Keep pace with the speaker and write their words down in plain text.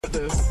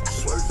got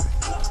this.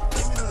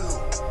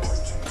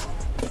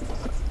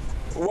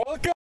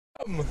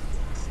 Welcome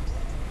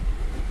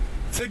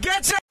to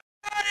Get Your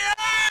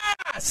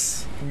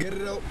Ass! Get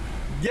it out.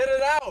 Get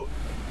it out!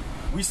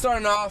 We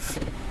starting off,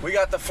 we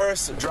got the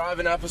first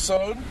driving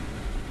episode,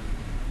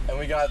 and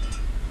we got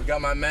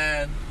my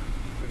man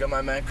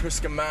Kris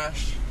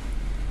Gamash.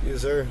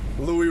 Yes, sir.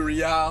 Louis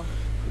Real.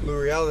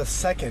 Louis Real the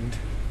second.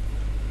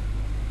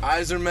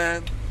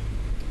 Yzerman.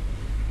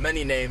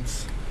 Many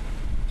names.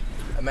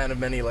 A man of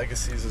many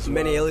legacies as well.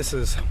 Many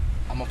aliases.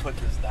 I'm gonna put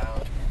this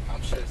down.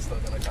 I'm sure it's still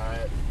gonna die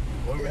it.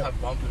 What we have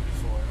bumping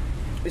before?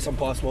 It's some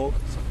pot smoke.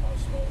 Some pop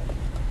smoke.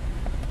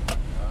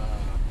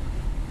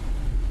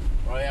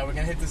 Oh yeah, we're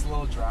gonna hit this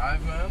little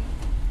drive, man.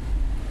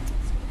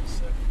 It's gonna be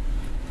sick.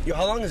 Yo,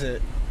 how long is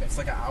it? It's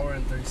like an hour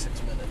and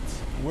 36 minutes.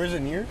 Where's it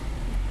near?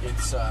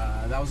 It's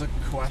that was a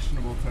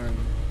questionable turn.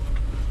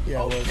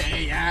 Yeah,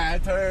 okay, yeah,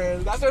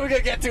 turn. That's what we're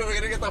gonna get to. We're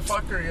gonna get the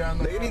fuckery on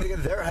the They need to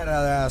get their head out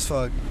of their ass,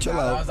 fuck. Chill That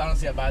out. was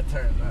honestly a bad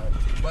turn, man.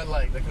 But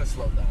like, they could have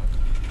slowed down.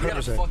 We got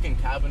a 100%. fucking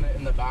cabinet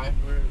in the back.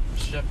 We're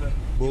shipping.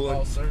 Bullet.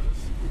 All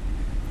service.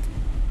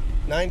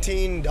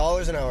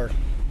 $19 an hour.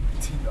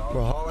 $18.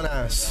 We're hauling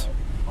ass.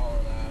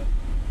 Hauling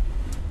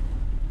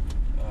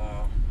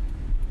ass.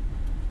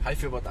 How you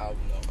feel about the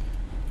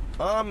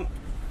album,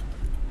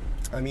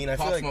 though? I mean, I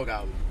Pop feel like Smoke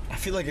album. I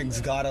feel like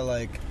it's gotta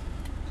like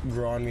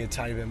grow on me a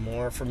tiny bit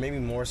more for maybe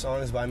more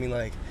songs, but I mean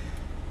like,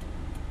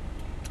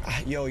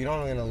 yo, you know what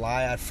I'm gonna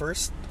lie? At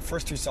first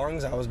 3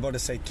 songs, I was about to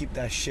say keep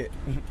that shit,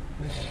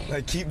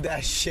 like keep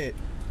that shit.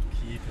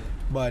 Keep it.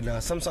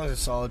 But some songs are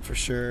solid for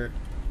sure.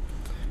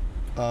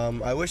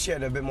 I wish he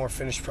had a bit more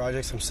finished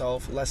projects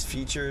himself, less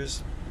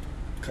features,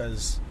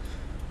 because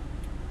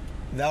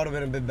that would have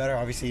been a bit better.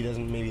 Obviously, he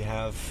doesn't maybe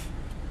have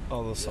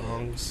all those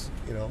songs,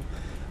 you know.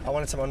 I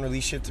wanted some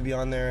unreleased shit to be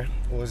on there.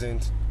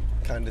 Wasn't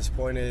kind of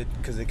disappointed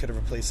because they could have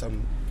replaced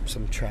some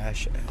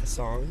trash ass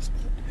songs.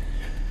 But,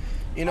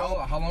 you know,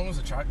 How long was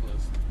the track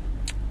list?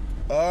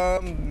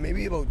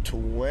 maybe about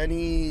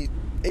 18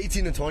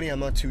 to 20. I'm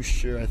not too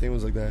sure. I think it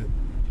was like that.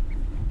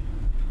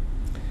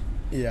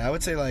 Yeah, I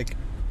would say like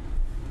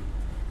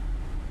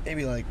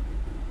maybe like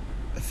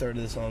a third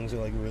of the songs are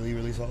like really,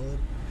 really solid.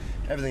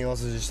 Everything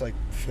else is just like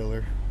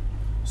filler.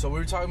 So we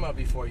were talking about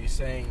before, you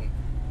saying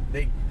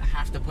they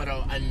have to put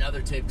out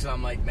another tape because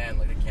I'm like, man,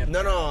 like they can't.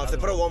 No. If they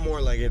put out one more,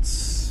 I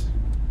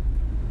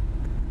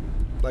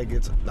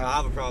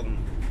have a problem.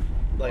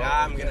 Like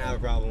I'm gonna have a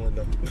problem with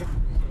them.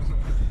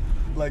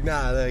 Like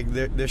nah, like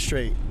they're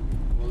straight.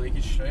 Well, they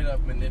can straight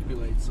up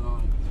manipulate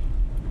songs.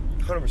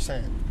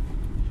 100%.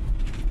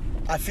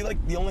 I feel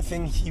like the only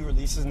thing he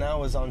releases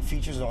now is on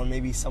features on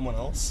maybe someone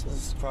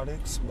else's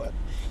products, but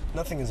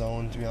nothing is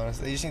owned, to be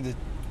honest. They just need to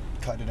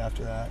cut it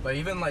after that. But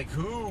even like,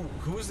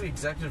 who's the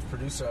executive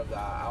producer of that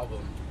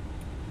album?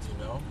 Do you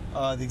know?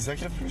 The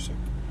executive producer?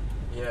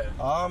 Yeah.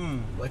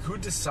 Like, who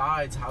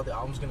decides how the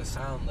album's gonna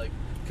sound? Like,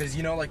 because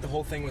you know, like the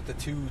whole thing with the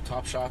 2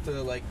 Top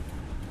Shota, like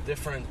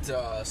different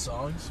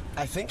songs.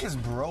 I think his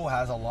bro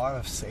has a lot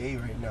of say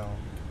right now.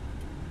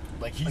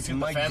 Like he's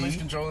Like the family's D?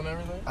 controlling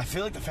everything. I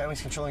feel like the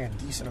family's controlling a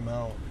decent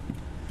amount.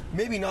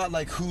 Maybe not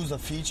like who's a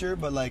feature,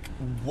 but like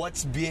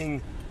what's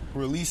being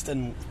released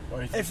and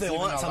Or if they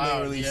want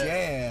something released.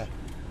 Yeah.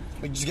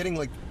 Like just getting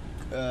like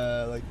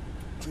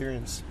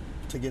clearance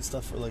to get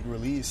stuff like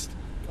released,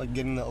 like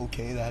getting the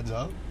okay, the heads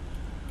up.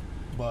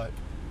 But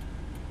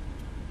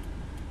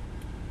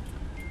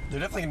they're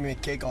definitely gonna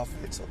make cake off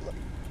of it. So like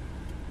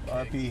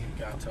RP,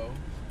 Gato.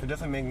 they're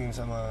definitely making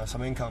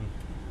some income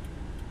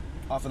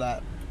off of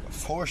that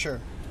for sure.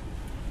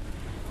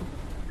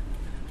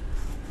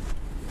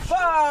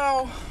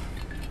 Wow.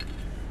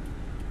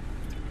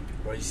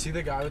 Bro, you see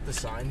the guy with the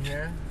sign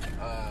here?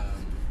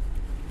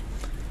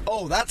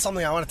 Oh, that's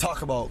something I want to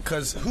talk about,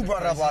 because who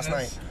brought it up last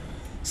night?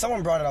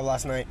 Someone brought it up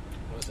last night.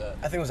 What was that?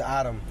 I think it was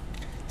Adam.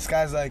 This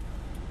guy's like,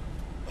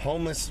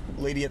 homeless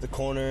lady at the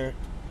corner,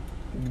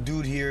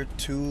 dude here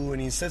too, and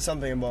he said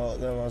something about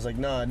them. I was like,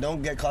 nah,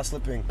 don't get caught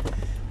slipping.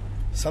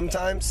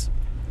 Sometimes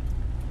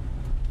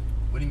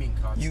What do you mean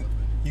caught slipping?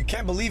 you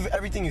can't believe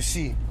everything you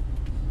see.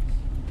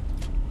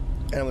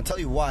 And I'm going to tell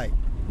you why.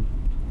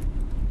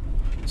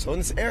 So in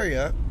this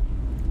area,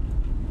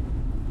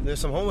 there's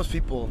some homeless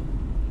people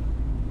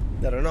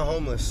that are not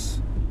homeless,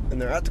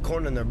 and they're at the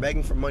corner and they're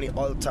begging for money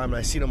all the time, and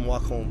I see them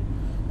walk home.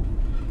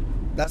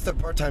 That's their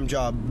part-time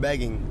job,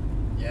 begging.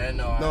 Yeah,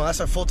 no. No, that's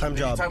their full-time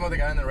job. You talking about the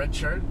guy in the red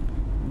shirt?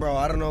 Bro,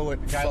 I don't know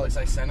what... The guy looks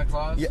like Santa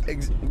Claus? Yeah,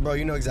 bro,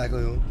 you know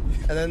exactly who.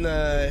 And then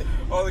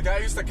Oh, the guy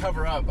used to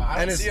cover up.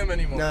 I don't see him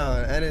anymore.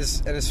 No, and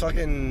his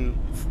fucking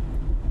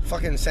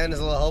Santa's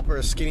little helper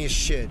is skinny as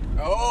shit.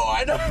 Oh,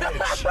 I know.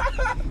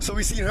 So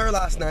we seen her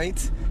last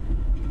night.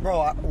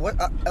 Bro,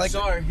 like...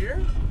 Saw her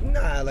here?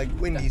 Nah, like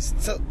Wendy's.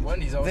 So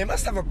Wendy's, okay. They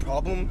must have a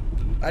problem.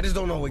 I just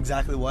don't know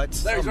exactly what.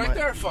 There, he's right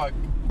there, fuck.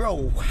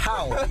 Bro,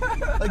 how?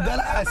 Like that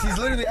ass, he's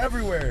literally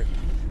everywhere.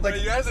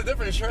 Like, you has a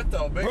different shirt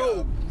though, big bro,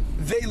 up.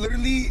 they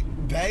literally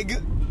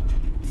beg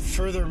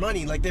for their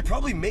money. Like they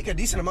probably make a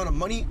decent amount of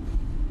money.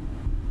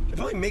 They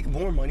probably make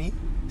more money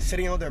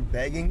sitting out there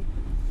begging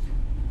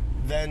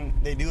than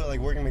they do at like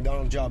working a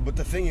McDonald's job. But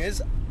the thing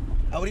is,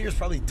 out here is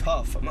probably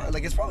tough.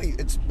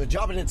 It's a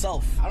job in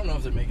itself. I don't know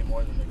if they're making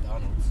more than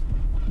McDonald's.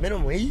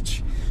 Minimum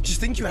wage? Just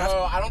think you have.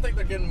 No, I don't think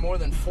they're getting more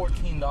than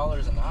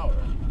 $14 an hour.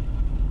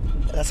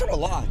 That's not a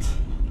lot.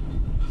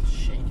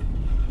 Shaking.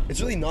 It's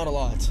really not a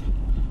lot.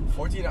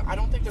 14. I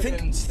don't think they're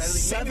getting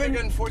steadily. Maybe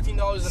they're getting $14 in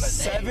a day.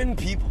 7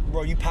 people,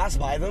 bro. You pass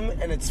by them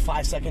and it's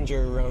 5 seconds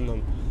you're around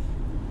them.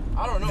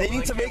 I don't know. They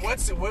need to make.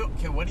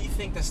 What do you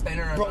think the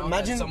standard bro, amount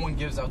imagine that someone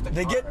gives out the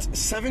They car? get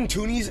 7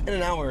 toonies in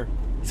an hour.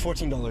 It's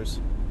 $14.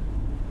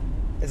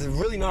 It's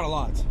really not a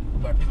lot.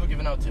 But are people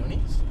giving out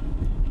toonies?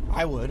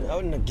 I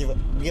wouldn't give it.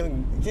 You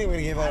think we're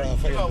gonna give out a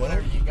give out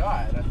whatever you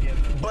got at the end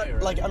of the day, But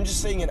right? like I'm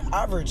just saying, an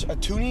average a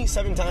toonie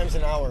 7 times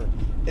an hour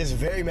is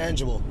very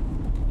manageable.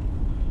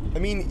 I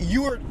mean,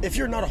 if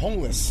you're not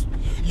homeless,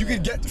 you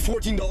could get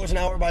 $14 an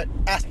hour by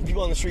asking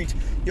people on the streets,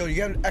 "Yo, you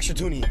got an extra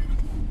toonie?"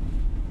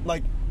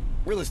 Like,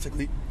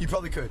 realistically, you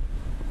probably could.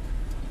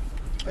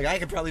 Like, I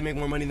could probably make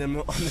more money than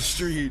on the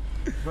street.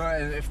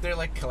 But if they're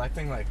like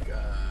collecting like,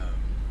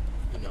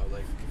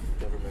 like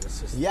government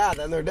assistance. Yeah,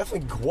 then they're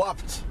definitely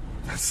guapped.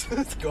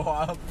 Let's go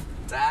up,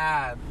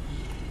 Dad.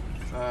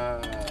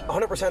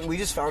 100%. We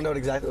just found out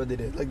exactly what they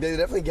did. Like, they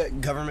definitely get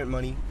government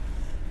money,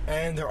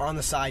 and they're on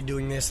the side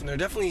doing this, and they're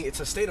definitely, it's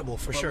sustainable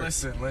for sure.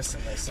 Listen.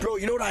 Bro,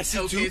 you know what I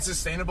see too? It's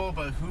sustainable,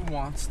 but who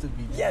wants to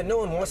be? Yeah, no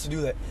one wants to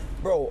do that.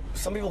 Bro,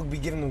 some people be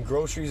giving them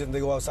groceries if they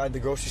go outside the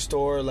grocery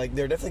store. Like,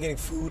 they're definitely getting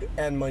food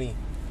and money.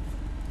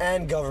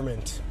 And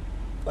government.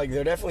 Like,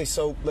 they're definitely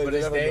so... Like, But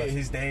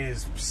his day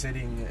is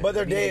sitting... But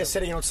their day is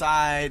sitting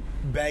outside,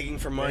 begging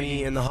for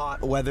money in the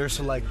hot weather.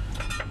 So, like,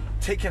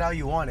 take it how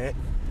you want it.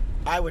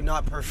 I would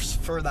not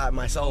prefer that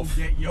myself.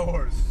 Get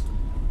yours.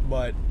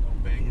 But No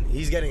begging.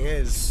 he's getting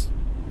his.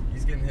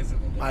 He's getting his in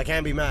the day. I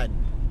can't be mad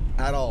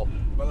at all.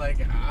 But,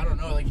 like, I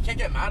don't know. Like, you can't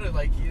get mad at,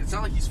 like... It's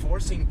not like he's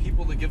forcing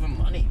people to give him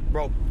money.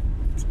 Bro,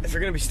 if you're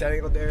going to be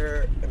standing out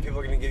there and people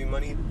are going to give you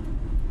money,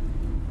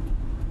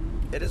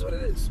 it is what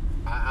it is.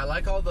 I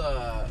like all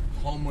the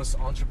homeless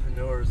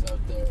entrepreneurs out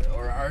there,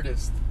 or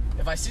artists.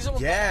 If I see someone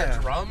playing the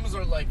drums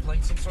or like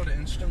playing some sort of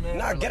instrument,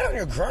 Nah, get on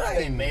your grind.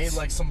 They made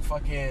like some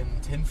fucking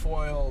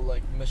tinfoil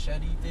like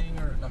machete thing,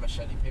 or not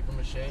machete, paper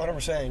mache.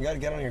 100%. You gotta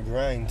get on your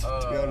grind,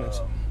 to be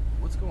honest.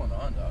 What's going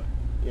on, dog?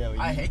 Yeah,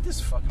 well, I hate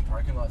this fucking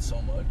parking lot so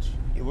much.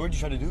 Yeah, what would you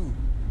try to do?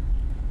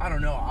 I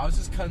don't know. I was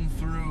just cutting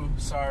through.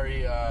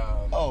 Sorry.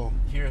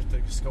 Here to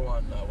just go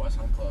on West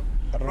Hunt Club.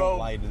 I don't know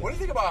why I did that. What do you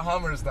think about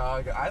Hummers,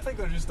 dog? I think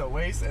they're just a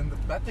waste, and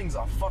that thing's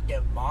a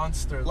fucking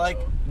monster. Like,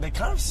 though. they're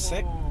kind of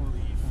sick, Holy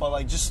but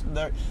like just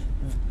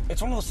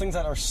it's one of those things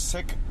that are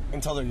sick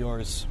until they're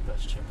yours.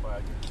 That's chip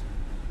wagon.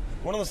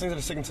 One of those things that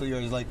are sick until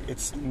yours. Like,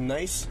 it's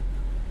nice,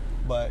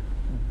 but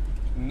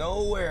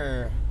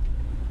nowhere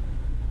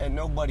and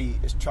nobody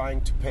is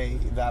trying to pay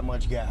that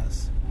much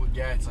gas. Well,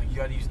 yeah, it's like you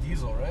gotta use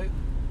diesel, right?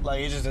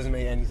 Like, it just doesn't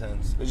make any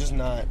sense. It's just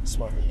not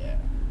smart. Yeah.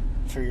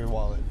 For your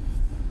wallet.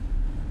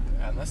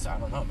 Unless, I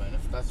don't know, man.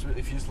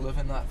 If you just live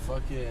in that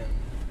fucking...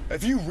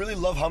 If you really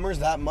love Hummers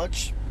that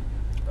much,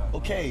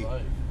 okay.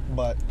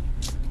 But...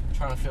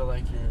 Trying to feel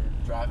like you're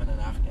driving in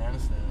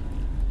Afghanistan.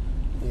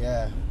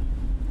 Yeah.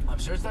 I'm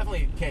sure it's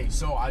definitely... Okay,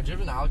 so I've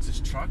driven Alex's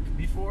truck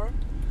before.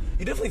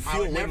 You definitely feel I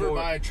would never more...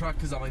 buy a truck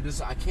because I'm like,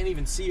 I can't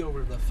even see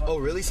over the fucking... Oh,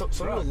 really? Some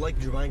people like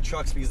buying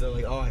trucks because they're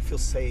like, oh, I feel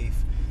safe.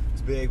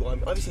 It's big. Well,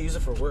 I'm obviously use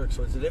it for work,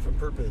 so it's a different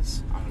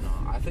purpose. I don't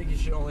know. I think you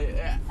should only...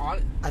 I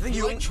think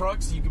you like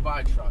trucks, you can buy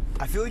a truck.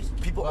 I feel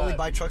like people only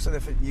buy trucks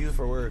if they use it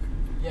for work.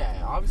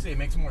 Yeah, obviously it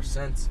makes more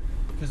sense.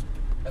 Because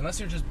unless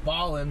you're just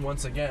balling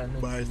once again...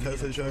 Buy a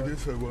Tesla truck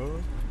for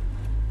what?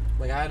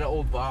 Like, I had an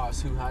old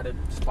boss who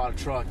just bought a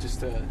truck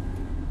just to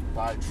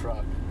buy a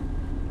truck.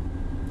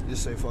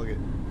 Just say fuck it.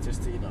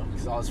 Just to,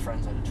 because all his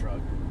friends had a truck.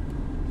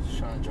 Just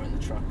trying to join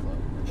the truck club.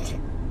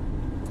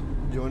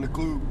 Join the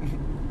club.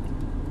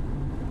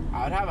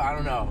 I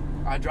don't know.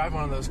 I'd drive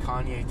one of those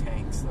Kanye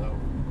tanks, though.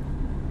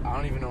 I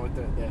don't even know what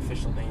the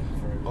official name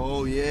for it.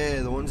 Oh,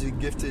 yeah, the ones you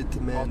gifted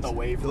to men. The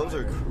Wave Those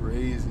Rider. are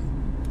crazy.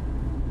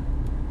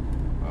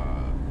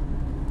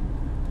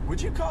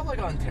 Would you call, like,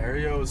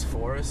 Ontario's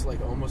forest,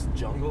 like, almost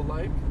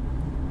jungle-like?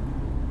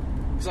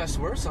 Because I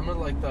swear some of,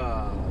 like,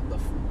 the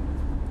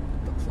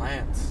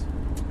plants...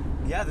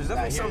 Yeah, there's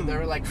definitely some... There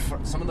were, like,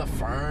 some of the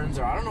ferns,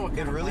 or I don't know what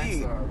kind of plants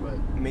there are, but...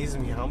 amazes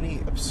me how many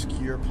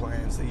obscure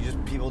plants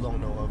that people don't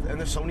know of. And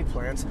there's so many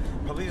plants.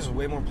 Probably there's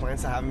way more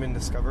plants that haven't been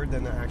discovered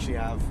than that actually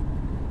have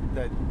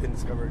been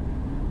discovered.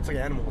 It's like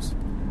animals.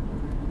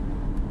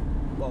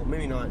 Well,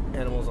 maybe not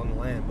animals on the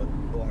land, but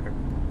the water.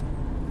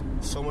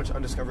 So much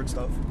undiscovered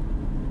stuff.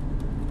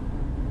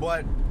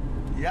 But,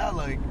 yeah,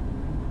 like,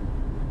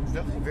 it's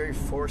definitely very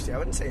foresty. I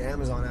wouldn't say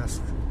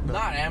Amazon-esque.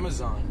 Not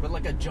Amazon, but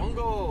like a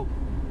jungle...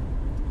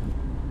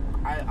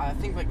 I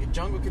think like a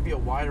jungle could be a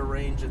wider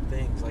range of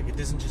things. Like, it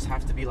doesn't just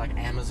have to be like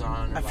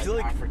Amazon or I feel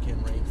like African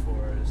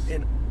rainforest.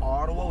 In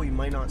Ottawa, we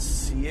might not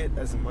see it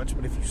as much,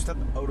 but if you step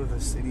out of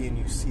the city and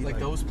you see like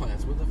those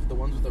plants, what the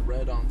ones with the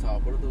red on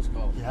top, what are those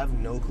called? You have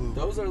no clue.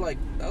 Those are like,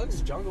 that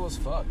looks jungle as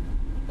fuck.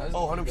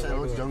 Oh, 100% it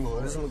looks jungle.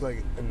 It doesn't look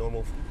like a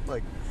normal,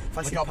 like,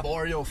 Like a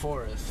boreal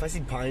forest. If I see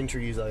pine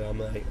trees, like I'm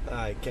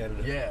like,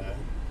 Canada. Yeah.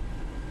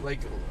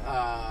 Like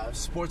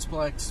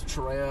Sportsplex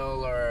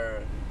trail,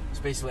 or it's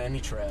basically any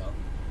trail.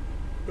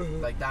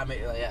 Like that,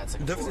 it's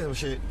like definitely some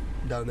shit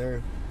down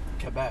there.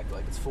 Quebec,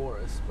 like it's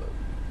forest, but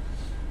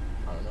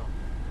I don't know.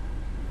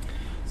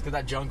 It's got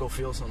that jungle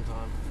feel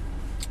sometimes.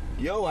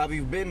 Yo, have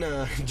you been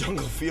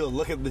Jungle Field?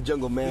 Look at the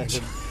Jungle Man.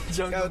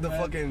 Jungle the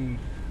fucking,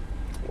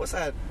 what's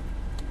that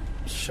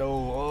show?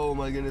 Oh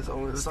my goodness!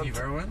 Steve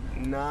Irwin?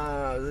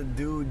 Nah, the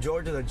dude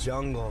George of the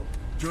Jungle.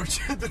 George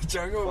of the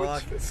Jungle?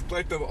 Which,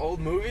 like the old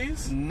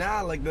movies?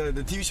 Nah, like the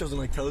TV shows in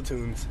like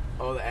Teletoons.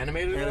 Oh, the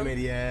animated?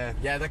 Animated, yeah.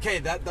 Yeah, okay,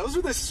 those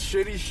were the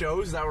shitty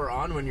shows that were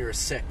on when you were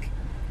sick.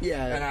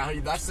 Yeah.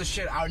 And that's the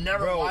shit. I would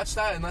never watch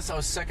that unless I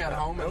was sick at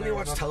home. I only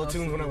watched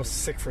Teletoons when I was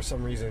sick for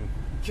some reason.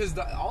 Because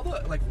all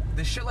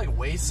the shit like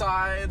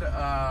Wayside,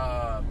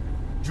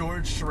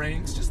 George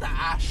Shrinks, just the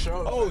ass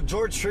shows. Oh,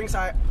 George Shrinks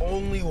I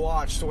only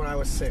watched when I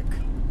was sick.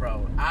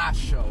 Bro, ass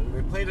show.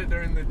 They played it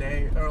during the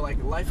day, or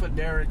like Life of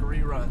Derek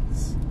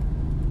reruns.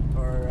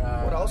 Or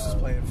what else is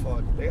playing?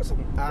 Fuck, they got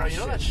some ass shit. You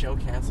know that show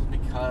canceled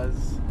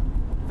because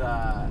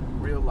the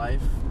real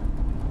life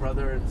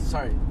brother and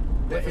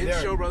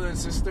show brother and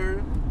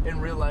sister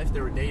in real life they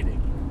were dating.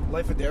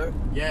 Life of Derek?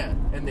 Yeah,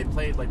 and they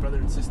played like brother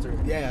and sister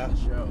in the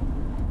show.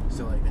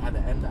 So like they had to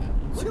end that.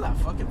 Look at that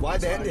fucking.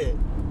 Why'd they end it?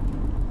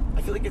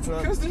 I feel like it's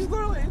not. Because there's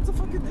literally it's a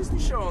fucking Disney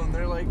show and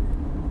they're like,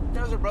 you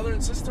guys are brother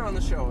and sister on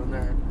the show and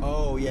they're.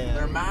 Oh yeah.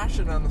 They're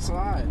mashing on the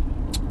side.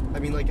 I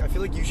mean, like I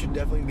feel like you should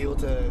definitely be able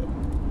to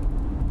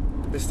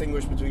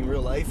distinguish between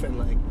real life and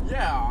like.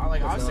 Yeah,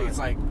 like obviously it's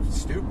like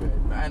stupid,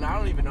 and I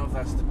don't even know if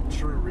that's the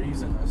true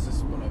reason. That's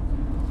just what I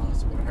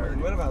heard.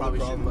 Probably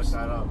should look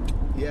that up.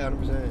 Yeah,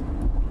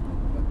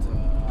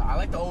 100%. But I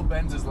like the old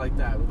Benzes like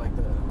that with like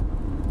the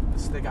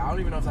stick. I don't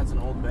even know if that's an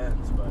old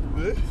Benz, but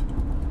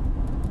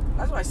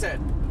that's what I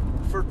said.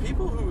 For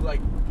people who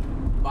like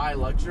buy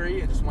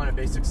luxury and just want a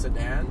basic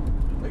sedan,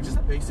 like just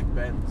a basic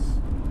Benz.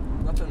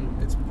 Nothing.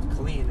 It's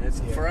clean. It's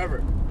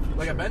forever.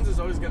 Like a Benz is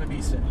always gonna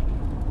be sick.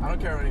 I don't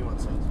care what anyone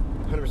says.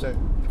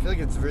 100%. I feel like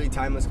it's really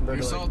timeless compared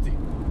You're to salty.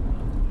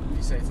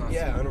 Like, You say it's not.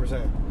 Yeah, 100%.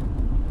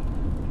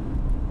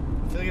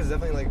 I feel like it's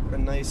definitely like a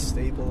nice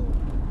staple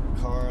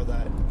car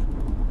that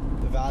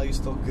the value's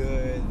still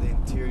good, the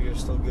interior's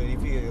still good.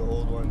 If you get an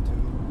old one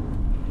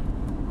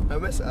too. I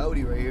miss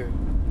Audi right here.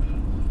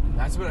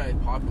 That's been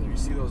popular. You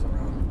see those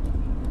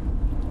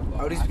around.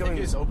 Audi's I becoming.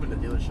 think it's opened a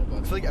dealership.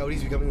 I feel like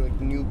Audi's becoming like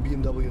the new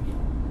BMW.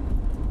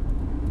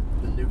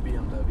 The new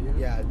BMW?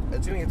 Yeah,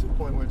 it's gonna get to a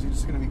point where it's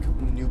just gonna become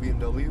the new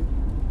BMW.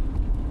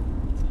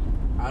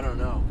 I don't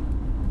know.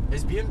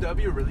 Has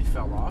BMW really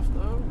fell off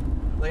though?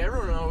 Like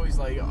everyone always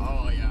like,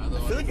 oh yeah.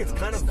 I feel like it's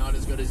kind of not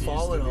as good as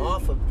fallen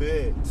off a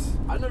bit.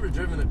 I've never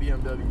driven a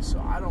BMW, so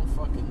I don't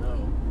fucking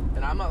know.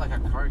 And I'm not like a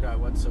car guy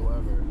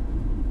whatsoever,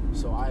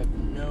 so I have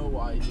no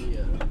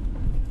idea.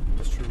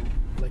 That's true.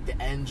 Like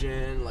the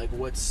engine, like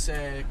what's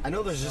sick. I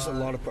know there's just a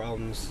lot of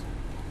problems,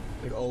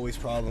 like always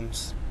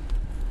problems.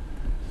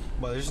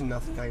 But there's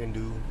nothing I can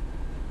do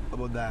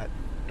about that.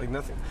 Like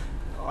nothing.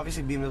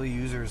 Obviously, BMW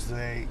users,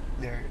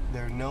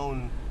 they're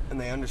known and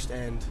they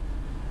understand.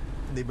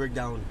 They break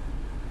down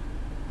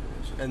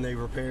and they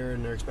repair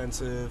and they're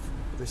expensive.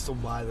 But they still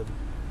buy them.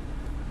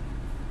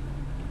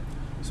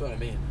 That's what I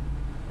mean.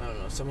 I don't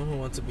know. Someone who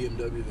wants a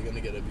BMW, they're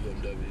gonna get a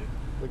BMW.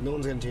 Like no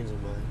one's gonna change their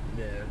mind.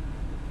 Yeah.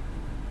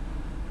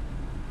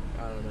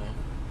 I don't know.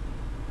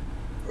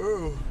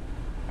 Oh.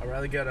 I'd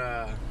rather get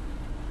a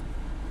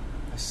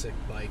sick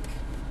bike.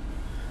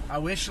 I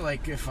wish,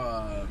 like, if,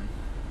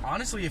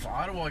 honestly, if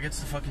Ottawa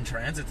gets the fucking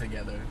transit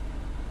together,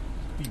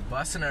 be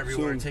bussing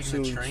everywhere,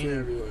 taking the train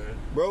everywhere.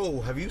 Bro,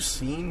 have you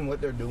seen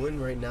what they're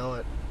doing right now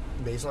at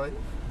Baseline?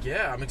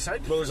 Yeah, I'm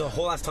excited. Bro, there's a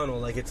whole ass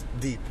tunnel, like, it's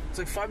deep. It's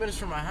like 5 minutes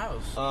from my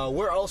house.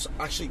 Where else?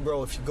 Actually,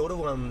 bro, if you go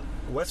to,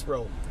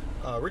 Westboro,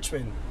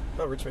 Richmond,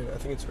 not Richmond, I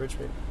think it's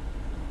Richmond.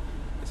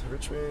 Is it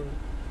Richmond?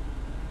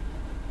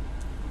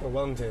 Or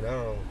Wellington, I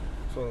don't know.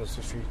 It's one of those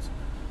two streets.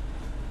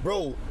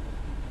 Bro,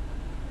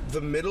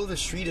 the middle of the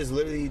street is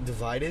literally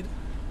divided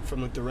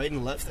from like the right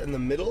and left, and the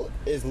middle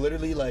is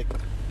literally like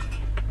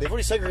they've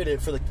already segregated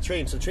it for the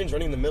train, so the train's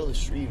running in the middle of the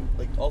street,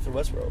 like all through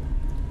Westboro.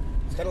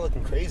 It's kind of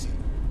looking crazy.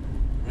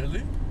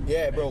 Really?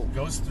 Yeah, bro. It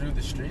goes through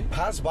the street?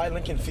 Pass by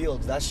Lincoln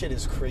Fields, that shit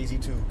is crazy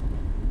too.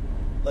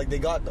 Like they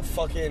got a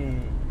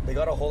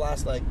whole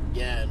ass like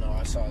yeah, no,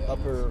 I saw that.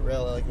 Upper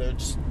rail, like they're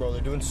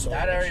doing so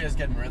that much. area is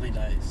getting really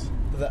nice.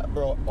 That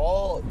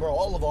all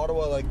of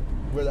Ottawa, like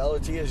where the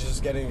LRT is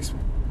just getting it's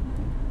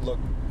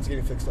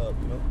getting fixed up,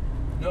 you know?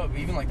 No,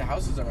 even like the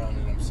houses around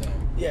it, I'm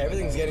saying. Yeah,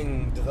 everything's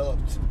getting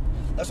developed.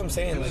 That's what I'm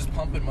saying. They're just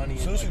pumping money.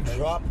 As soon as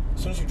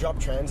you drop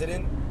transit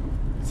in,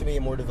 it's gonna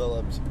get more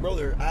developed. Bro,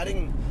 they're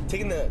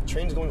taking the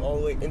trains going all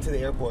the way into the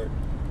airport,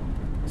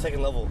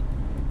 second level.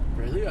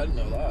 Really? I didn't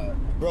know that.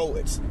 Bro,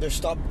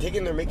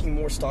 they're making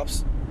more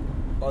stops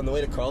on the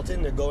way to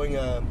Carleton. They're going,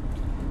 I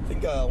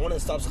think one of the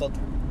stops called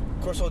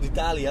Corso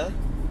d'Italia.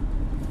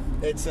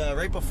 It's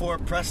right before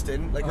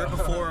Preston, like right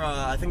before,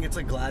 I think it's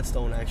like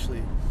Gladstone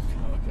actually.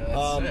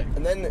 That's sick.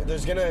 And then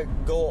there's gonna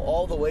go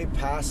all the way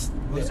past.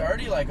 There's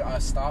already like a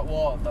stop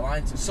wall of the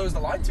line 2. So is the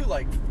line 2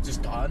 like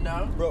just gone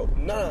now? Bro,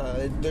 nah,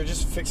 they're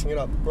just fixing it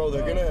up. Bro,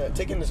 they're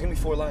there's gonna be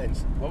 4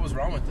 lines. What was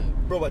wrong with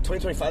it? Bro, by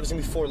 2025 there's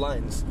gonna be 4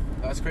 lines.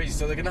 That's crazy.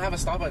 So they're gonna have a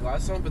stop at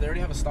Gladstone, but they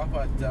already have a stop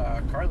at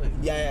Carling.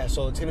 Yeah,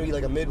 so it's gonna be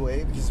like a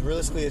midway, because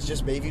realistically it's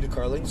just Bayview to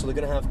Carling, so they're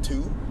gonna have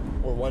 2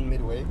 or 1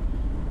 midway.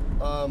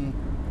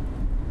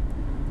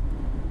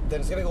 Then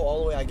it's gonna go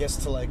all the way, I guess,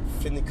 to like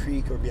Finley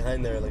Creek or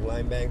behind there, like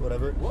Lime Bank,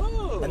 whatever.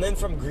 Whoa! And then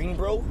from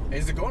Greenboro,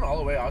 is it going all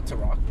the way out to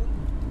Rockland?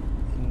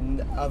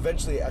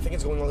 Eventually, I think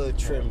it's going all the way to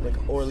Trim, like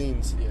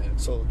Orleans. Yeah.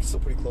 So it's still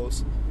pretty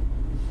close.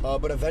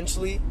 But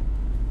eventually,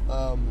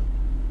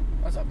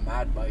 that's a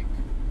mad bike.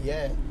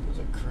 yeah, those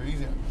are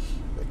crazy.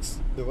 Like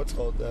they're what's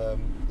called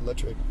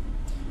electric.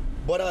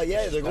 But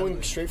yeah, they're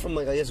going straight from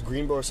like I guess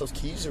Greenboro or South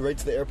Keys right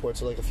to the airport,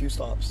 so like a few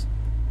stops,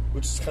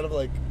 which is kind of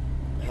like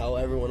how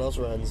everyone else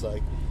runs.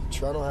 Like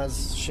Toronto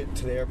has shit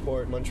to the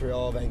airport,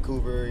 Montreal,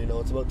 Vancouver. You know,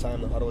 it's about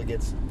time that Ottawa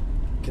gets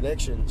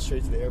connection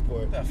straight to the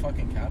airport. That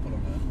fucking capital,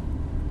 man.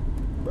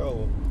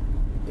 Bro,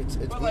 it's.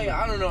 But like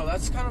I don't know,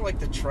 that's kind of like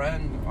the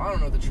trend. I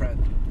don't know the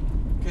trend,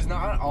 because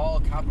not all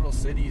capital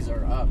cities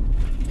are up.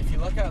 If you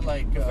look at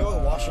like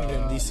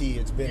Washington D.C.,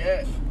 it's been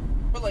yeah,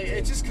 but like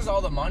it's just because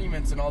all the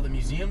monuments and all the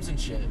museums and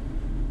shit.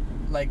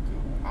 Like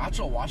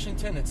actual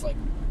Washington, it's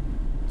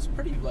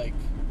pretty like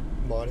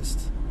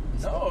modest.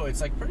 No,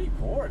 it's like pretty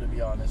poor, to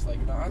be honest. Like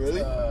not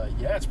really.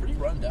 Yeah, it's pretty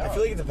run down. I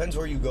feel like it depends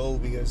where you go,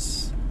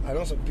 because I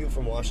know some people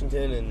from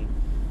Washington and.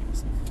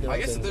 You know, I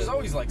guess there's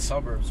always like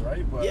suburbs,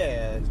 right? But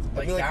yeah,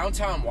 like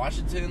downtown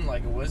Washington,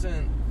 like it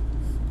wasn't.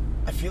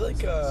 I feel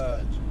like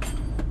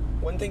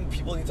one thing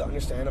people need to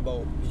understand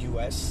about the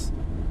U.S.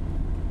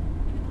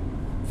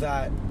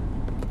 that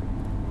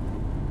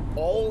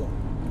all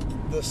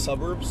the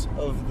suburbs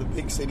of the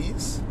big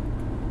cities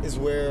is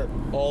where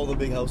all the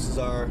big houses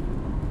are,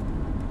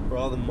 where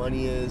all the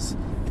money is.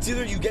 It's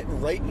either you get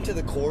right into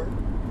the core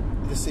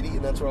of the city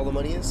and that's where all the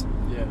money is.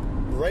 Yeah.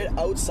 Right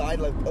outside,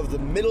 like of the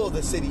middle of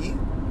the city.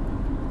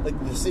 Like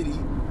the city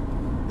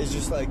is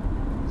just like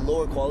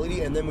lower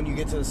quality, and then when you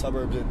get to the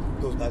suburbs, it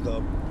goes back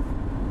up.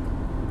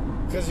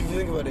 Because if you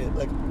think about it,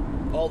 like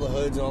all the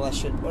hoods and all that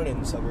shit aren't in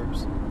the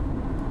suburbs.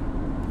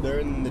 They're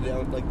in the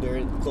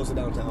they're close to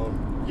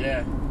downtown.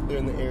 Yeah, they're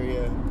in the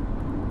area.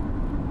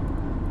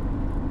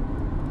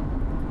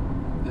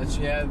 That's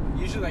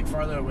usually like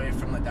farther away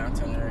from the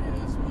downtown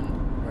areas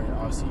where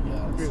obviously you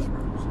get all the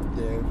suburbs.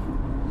 Yeah.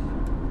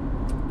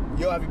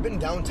 Yo, have you been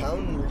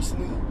downtown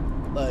recently?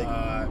 Like.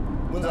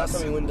 When's the last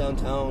time you went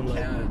downtown?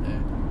 Like, Canada Day.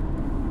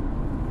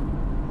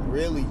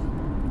 Really?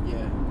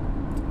 Yeah.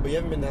 But you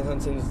haven't been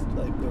downtown since,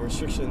 like, the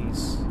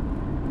restrictions...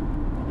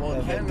 Well,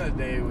 Canada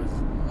Day was...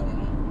 I don't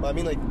know. But I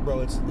mean, like,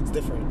 bro, it's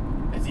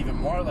different. It's even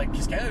more, like...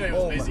 Because Canada Day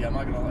was busy, I'm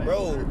not gonna lie.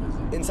 Bro,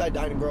 inside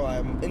dining, bro,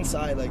 I'm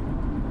inside, like...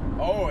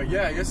 Oh,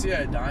 yeah, I guess,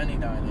 yeah,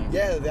 dining.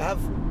 Yeah, they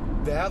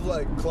have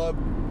like, club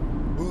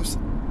booths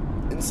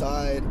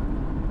inside.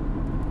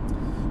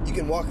 You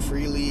can walk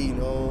freely, you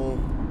know...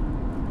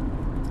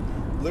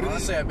 Literally,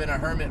 honestly, I've been a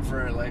hermit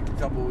for like a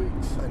couple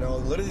weeks. I know.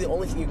 Literally, the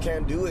only thing you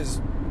can't do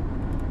is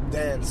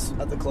dance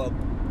at the club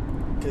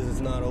because it's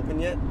not open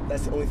yet.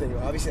 That's the only thing.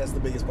 Obviously, that's the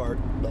biggest part.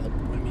 But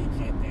what do you mean you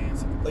can't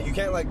dance? Like you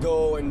can't like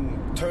go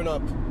and turn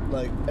up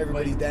like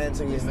everybody's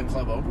dancing. Is the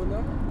club open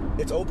though?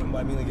 It's open, but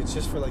I mean like it's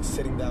just for like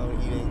sitting down,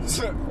 eating.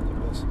 So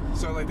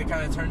like they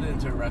kind of turned it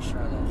into a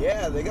restaurant.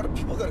 Yeah,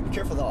 people gotta be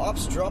careful. The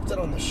ops dropped it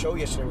on the show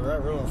yesterday. We were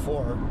at Room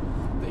 4.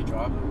 They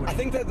dropped it? I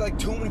think that like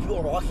too many people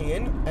were walking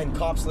in, and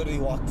cops literally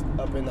walked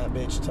up in that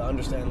bitch to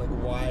understand like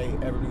why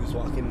everybody was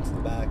walking into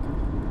the back.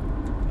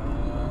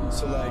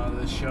 So like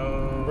the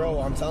show,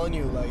 bro, I'm telling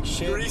you, like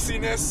shit.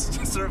 Greasiness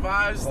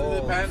survives through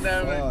the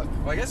pandemic. Fuck.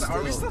 Well, I guess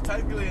are we still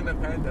technically in the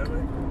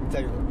pandemic?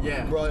 Technically,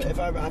 yeah. Bro, if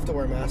I have to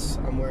wear masks,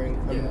 I'm wearing.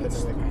 I'm in the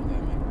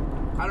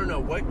pandemic. I don't know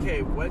what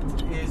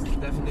is the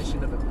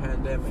definition of a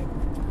pandemic?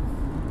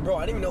 Bro,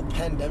 I didn't even know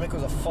pandemic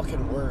was a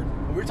fucking word.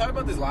 We were talking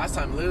about this last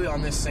time, literally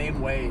on this same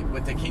way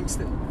with the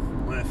Kingston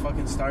when it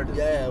fucking started.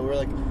 Yeah, we're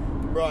like,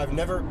 bro,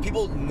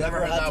 people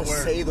never had to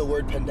say the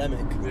word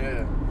pandemic.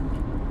 Yeah.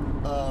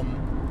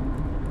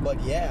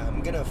 But yeah,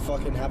 I'm gonna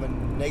fucking have a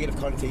negative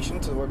connotation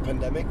to the word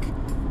pandemic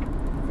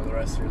for the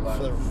rest of your life.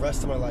 For the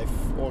rest of my life,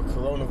 or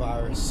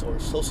coronavirus, or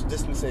social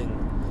distancing.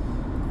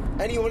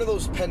 Any one of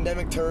those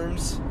pandemic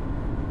terms.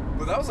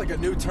 Well, that was like a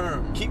new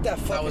term. Keep that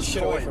fucking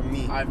shit away from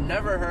me. I've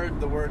never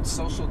heard the word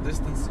social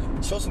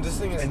distancing. Social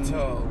distancing is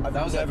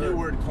that was a new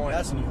word coined.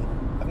 That's new.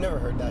 I've never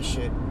heard that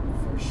shit.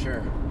 For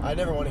sure. I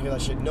never want to hear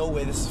that shit. No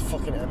way. This is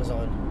fucking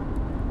Amazon.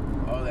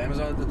 Oh, the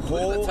Amazon.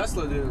 Look at the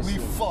Tesla dude. Holy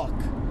fuck.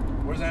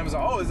 Where's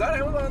Amazon? Oh, is that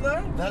Amazon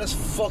there? That is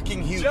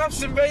fucking huge.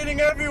 Jeff's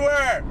invading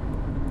everywhere.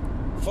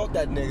 Fuck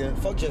that nigga.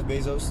 Fuck Jeff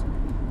Bezos.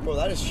 Bro,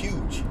 that is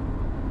huge.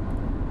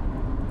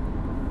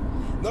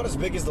 Not as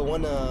big as the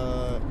one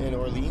in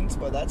Orleans,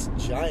 but that's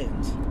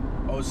giant.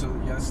 Oh, so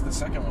yeah, that's the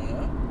second one,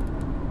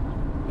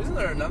 huh? Isn't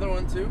there another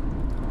one too?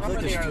 I feel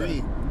like there's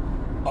 3.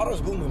 Ottawa's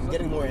booming,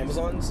 getting more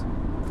Amazons.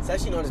 It's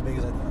actually not as big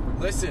as I thought.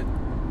 Listen,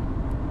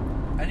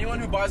 Anyone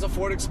who buys a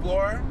Ford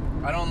Explorer,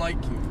 I don't like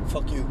you.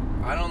 Fuck you.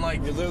 I don't like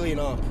You're you. literally an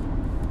op.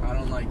 I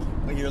don't like you.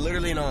 Like, you're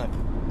literally an op.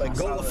 Like, I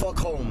go saw the that. fuck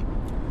home.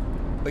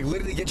 Like,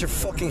 literally get your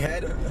fucking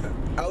head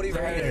out of your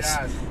anus.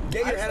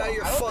 Get your head out of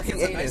your fucking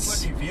It's a anus.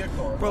 nice looking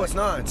vehicle. Bro, it's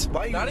not.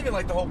 Why you? Not even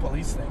like the whole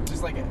police thing.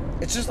 Just like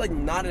It's just like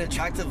not an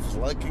attractive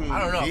looking I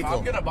don't know. vehicle. If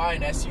I'm gonna buy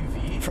an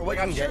SUV, For what like,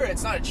 you I'm can sure get.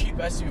 it's not a cheap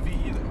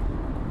SUV either.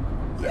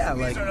 Yeah,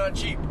 SUVs like- are not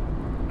cheap.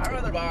 I'd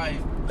rather buy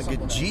like a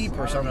something Jeep else.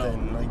 or I don't know.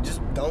 something. Like,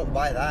 just don't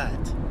buy that.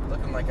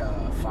 Looking like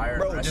a fire.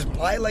 Bro, rescue. just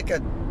buy like a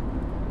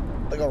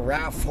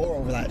RAV4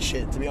 over that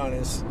shit, to be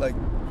honest. Like,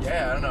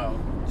 Yeah, I don't know.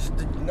 just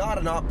not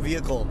an op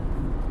vehicle.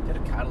 Get a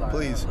Cadillac.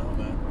 Please. I don't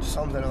know, man. Just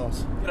something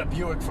else. Get a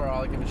Buick for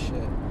all I give a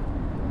shit.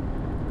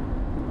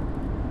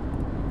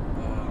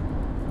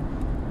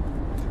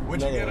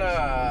 Would you Another get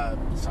a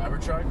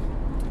Cybertruck?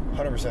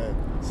 100%.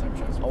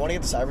 Cybertruck's I want to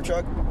get the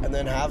Cybertruck and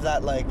then have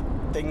that, like,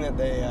 thing that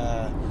they,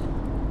 I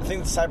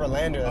think the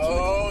Cyberlander. That's what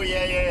oh,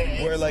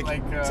 yeah. where, like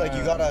it's like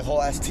you got a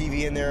whole ass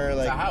TV in there,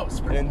 like a house,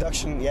 an pretty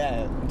induction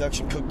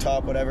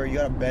cooktop, whatever. You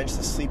got a bench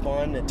to sleep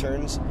on. It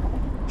turns,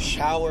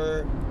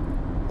 shower,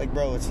 like,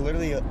 bro, it's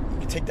literally you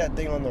can take that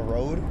thing on the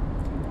road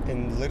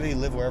and literally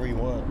live wherever you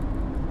want.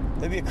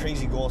 That'd be a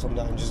crazy goal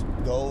sometimes. Just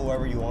go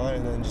wherever you want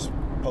and then just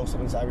post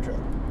it in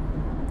Cybertruck.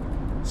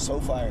 So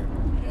fire.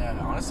 Yeah,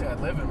 honestly, I'd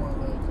live in one of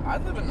those.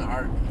 I'd live in an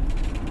RV.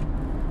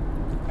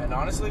 And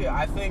honestly,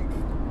 I think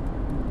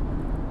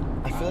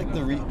I feel like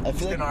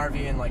just an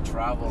RV and like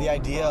travel. the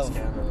idea across of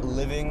Canada.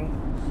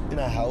 living in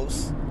a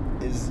house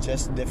is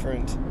just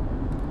different,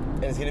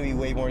 and it's gonna be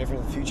way more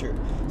different in the future.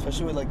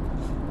 Especially with, like,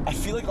 I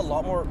feel like a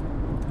lot more.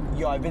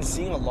 I've been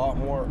seeing a lot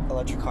more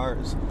electric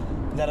cars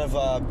that have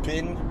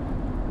been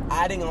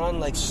adding on,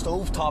 like,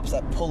 stovetops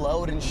that pull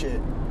out and shit.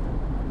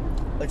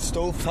 Like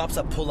stovetops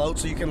that pull out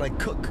so you can, like,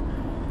 cook.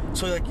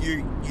 So, like,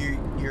 your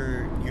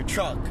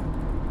truck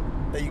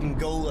that you can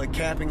go, like,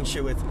 camping and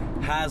shit with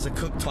has a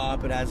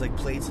cooktop. It has, like,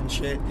 plates and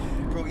shit.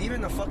 Bro,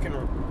 even the fucking,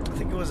 I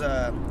think it was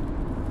a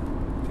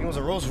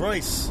Rolls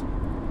Royce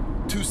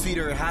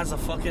 2-seater. It has a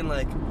fucking,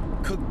 like,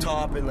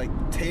 cooktop and, like,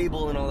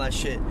 table and all that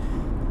shit.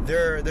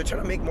 They're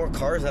trying to make more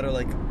cars that are,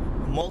 like,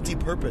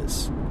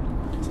 multi-purpose.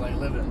 It's like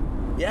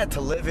living. Yeah,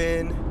 to live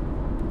in,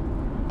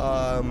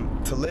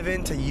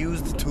 to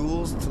use the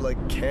tools to,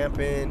 like, camp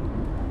in.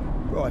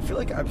 Bro, I feel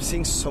like I'm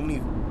seeing so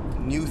many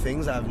new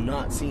things I've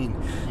not seen.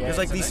 Yeah, there's,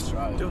 like, it's a these, nice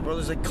drive. dude, bro,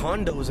 there's, like,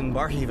 condos in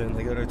Barhaven,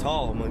 like, that are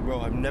tall. I'm like,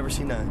 bro, I've never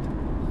seen that.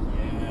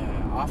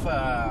 Yeah. Off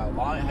a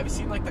long. Have you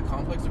seen like the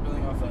complex they're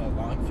building off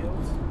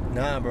Longfields?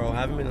 Nah, bro, I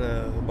haven't been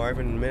to Barhaven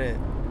in a minute.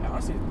 Yeah,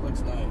 honestly, it looks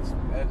nice.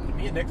 And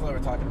me and Nicola were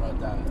talking about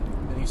that.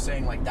 And he's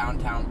saying like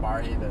downtown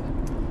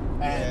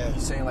Barhaven. And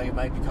he's saying like it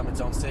might become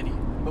its own city.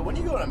 But when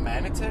you go to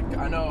Manotick,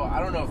 I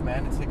don't know if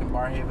Manotick and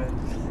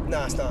Barhaven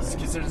Nah, it's not. is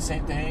considered the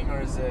same thing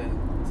or is it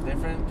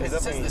different? Because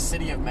it says the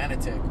city of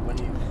Manotick when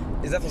you.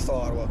 It's definitely still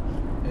Ottawa.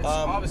 It's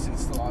obviously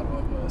it's still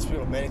Ottawa, but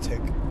Speaking of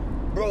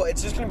Manotick, bro,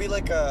 it's just gonna be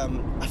like I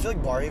feel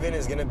like Barhaven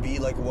is gonna be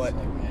like what it's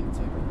like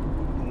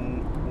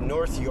Manotick.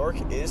 North York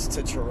is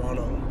to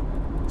Toronto.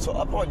 So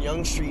up on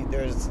Yonge Street,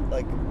 there's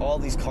like all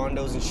these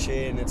condos and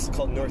shit, and it's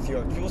called North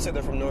York. People say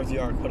they're from North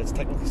York, but it's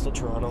technically still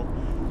Toronto.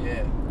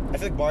 Yeah. I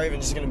feel like Barhaven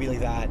is just gonna be like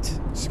that. It's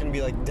just gonna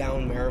be like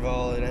down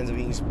Marival, and it ends up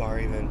being just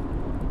Barhaven.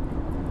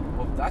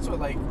 Well, that's what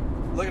like.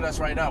 Look at us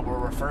right now. We're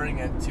referring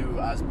it to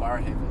as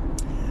Barhaven.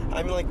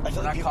 I mean, like, I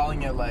feel We're like not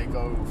calling it like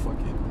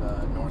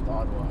fucking North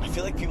Ottawa. I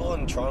feel like people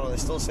in Toronto, they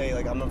still say,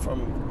 like, I'm not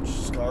from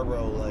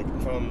Scarborough, like, I'm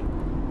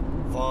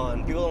from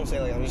Vaughan. People don't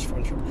say, like, I'm just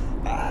from Toronto.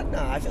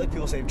 Nah, I feel like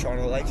people say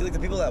Toronto. Like, I feel like the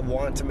people that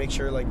want to make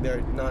sure, like,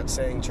 they're not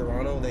saying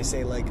Toronto, they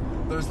say, like,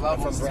 There's I'm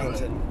levels from to it.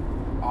 Brampton.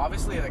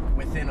 Obviously, like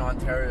within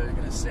Ontario, you're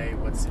gonna say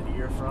what city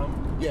you're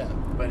from. Yeah.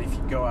 But if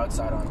you go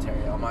outside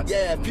Ontario, I'm not.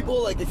 Yeah, saying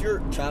people, like, if you're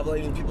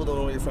traveling and people don't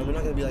know where you're from, you're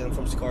not going to be like, I'm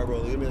from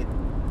Scarborough. You're going to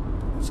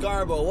be like,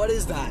 Scarborough, what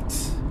is that?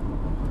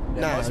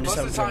 Yeah, most I'm just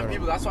of the from time, Toronto.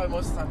 people. That's why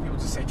most of the time people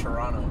just say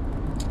Toronto.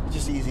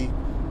 Just easy.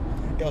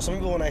 Yo, some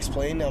people, when I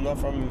explain I'm not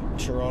from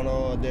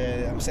Toronto,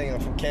 I'm saying I'm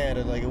from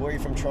Canada, like, where are you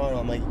from, Toronto?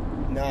 I'm like,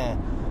 nah,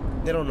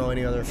 they don't know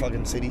any other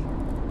fucking city.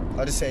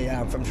 I'll just say, yeah,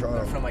 I'm from Toronto.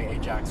 They're from like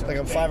Ajax. Or Like,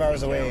 I'm 5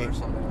 hours away. Or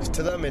something like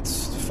To them,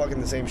 it's fucking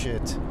the same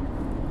shit.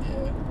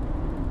 Yeah.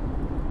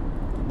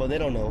 But they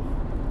don't know.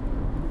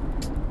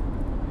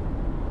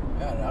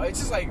 I don't know. It's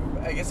just like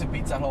I guess it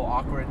beats that whole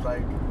awkward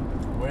like,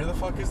 where the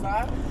fuck is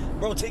that?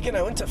 Bro,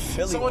 I went to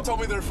Philly. Someone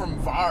told me they're from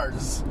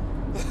Vars.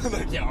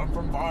 Like, yeah, I'm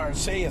from Vars.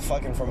 Say you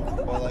fucking from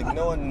Ottawa. Like,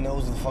 no one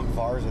knows what the fuck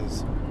Vars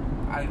is.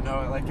 I didn't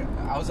know. Like,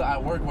 I was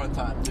at work one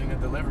time doing a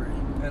delivery,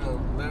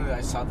 and literally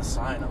I saw the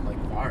sign. I'm like,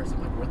 Vars.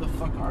 I'm like, where the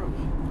fuck are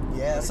we?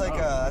 Yeah, it's like,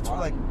 that's where,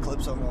 Vars. like,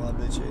 Calypso and all that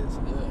bitch is.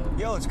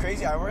 Yeah. Yo, it's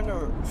crazy. I went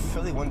to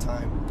Philly one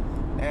time,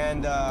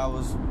 and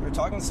we were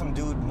talking to some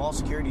dude, mall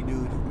security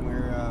dude. And we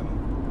were,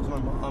 it was my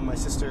mom, my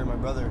sister, and my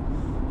brother.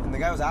 And the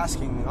guy was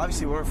asking,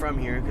 obviously we weren't from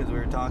here because we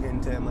were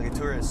talking to him like a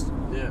tourist.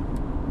 Yeah.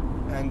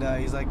 And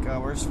he's like,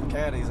 we're just from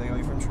Canada. He's like, oh,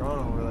 you from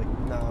Toronto? We're like,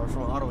 nah, we're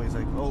from Ottawa. He's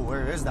like, oh,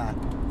 where is that?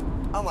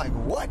 I'm like,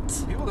 what?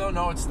 People don't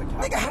know it's the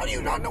capital. Nigga, how do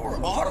you not know where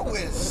Ottawa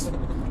is?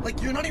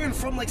 Like, you're not even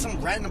from, like, some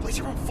random place.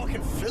 You're from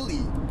fucking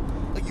Philly.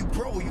 Like, you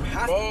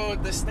have to... Bro,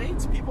 the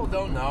States, people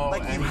don't know.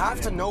 Like, you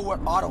have to know what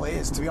Ottawa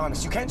is, to be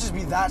honest. You can't just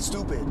be that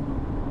stupid.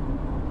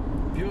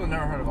 People have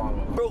never heard of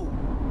Ottawa. Bro,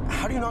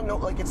 how do you not know?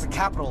 Like, it's the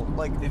capital.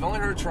 Like, they've only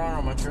heard Toronto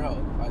and Montreal.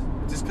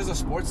 Just because of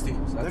sports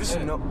teams. That's just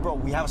no... Bro,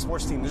 we have a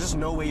sports team. There's just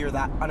no way you're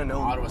that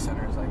unknown. Ottawa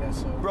Senators, I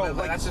guess so. Bro, but,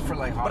 like, that's just for,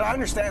 like, hockey. But I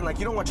understand, like,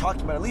 you don't watch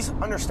hockey, but at least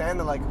understand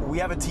that, like, we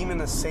have a team in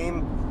the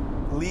same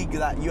league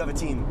that you have a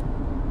team.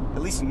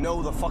 At least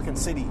know the fucking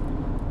city.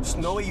 Just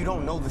know it, you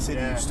don't know the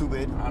city, you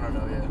stupid. I don't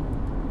know, yeah.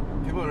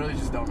 People really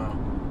just don't know.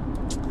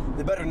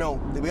 They better know.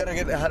 They gotta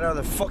get ahead of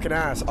their fucking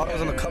ass.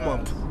 Ottawa's on the come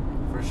up.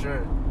 For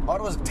sure.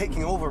 Ottawa's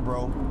taking over,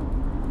 bro.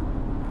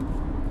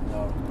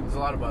 No, there's a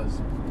lot of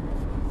buzz.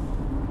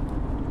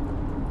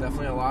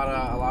 Definitely a lot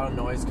of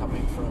noise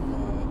coming from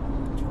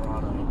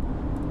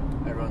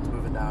Toronto. Everyone's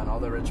moving down. All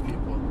the rich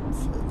people.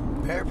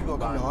 Bare people are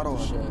going to Ottawa.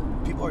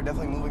 Shit. People are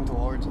definitely moving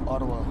towards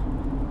Ottawa.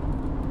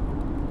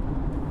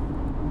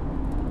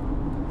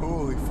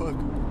 Holy fuck.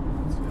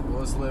 Well,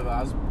 let's live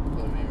as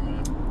live here,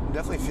 man. I'm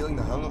definitely feeling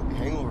the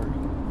hangover.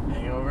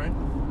 Hangover?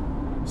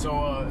 So,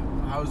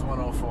 how's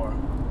 104?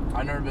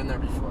 I've never been there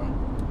before.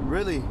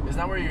 Really? Isn't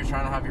that where you're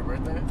trying to have your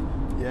birthday?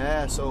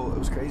 Yeah, so it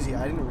was crazy.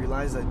 I didn't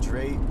realize that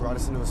Dre brought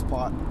us into a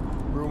spot,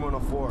 room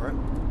 104,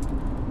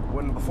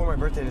 before my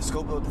birthday to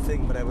scope out the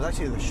thing, but it was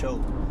actually the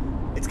show.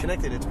 It's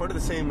connected. It's part of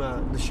the same,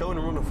 the show and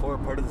room 104 are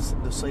part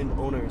of the same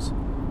owners.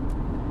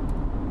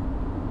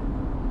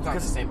 It's not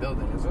the same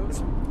building, is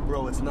it?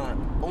 Bro, it's not.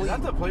 Is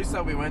that the place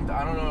that we went to?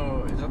 I don't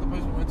know. Is that the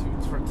place we went to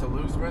for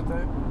Toulouse's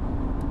birthday?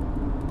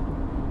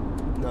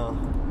 No.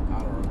 I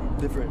don't remember.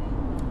 Different.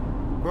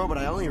 Bro, but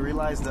I only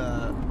realized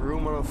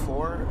room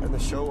 104 and the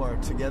show are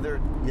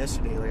together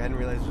yesterday. Like, I didn't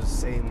realize it was the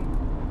same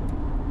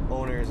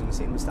owners and the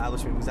same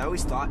establishment. Because I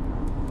always thought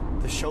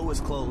the show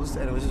was closed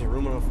and it was just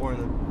room 104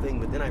 and the thing.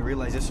 But then I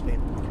realized yesterday,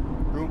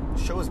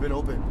 show has been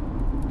open.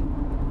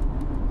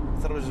 I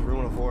thought it was just room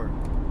 104.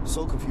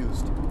 So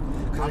confused.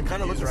 Because they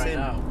kind of look the same.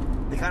 Now.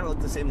 They kind of look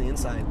the same on the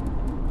inside.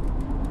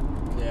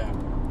 Yeah.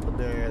 But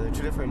they're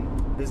two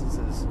different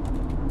businesses.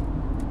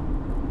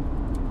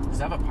 Does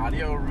it have a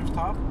patio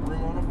rooftop,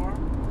 room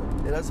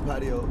 104? It has a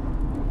patio.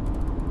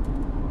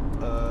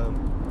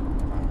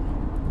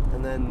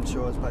 And then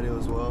show has patio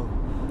as well.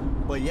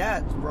 But yeah,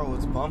 bro,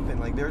 it's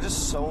bumping. Like, there are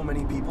just so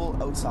many people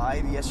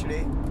outside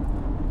yesterday.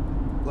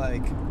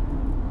 Like,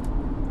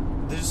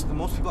 there's just the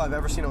most people I've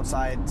ever seen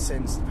outside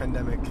since the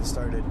pandemic has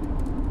started.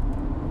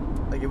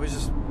 Like, it was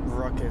just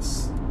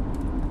ruckus.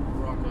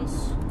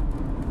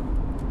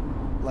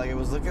 Like, it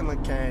was looking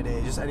like Canada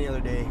Day, just any other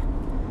day.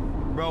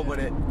 Bro, but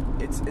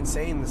it's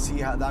insane to see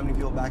how that many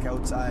people back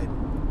outside.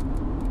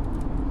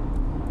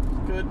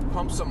 Good,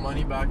 pump some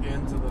money back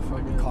into the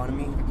fucking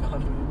economy.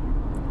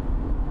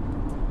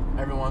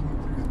 Everyone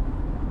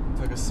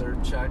took a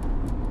CERB check.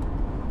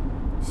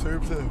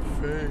 CERB's a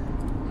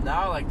thing.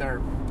 Now, like,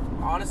 they're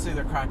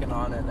cracking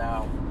on it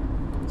now.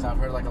 So I've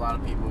heard, like, a lot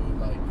of people who,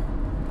 like,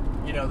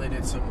 you know, they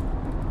did some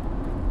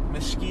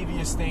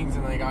mischievous things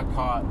and they got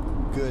caught.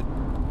 Good.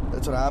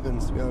 That's what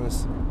happens, to be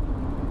honest.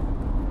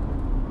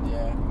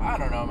 Yeah, I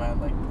don't know, man.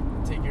 Like,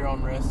 take your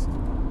own risk.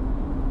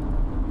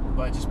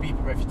 But just be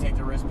prepared. If you take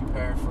the risk,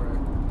 prepare for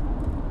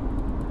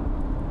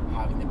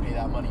having to pay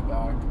that money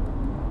back.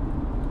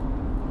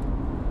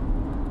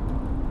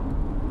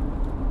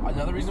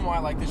 Another reason why I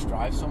like this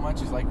drive so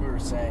much is, like we were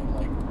saying,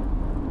 like,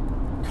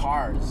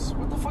 cars.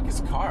 What the fuck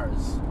is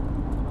cars?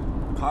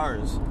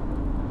 Cars?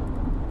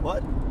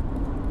 What?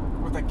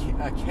 With a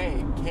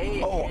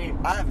K. Oh,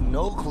 I have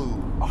no clue.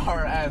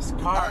 RS,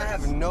 cars. I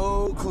have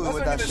no clue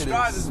what that shit is.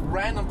 Describe is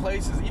random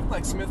places, even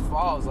like Smith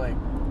Falls, like,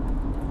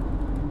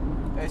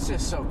 it's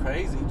just so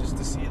crazy just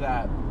to see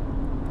that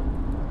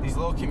these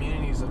little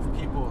communities of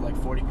people, like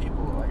 40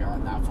 people, like,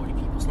 not 40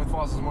 people. Smith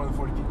Falls is more than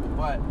 40 people,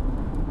 but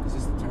it's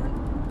just a turn.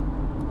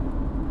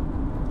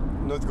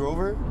 North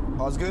Grover?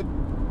 Osgood?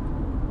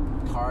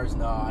 Cars,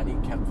 no, I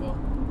need Kempville.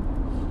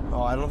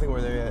 Oh, I don't think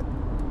we're there yet.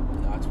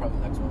 No, it's probably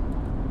the next one.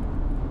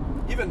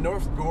 Even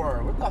North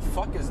Gore, what the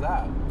fuck is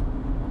that?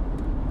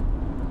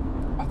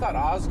 I thought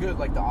Osgood,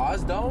 like the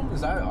Oz Dome,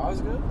 is that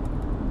Osgood?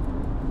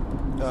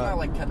 Isn't that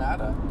like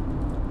Canada?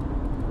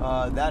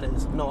 That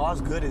is. No,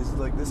 Osgood is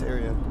like this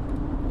area.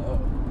 Oh.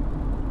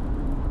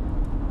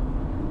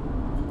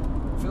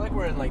 I feel like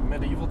we're in like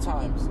medieval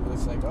times.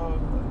 It's like, oh,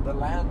 the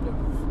land of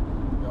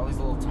all these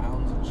little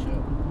towns and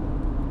shit.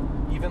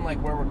 Even like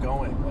where we're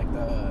going, like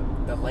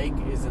the lake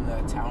is in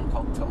a town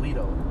called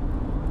Toledo.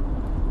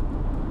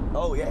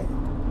 Oh, yeah.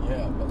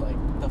 Yeah, but like,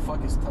 the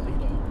fuck is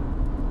Toledo?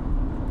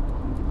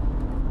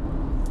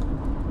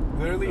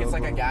 Literally, it's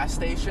like a gas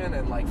station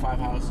and like 5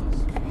 houses.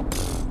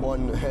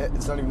 One,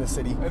 it's not even a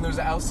city. And there's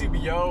a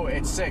LCBO.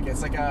 It's sick.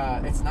 It's like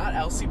it's not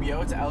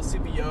LCBO. It's a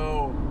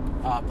LCBO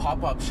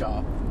pop-up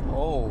shop.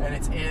 Oh. And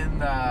it's in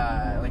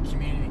like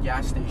community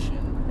gas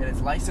station, and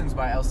it's licensed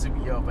by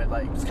LCBO. But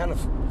like, it's kind of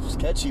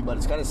sketchy, but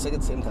it's kind of sick at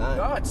the same time.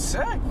 No, it's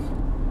sick.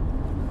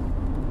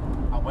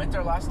 I went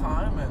there last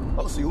time, and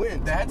oh, so you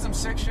went? They had some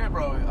sick shit,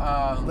 bro.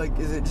 Like,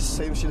 is it just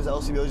the same shit as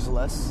LCBO, just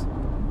less?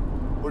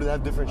 Or do they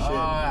have different shit?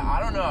 I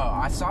don't know.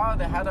 I saw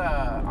they had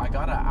I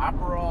got an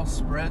Aperol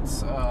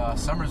Spritz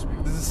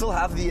Summersby. Does it still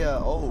have the,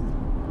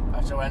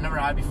 Actually, I never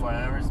had before.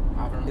 I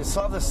don't Does it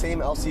still have the same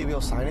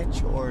LCBO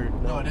signage, or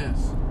no? No, it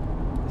is.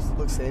 Does it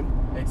look same?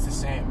 It's the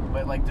same.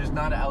 But, like, there's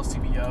not an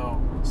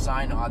LCBO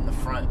sign on the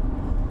front.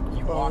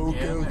 You walk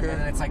in, and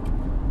then it's like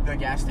the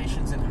gas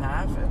station's in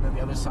half, and then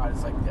the other side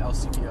is like the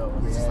LCBO.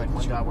 And it's just like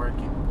one guy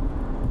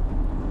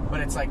working. But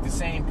it's like the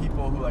same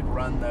people who like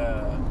run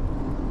the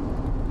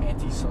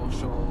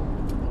antisocial,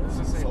 what does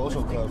it say?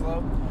 Social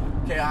club.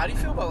 Okay, how do you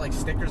feel about like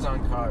stickers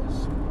on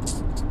cars?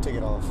 Take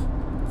it off.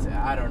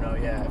 I don't know.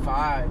 Yeah,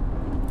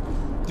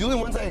 The only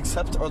ones I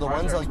accept are the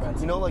ones like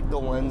expensive. you know, like the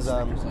ones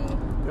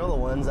you know, the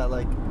ones that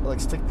like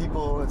stick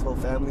people into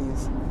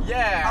families.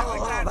 Yeah, Oh,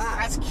 like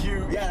that's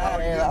cute.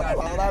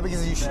 That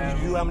because you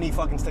do how many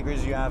fucking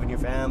stickers you have in your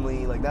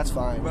family. Like that's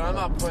fine. But I'm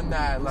not putting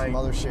that like. Some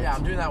other shit. Yeah,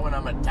 I'm doing that when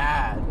I'm a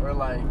dad or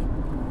like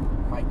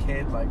my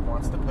kid like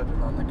wants to put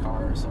it on the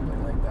car or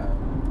something like that.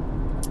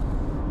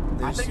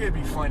 I think it'd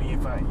be funny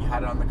if you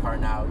had it on the car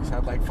now. You just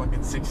had like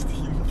fucking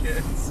 16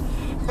 kids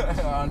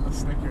on the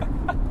sticker.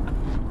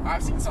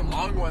 I've seen some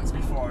long ones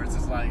before. It's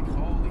just like,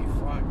 holy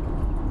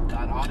fuck.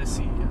 Got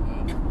Odyssey.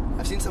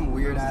 I've seen some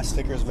weird ass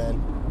stickers,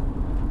 man.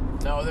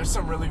 No, there's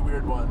some really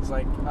weird ones.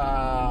 Like,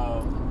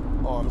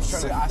 I'm just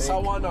trying to I think. saw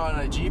one on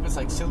a Jeep. It's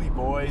like silly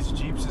boys.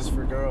 Jeeps is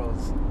for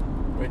girls,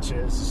 which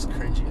is just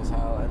cringy as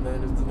hell. And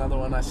then there's another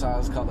one I saw.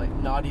 It's called like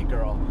Naughty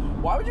Girl.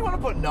 Why would you want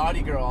to put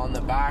Naughty Girl on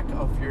the back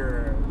of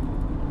your?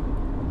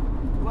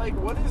 Like,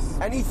 what is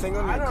anything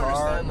on your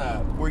car understand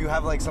that. where you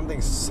have like something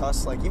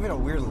sus, like even a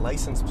weird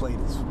license plate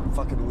is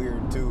fucking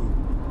weird too.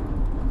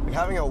 Like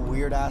having a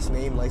weird ass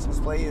name license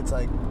plate, it's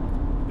like.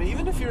 But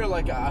even if you're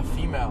like a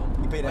female,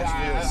 you paid like,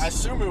 extra. I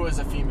assume it was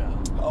a female.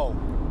 Oh,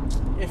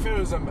 if it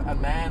was a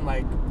man,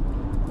 like,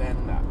 then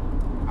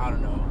I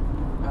don't know.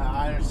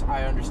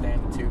 I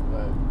understand it too,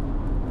 but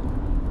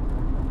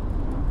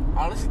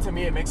honestly, to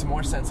me, it makes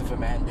more sense if a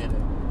man did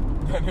it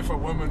than if a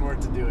woman were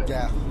to do it.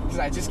 Yeah. Because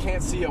I just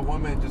can't see a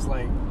woman just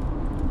like,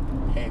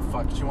 hey,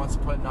 fuck, she wants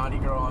to put Naughty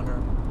Girl on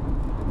her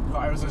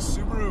car. It was a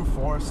Subaru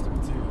Forester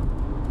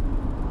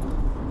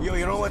too. Yo,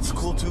 you know what's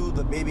cool too?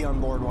 The baby on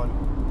board one.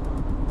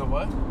 The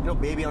what? You know,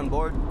 baby on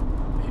board.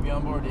 Baby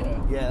on board,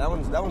 yeah. Yeah, that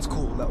one's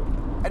cool.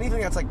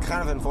 Anything that's like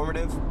kind of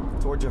informative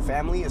towards your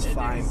family is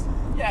fine. Is.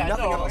 Yeah,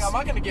 nothing no, else. like, I'm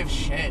not gonna give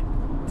shit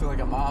to like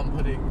a mom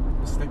putting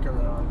a sticker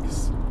on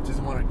because she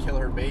doesn't want to kill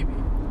her baby.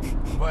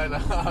 But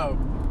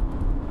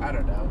I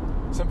don't know.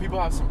 Some people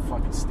have some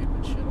fucking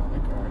stupid shit on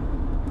their car.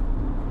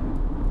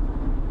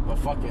 But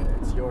fuck it,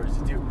 it's yours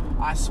to do.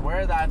 I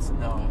swear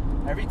no.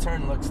 Every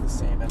turn looks the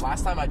same. And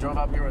last time I drove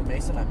up here with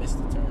Mason, I missed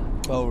the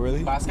turn. Oh,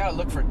 really? But I just gotta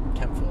look for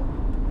Kempville.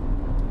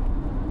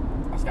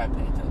 I just gotta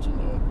pay attention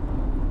to it.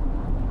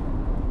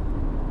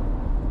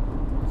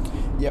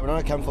 Yeah, we're not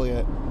at Kempville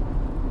yet.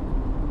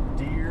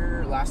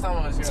 Last time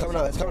I was here.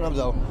 It's coming up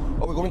though.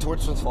 Oh, we're going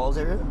towards Smith Falls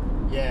area?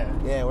 Yeah.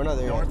 Yeah, we're not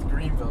there North yet.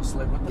 Greenville. So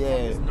like, what the fuck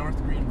is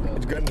North Greenville?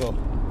 It's Grenville.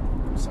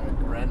 Sorry,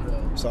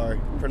 Grenville. Sorry.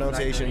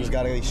 Pronunciation's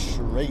gotta be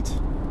straight.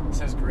 It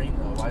says green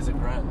though. Why is it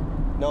Gren?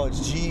 No,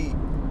 it's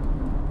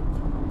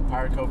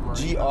Pirate Cove Marine.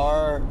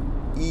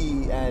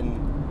 G-R-E-N.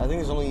 I think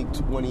there's only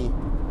 20.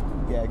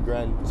 Yeah,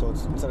 Gren. So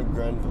it's instead of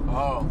Grenville.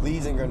 Oh.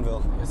 Leeds and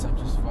Grenville. I guess I'm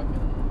just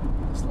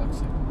fucking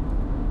dyslexic.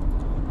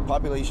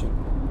 Population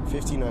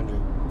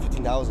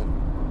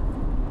 15,000.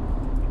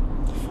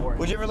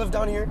 Would you ever live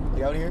down here?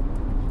 Like out here?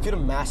 Get a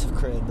massive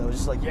crib though,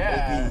 just like OP.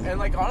 And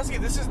like honestly,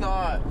 this is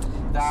not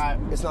that.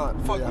 It's not.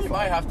 Fuck, that we far.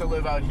 might have to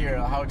live out here.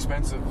 How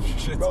expensive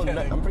shit's Bro,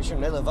 getting. I'm pretty sure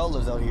Ned Lavelle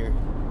lives out here.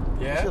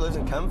 Yeah. He lives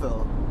in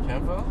Kempville.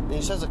 Kempville? And he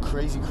just has a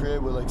crazy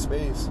crib with like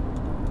space.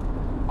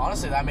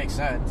 Honestly, that makes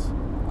sense.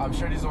 I'm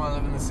sure he doesn't want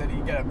to live in the city.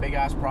 You get a big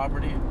ass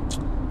property.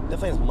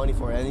 Definitely has money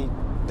for it, and he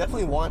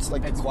definitely wants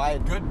like the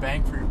quiet. Good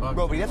bang for your buck.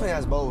 Bro, but he definitely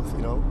has both,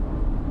 you know.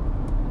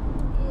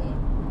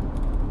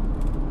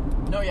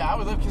 No, yeah, I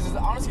would live because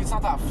honestly, it's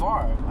not that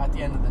far at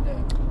the end of the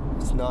day.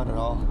 It's not at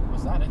all.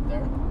 Was that it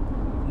there?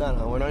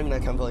 No, we're not even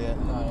at Kempville yet.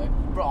 No,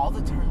 bro, all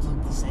the turns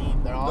look the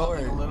same. They're all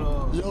like a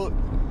little. Yo,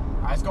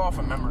 I just go off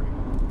of memory.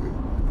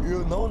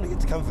 you know when we get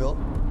to Kempville.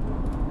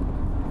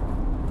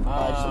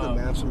 I just look at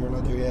maps and we're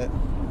not there yet.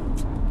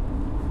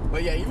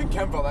 But yeah, even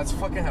Kempville, that's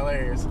fucking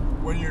hilarious.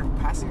 When you're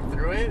passing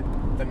through it,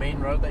 the main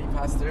road that you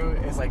pass through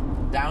is like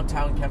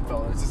downtown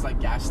Kempville. And it's just like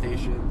gas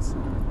stations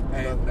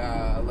and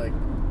like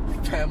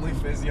family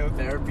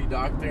physiotherapy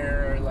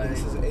doctor. Like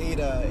this is 8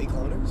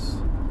 kilometers.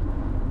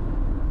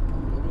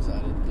 What was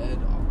that? A dead?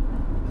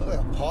 Looked like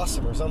a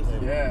possum or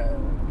something. Yeah.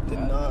 Did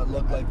not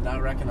look like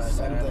not recognize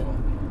something that animal.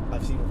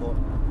 I've seen before.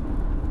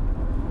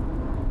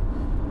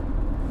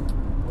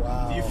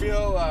 Wow. Do you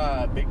feel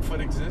Bigfoot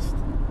exists?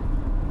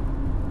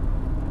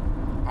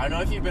 I don't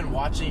know if you've been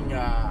watching.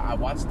 I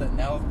watched the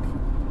Nelk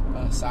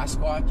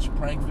Sasquatch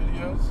prank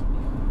videos.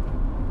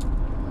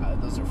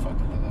 Those are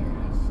fucking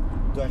hilarious.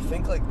 Do I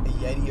think like a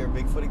Yeti or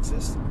Bigfoot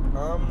exist?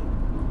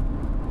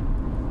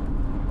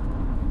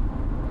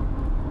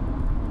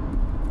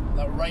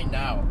 Right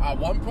now, at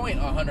one point,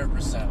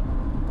 100%.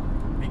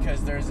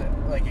 because there's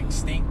like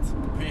extinct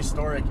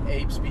prehistoric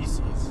ape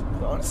species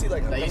But honestly,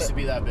 like that used to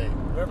be that big.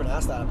 I've never been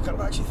asked that. I'm kind of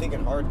actually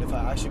thinking hard if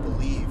I actually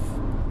believe.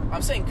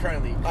 I'm saying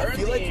currently. I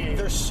feel like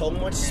there's so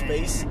much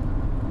space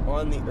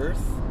on the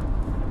Earth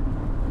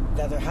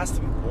that there has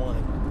to be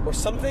one or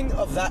something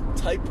of that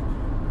type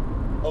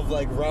of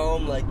like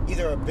realm, like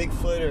either a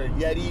Bigfoot or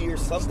Yeti or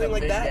something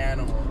like that.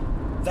 Animal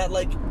that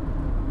like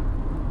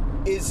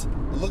is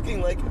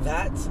looking like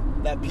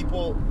that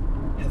people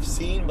have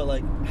seen but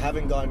like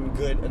haven't gotten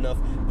good enough.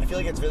 I feel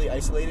like it's really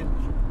isolated.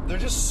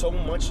 There's just so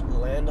much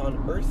land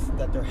on Earth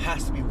that there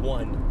has to be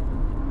one.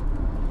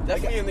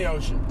 Definitely in the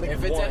ocean. Like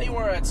if it's one.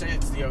 Anywhere, I'd say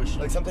it's the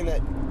ocean. Like something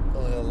that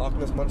Loch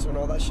Ness Monster and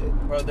all that shit.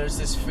 Bro, there's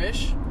this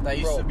fish that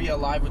used to be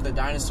alive with the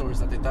dinosaurs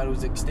that they thought it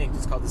was extinct.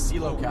 It's called the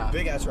coelacanth.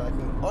 Big ass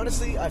raccoon.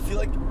 Honestly, I feel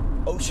like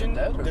ocean.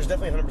 Dead, there's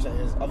definitely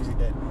 100%. It's obviously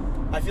dead.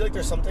 I feel like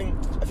there's something.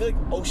 I feel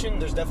like ocean.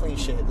 There's definitely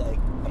shit. Like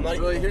I'm not.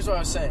 Really, here's what I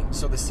was saying.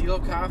 So the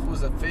coelacanth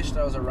was a fish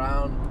that was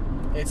around.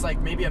 It's like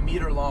maybe a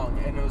meter long,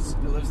 and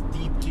it lives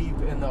deep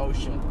in the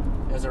ocean.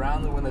 It was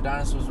around when the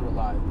dinosaurs were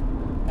alive,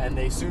 and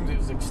they assumed it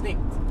was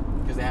extinct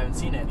because they haven't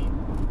seen any.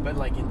 But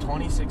like in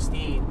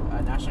 2016,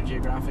 National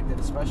Geographic did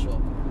a special,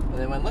 and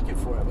they went looking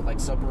for it with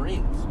like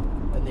submarines,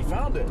 and they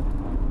found it.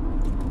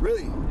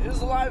 Really? It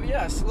was alive.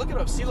 Yes, look it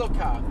up.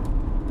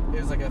 Coelacanth.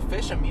 It was like a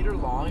fish a meter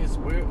long. It's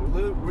weird,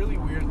 really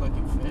weird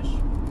looking fish,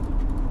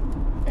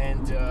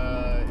 and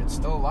it's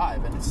still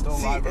alive, and it's still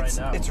alive right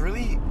now.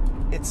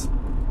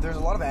 There's a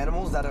lot of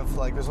animals that have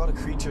like. There's a lot of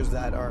creatures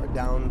that are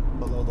down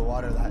below the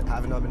water that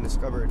have not been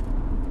discovered.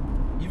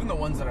 Even the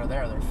ones that are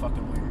there, they're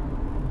fucking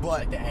weird. But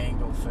like the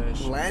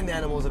anglefish. Land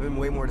animals have been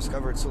way more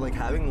discovered. So like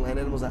having land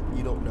animals that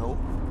you don't know,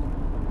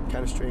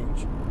 kind of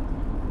strange.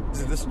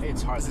 Is it this?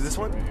 It's hard. Is it this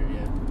one? Right here,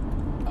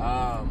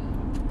 yeah.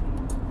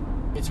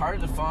 It's hard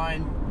to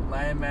find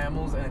land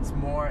mammals, and it's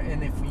more.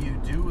 And if you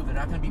do, they're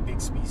not going to be big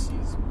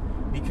species,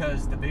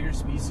 because the bigger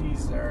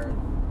species are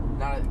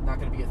not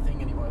going to be a thing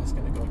anymore. It's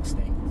going to go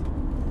extinct.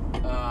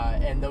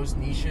 And those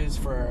niches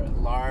for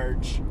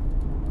large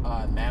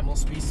mammal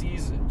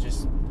species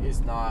just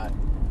is not.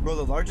 Bro,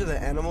 the larger the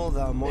animal,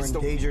 the more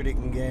endangered it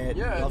can get.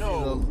 Yeah,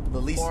 the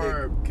least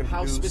or it can how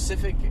produce.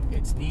 Specific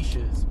its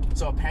niches.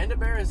 So a panda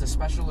bear is a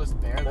specialist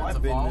bear that's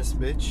I've been evolved. this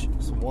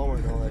bitch. Some Walmart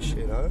and all that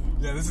shit, huh?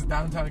 Yeah, this is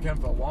downtown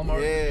Kempville.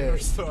 Walmart, yeah.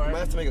 store. I might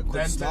have to make a quick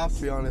dentist. stop,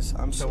 to be honest.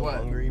 I'm so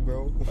hungry,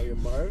 bro. Are you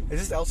Marv? Is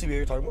this the LCB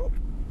you're talking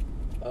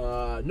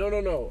about?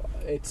 No.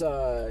 It's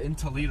in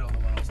Toledo, the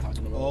one I was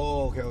talking about.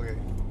 Oh, okay.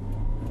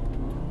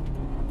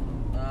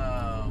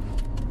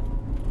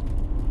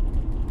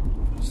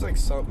 Just like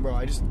some, bro.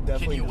 I just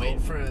definitely. Can you wait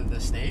for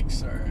the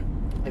steaks, or?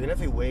 I can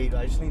definitely wait.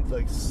 I just need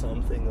like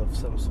something of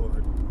some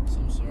sort.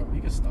 Some sort. We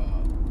can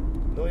stop.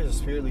 No, there's a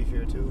spirit leaf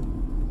here too.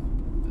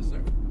 Is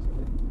there?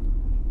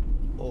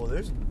 Oh,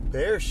 there's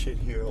bear shit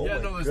here. Oh yeah,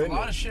 my no, there's goodness. a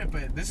lot of shit,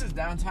 but this is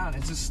downtown.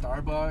 It's just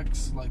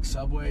Starbucks, like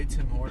Subway,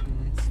 Tim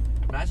Hortons.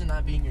 Imagine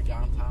that being your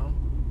downtown.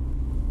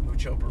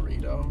 Mucho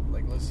burrito.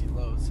 Like, let's hit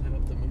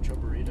up the Mucho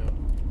burrito.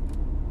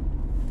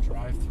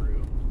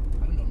 Drive-through.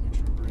 I don't know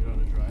Mucho burrito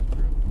to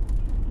drive-through.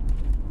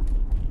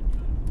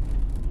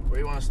 Where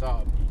do you want to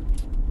stop?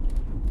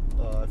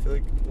 I feel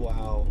like,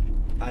 wow,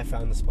 I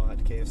found the spot.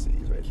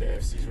 KFC's right there.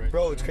 KFC's right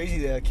Bro, there. it's crazy.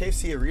 The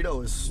KFC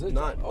Arito is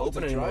not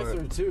open it's a anymore.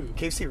 drive-through too.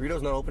 KFC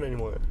Arito's not open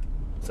anymore.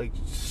 It's like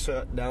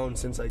shut down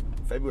since like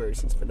February,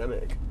 since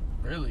pandemic.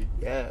 Really?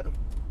 Yeah.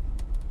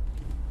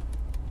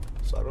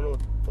 So I don't know what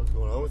the fuck's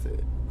going on with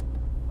it.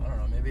 I don't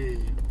know.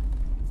 Maybe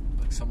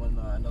like someone,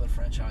 another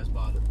franchise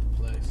bought the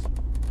place.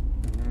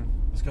 Mm-hmm.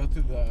 Let's go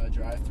through the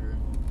drive-through.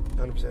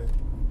 100%.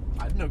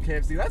 I didn't know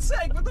KFC. That's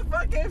sick. What the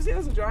fuck? KFC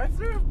has a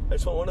drive-through? I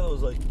just want one of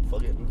those like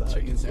fucking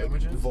Chicken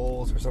sandwiches? like,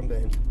 Vols or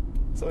something.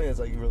 Something that's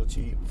like real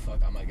cheap.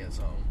 Fuck, I might get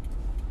some.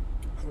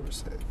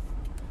 100%.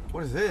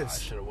 What is I this?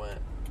 should have went.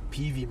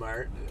 PV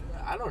Mart.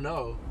 I don't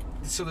know.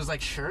 So there's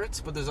like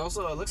shirts, but there's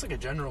also, it looks like a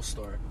general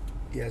store.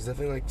 Yeah, it's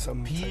definitely like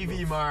some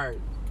PV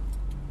Mart.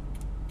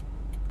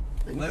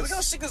 Like, look how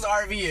sick this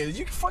RV is.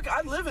 You can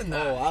I live in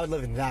that. Oh, I would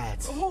live in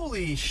that.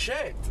 Holy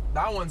shit.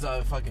 That one's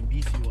a fucking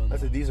beefy one.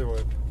 That's a diesel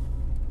one.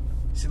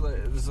 See,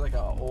 like, this is like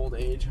an old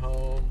age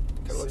home.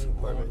 Kinda looks like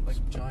apartments.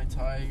 Like giant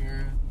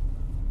tiger.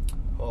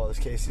 Oh, this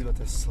KFC's about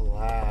to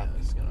slap. Yeah,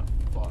 it's gonna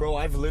fuck. Bro,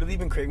 I've literally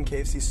been craving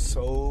KFC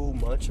so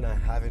much and I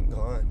haven't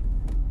gone.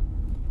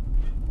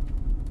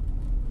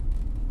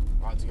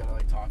 Odds you gotta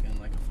like talk in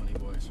like a funny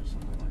voice or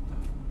something like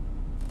that.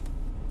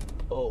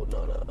 Oh,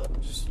 no.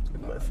 I'm just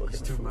looking at my fucking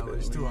He's too food. mellow.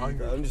 He's too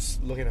hungry. I'm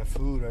just looking at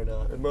food right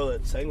now. And bro,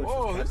 that sandwich.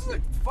 Whoa, this is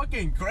a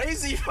fucking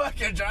crazy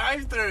fucking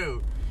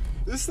drive-thru.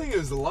 This thing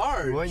is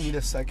large. You might need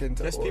a second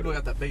to There's order. people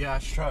got the big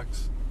ass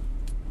trucks.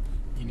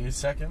 You need a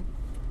second?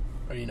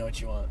 Or you know what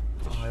you want?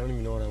 Oh, I don't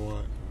even know what I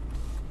want.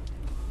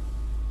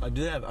 I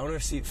want to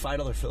see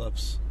 $5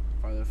 Phillips.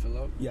 Farther fill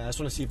up? Yeah, I just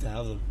want to see if they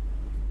have them.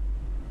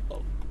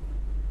 Oh.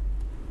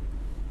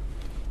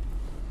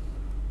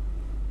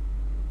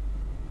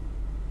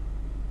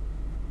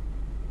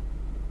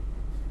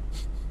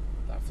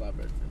 That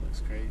flatbread thing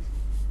looks crazy.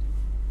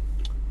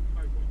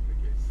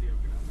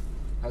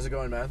 How's it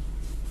going, man?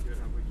 Good,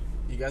 how about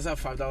You guys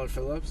have $5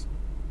 fill-ups?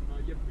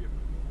 Yep, we have.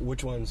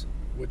 Which ones?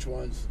 Which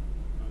ones?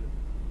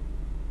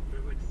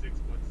 They're like $6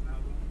 now,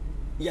 though.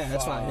 Yeah,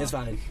 that's fine. It's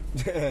fine.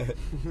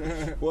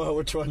 Well,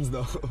 which ones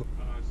though? So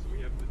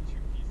we have the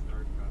 2-piece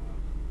dark,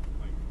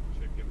 like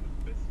chicken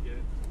with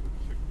biscuit,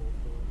 chick bowl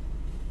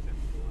 10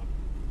 fill-up.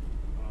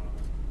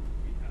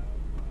 We have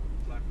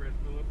flatbread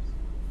Phillips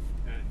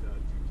and 2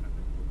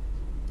 tender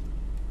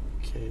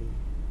Phillips. Okay.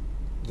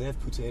 Do they have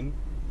poutine?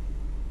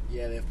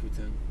 Yeah, they have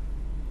poutine.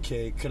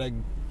 Okay, could I...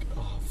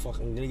 Oh, fuck.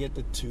 I'm gonna get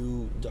the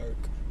 2 dark.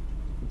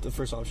 The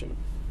first option.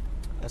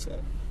 That's that.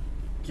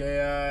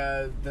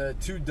 Okay, the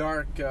 2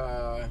 dark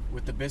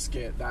with the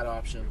biscuit, that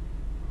option.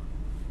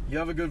 You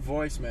have a good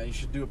voice, man. You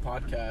should do a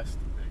podcast.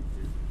 Thank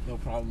you. No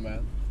problem,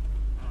 man.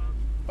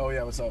 Oh,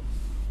 yeah, what's up?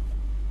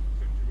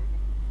 So 2 of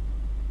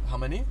them? How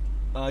many?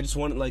 Just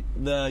one, like,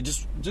 the...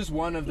 Just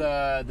one of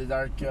the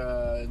dark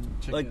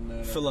chicken.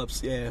 Like,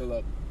 fill-ups, yeah.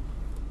 Fill-up.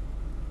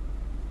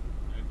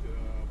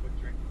 And what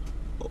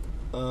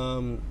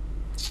drink?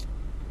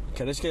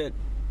 Can I just get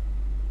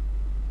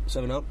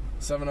 7-Up?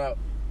 7-Up.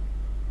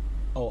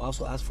 Oh, I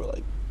also asked for,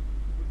 like,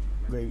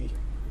 gravy. 2-piece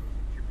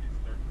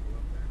dark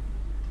fill-up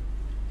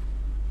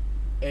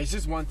there. It's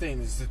just one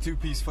thing. It's a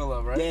 2-piece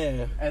fill-up, right?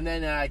 Yeah. And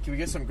then can we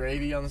get some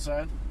gravy on the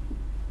side?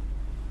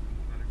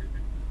 Not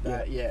everything?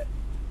 Yeah.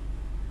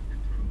 Your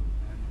total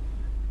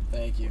is $9.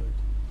 Thank you.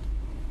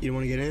 You don't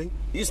want to get anything?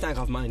 You can snack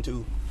off mine,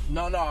 too.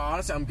 No,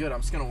 honestly, I'm good.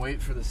 I'm just gonna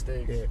wait for the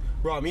steak. Yeah.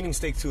 Bro, I'm eating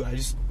steak, too. I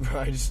just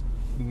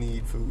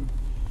need food.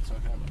 It's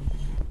okay, man.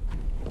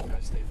 You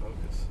gotta stay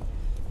focused.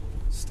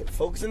 Stay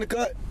focused in the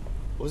cut.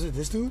 Was it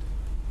this dude?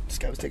 This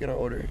guy was taking our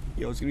order.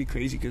 Yo, it's gonna be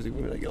crazy because we're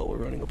gonna be like, yo, we're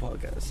running a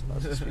podcast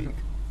as we speak.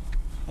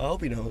 I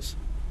hope he knows.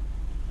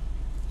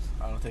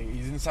 I don't think he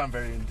didn't sound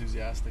very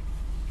enthusiastic.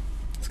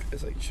 This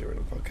guy's like, you should run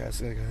a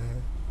podcast. He's like,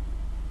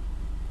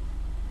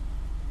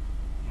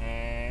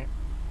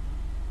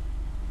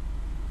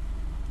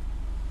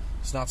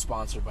 It's not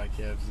sponsored by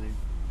KFC.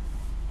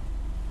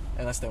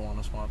 Unless they want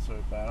to sponsor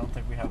it, but I don't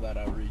think we have that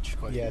outreach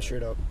quite yeah, yet.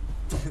 straight up.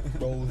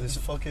 Bro, this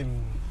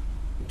fucking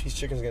piece of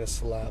chicken's gonna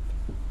slap.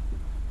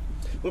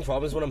 The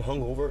problem is when I'm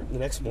hungover, the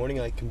next morning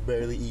I can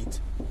barely eat.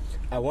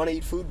 I want to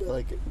eat food, but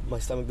like my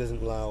stomach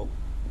doesn't allow.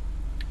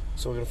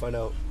 So we're gonna find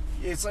out.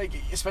 It's like,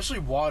 especially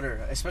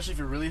water, especially if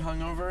you're really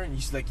hungover and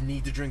you like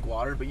need to drink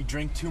water, but you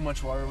drink too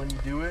much water when you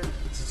do it.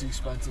 It's too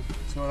expensive.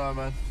 What's going on,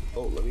 man?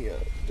 Oh, let me You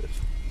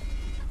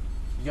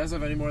guys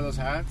have any more of those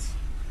hats?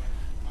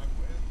 I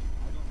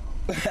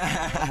wish. I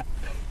don't know.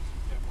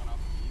 Get one off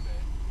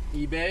of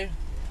eBay. eBay?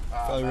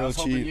 Probably I real was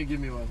hoping cheap. you'd give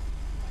me one.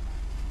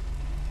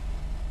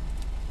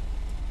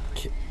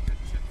 Good tip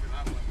for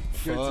that one.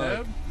 Good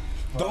Fuck. tip?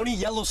 Don't eat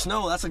yellow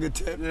snow. That's a good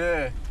tip.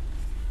 Yeah.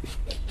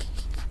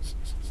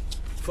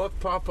 Fuck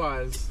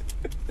Popeyes.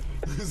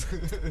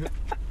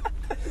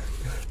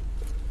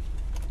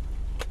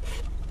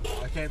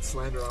 I can't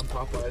slander on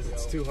Popeyes.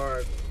 It's too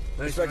hard.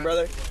 Thanks, Respect, man.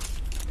 brother.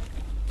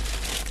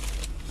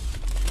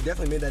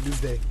 Definitely made that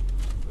dude's day.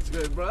 That's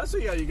good, bro. That's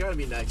what you gotta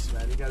be nice,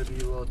 man. You gotta be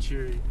a little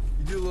cheery.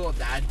 You do a little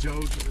dad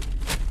joke,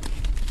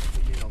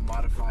 and,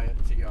 modify it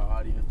to your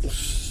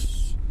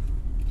audience.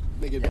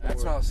 Make it Yeah, that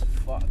smells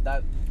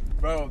that,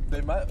 bro.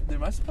 They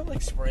must put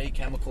like spray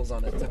chemicals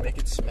on it to make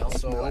it smell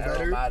so Smell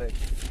better? aromatic.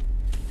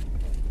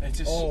 It's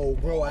just, Oh,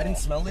 bro, I didn't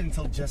smell it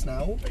until just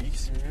now. Are you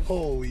serious?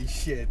 Holy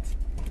shit.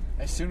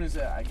 As soon as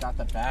I got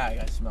the bag,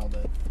 I smelled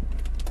it.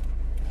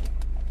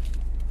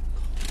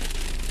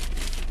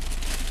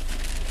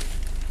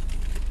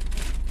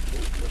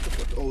 What the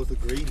fuck? Oh, it's the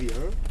gravy,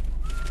 huh?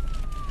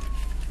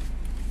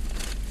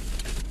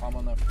 I'm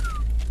on the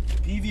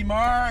PV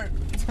Mart.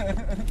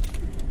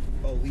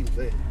 Oh, we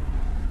lit.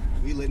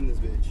 We lit in this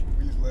bitch.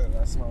 He's lit.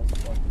 That smells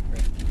fucking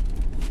crazy.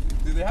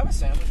 Do they have a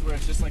sandwich where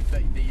it's just like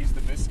they use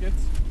the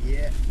biscuits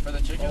Yeah. for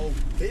the chicken? Oh,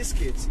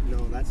 biscuits.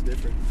 No, that's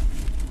different.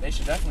 They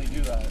should definitely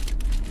do that.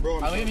 Bro,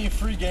 I'll give you a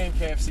free game,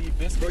 KFC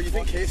biscuits. Bro, you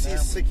think fucking KFC is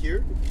sandwich. sick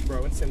here?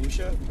 Bro, in St.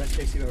 Lucia, best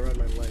KFC I've ever had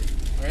in my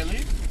life. Really?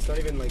 It's not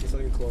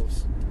even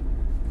close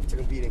to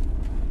competing.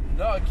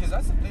 No, because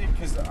that's the thing.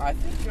 Because I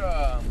think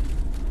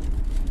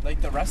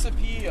like the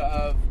recipe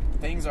of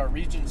things are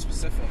region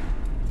specific.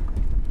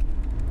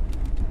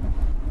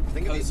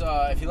 Think of Because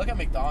it. if you look at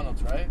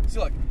McDonald's, right? See,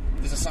 look,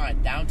 there's a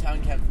sign,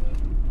 downtown Kentville.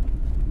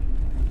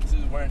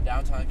 We're in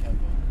downtown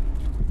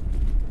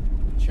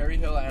Kentville. Cherry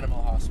Hill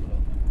Animal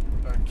Hospital.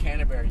 Or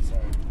Canterbury,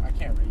 sorry. I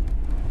can't read.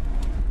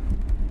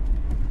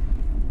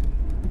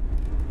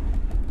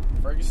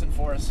 Ferguson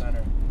Forest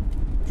Center.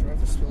 I'm trying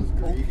to spill his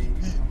gravy.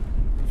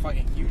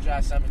 Fucking huge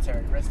ass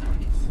cemetery. Rest in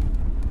peace.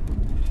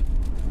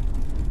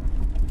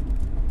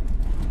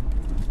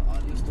 So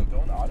audio's still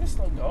going? Audio's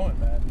still going,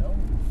 man. No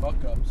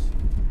fuck ups.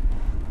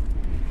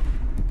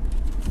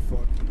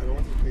 Fuck. I don't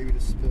want this gravy to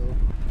spill.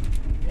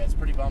 Yeah, it's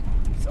pretty bumpy.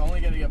 It's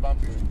only gonna get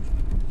bumpier.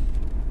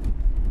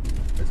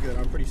 That's good.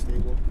 I'm pretty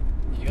stable.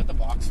 You got the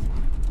box.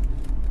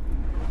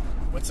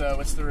 What's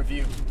the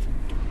review?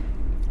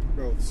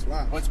 Bro, it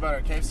slaps. What's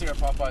better, KFC or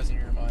Popeyes in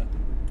your mind?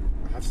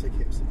 I have to say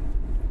KFC.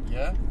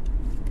 Yeah?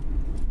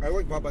 I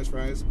like Popeye's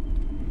fries.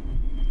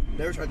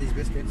 Never tried these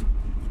biscuits.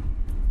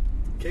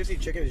 KFC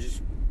chicken is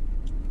just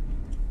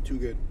too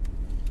good.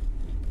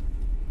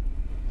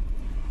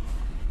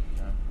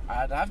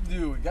 I'd have to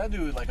do. We gotta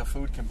do like a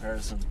food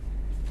comparison.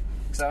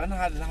 Cause I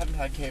haven't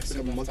had KFC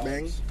Like a enough mukbang?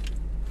 times.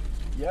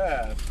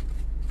 Yeah.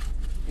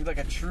 Need like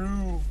a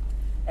true,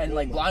 and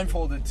like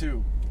blindfolded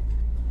too.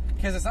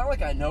 Cause it's not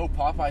like I know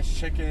Popeye's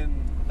chicken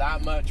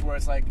that much where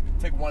it's like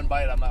take one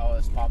bite I'm like, oh,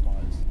 it's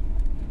Popeye's.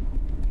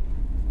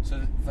 So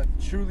to like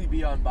truly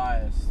be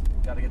unbiased,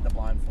 gotta get the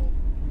blindfold.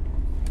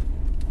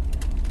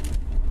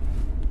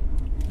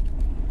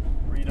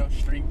 Burrito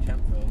Street,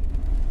 Kempville.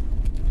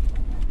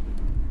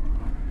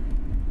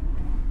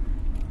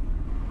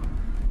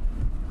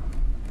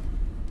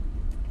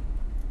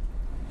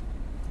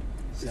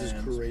 This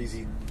is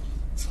crazy.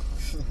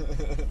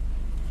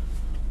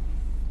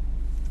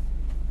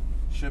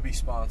 Should be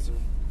sponsored.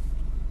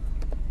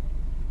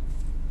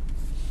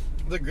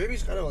 The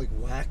gravy's kind of like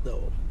whack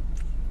though.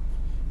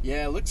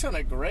 Yeah, it looks kind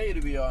of gray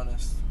to be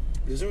honest.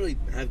 It doesn't really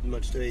have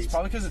much taste. It's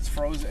probably because it's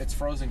frozen. It's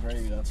frozen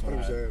gravy. That's why.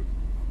 100%.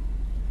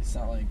 It's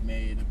not like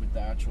made with the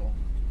actual.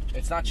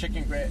 It's not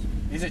chicken gravy.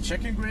 Is it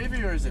chicken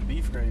gravy or is it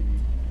beef gravy?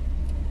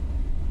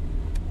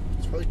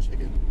 It's probably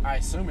chicken. I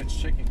assume it's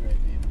chicken gravy.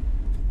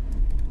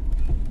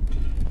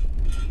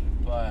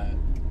 But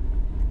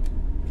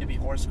it could be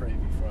horse gravy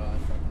for all I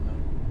fucking know.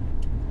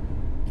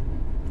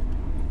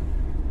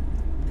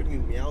 Could be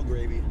meow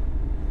gravy.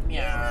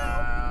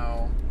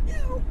 Meow.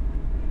 Meow.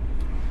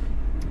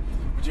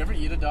 Would you ever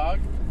eat a dog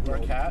or a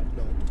No. cat?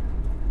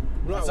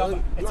 No.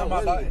 It's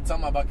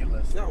on my bucket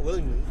list. Not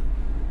willingly.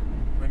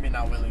 What do you mean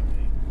not willingly?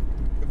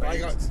 If I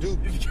got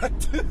duped. If you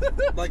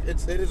got Like,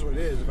 it is what it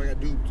is. If I got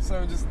duped.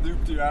 someone just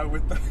duped you out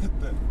with the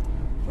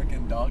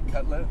freaking dog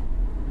cutlet.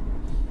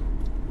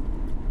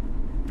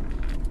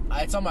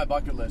 It's on my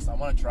bucket list. I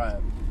want to try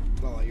it.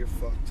 Oh, you're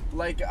fucked.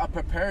 Like a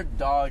prepared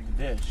dog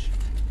dish.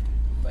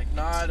 Like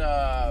not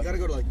You gotta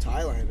go to like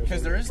Thailand or something.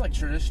 because there is like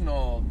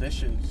traditional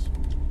dishes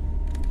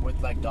with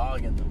like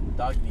dog in them,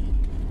 dog meat.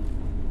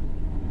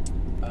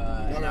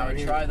 And I would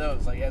try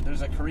those. Like, yeah,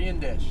 there's a Korean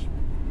dish.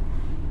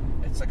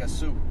 It's like a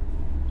soup.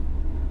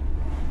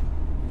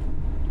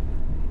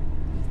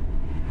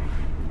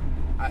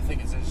 I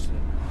think it's interesting.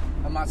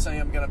 I'm not saying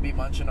I'm gonna be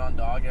munching on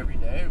dog every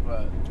day,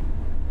 but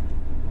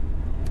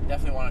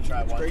definitely want to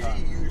try it It's one crazy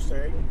time. you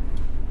saying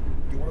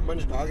you want to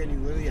munch a dog and you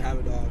literally have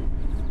a dog.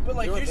 But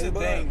like, You know what here's I the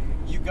think about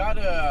thing: you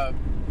gotta.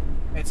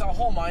 It's a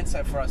whole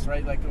mindset for us,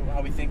 right? Like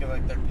how we think of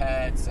like their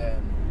pets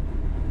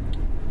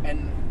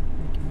and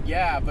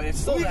yeah, but it's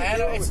still Well, an you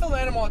animal. know- It's still an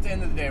animal at the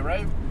end of the day,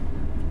 right?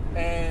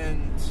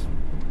 And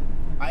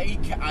I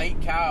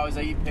eat cows,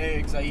 I eat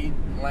pigs, I eat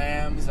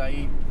lambs, I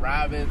eat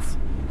rabbits,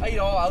 I eat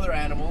all other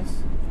animals.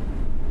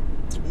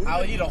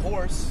 I'll eat a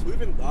horse. Who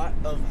even thought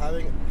of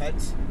having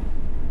pets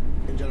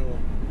in general?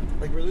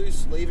 Like, we're literally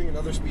slaving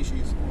another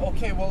species.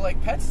 Okay, well,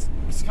 like pets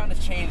kind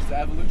of changed the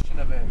evolution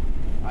of it.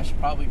 I should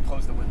probably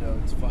close the window.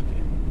 It's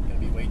fucking gonna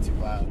be way too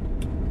loud.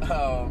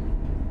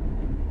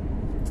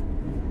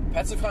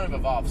 Pets have kind of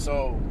evolved.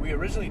 So we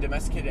originally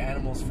domesticated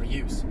animals for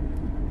use.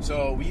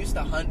 So we used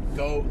to hunt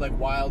like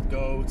wild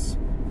goats,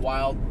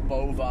 wild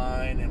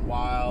bovine, and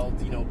wild,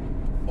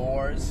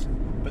 boars.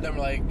 But then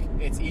we're like,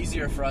 it's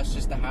easier for us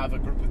just to have a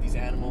group of these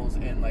animals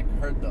and like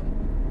herd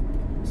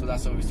them. So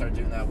that's why we started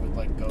doing that with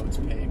like goats,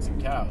 pigs,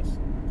 and cows.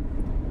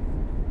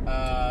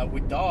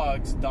 With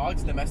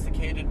dogs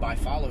domesticated by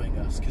following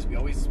us because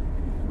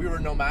we were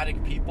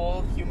nomadic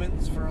people,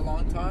 humans, for a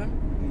long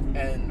time,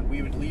 and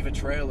we would leave a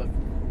trail of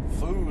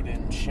food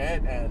and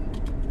shit,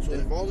 and So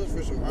they followed us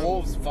for survival.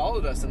 wolves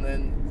followed us, and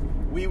then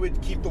we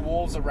would keep the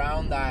wolves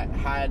around that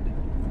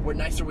were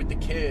nicer with the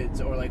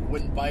kids, or like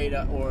wouldn't bite,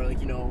 or like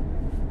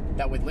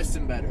that would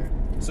listen better.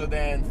 So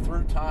then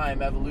through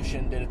time,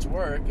 evolution did its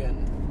work,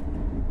 and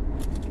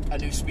a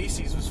new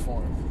species was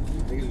formed.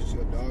 I think it's just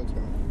got dogs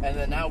now. And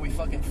then now we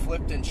fucking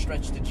flipped and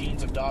stretched the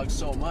genes of dogs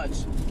so much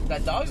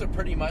that dogs are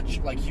pretty much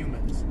like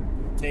humans.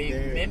 They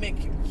Damn. mimic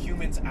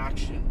humans'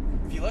 action.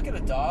 If you look at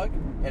a dog,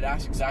 it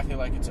acts exactly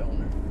like its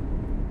owner.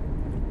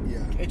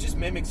 Yeah. It just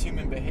mimics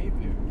human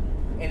behavior.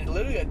 And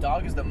literally, a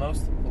dog is the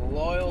most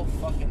loyal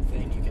fucking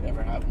thing you could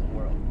ever have in the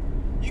world.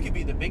 You could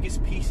be the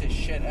biggest piece of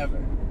shit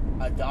ever.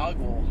 A dog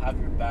will have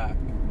your back,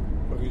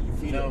 Because you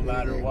feed no it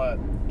matter everything.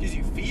 what. Because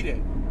you feed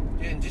it.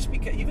 And just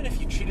because, even if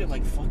you treat it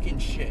like fucking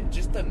shit,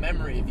 just the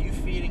memory of you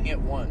feeding it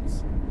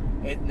once,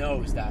 it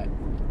knows that,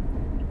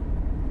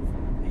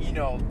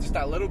 just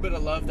that little bit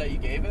of love that you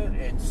gave it,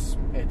 it's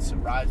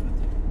rides with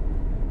you.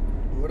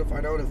 We want to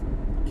find out if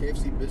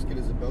KFC biscuit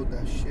is about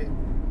that shit.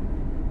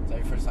 Is that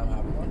your first time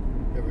having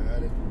one? Never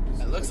had it.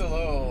 It looks a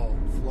little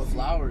Fluffy.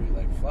 flowery,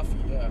 like fluffy,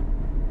 yeah.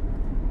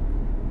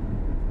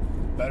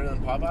 Better than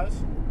Popeyes?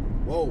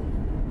 Whoa.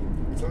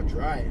 It's not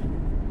dry.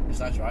 It's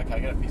not dry. Can I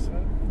get a piece of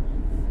it?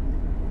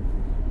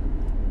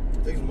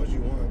 Take as much as you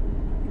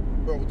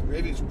want. Bro, with the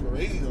gravy, it's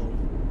crazy though.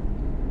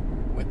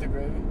 With the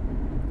gravy?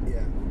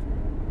 Yeah.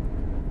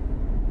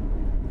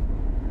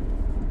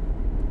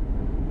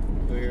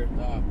 So here.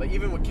 But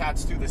even with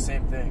cats do the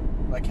same thing.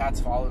 Like cats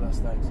followed us,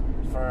 thanks,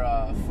 for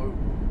food.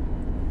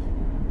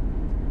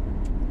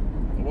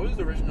 What was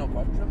the original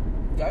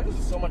question? Yeah, this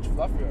is so much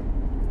fluffier.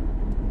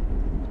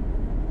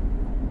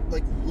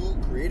 Like, who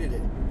created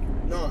it?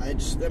 No,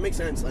 that makes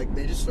sense. Like,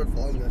 they just start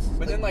following us.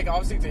 But then, like,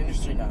 obviously it's an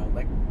industry now.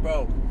 Like,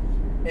 bro,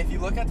 if you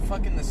look at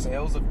fucking the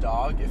sales of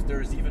dog, if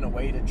there's even a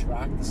way to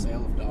track the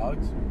sale of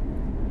dogs,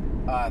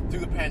 through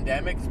the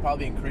pandemic, it's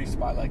probably increased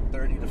by, like,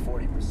 30 to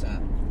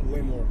 40%.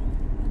 Way more.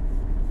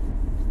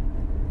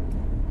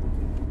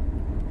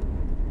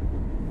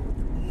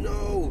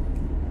 No.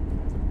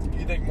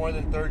 You think more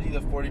than 30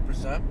 to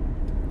 40%?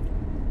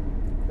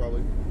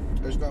 Probably.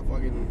 I just got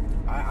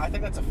fucking... I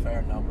think that's a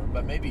fair number,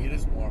 but maybe it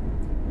is more.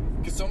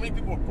 Because so many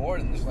people are bored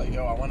and just like,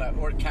 yo, I want to...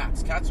 Or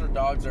cats. Cats or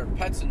dogs or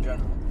pets in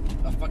general.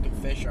 A fucking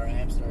fish or a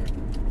hamster.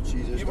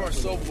 Jesus. People are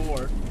so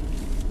bored.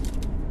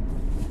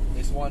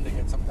 They just wanted to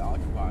get something to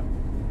occupy.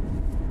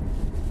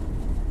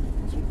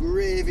 Some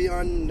gravy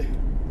on...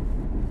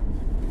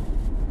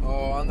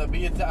 Oh, on the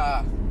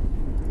pizza.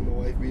 On the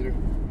wife beater.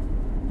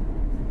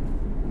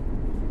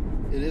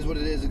 It is what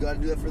it is. You gotta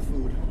do that for the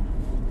food.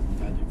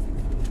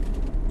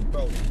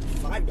 Bro,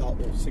 $5,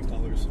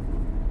 $6.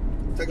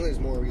 Technically, it's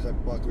more because I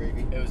bought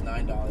gravy. It was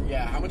 $9.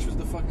 Yeah, how much was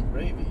the fucking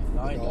gravy?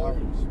 $9.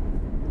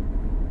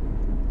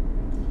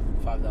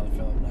 $5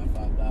 fill-up, not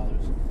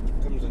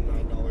 $5. Comes in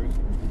 $9.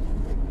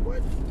 Like,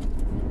 what?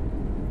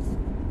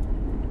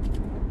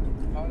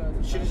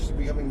 Shit is just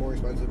becoming more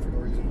expensive for no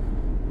reason.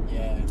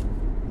 Yeah.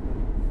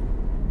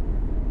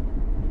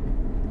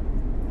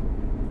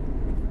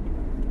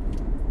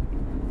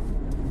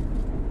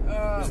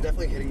 It's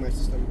definitely hitting my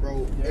system,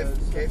 bro. Yeah, if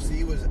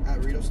KFC was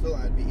at Rito still,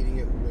 I'd be eating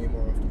it way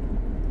more often.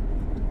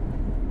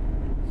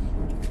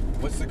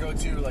 What's the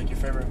go-to, like, your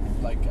favorite,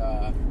 like,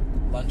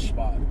 lunch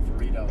spot for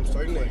Rito? I'm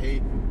starting to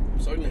hate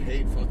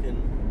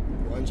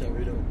fucking lunch at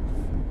Rito.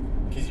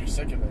 Because you're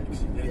sick of it,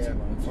 because you did it too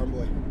much. Farm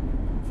Boy.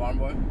 Farm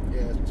Boy?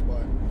 Yeah, that's my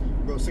spot.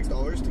 Bro,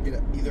 $6 to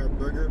get either a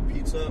burger,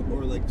 pizza,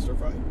 or, like, stir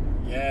fry.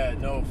 Yeah,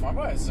 no, Farm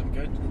Boy has some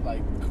good,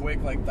 like,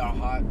 quick, like, the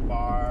hot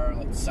bar,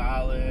 like,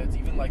 salads.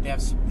 Even, like, they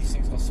have these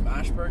things called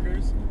smash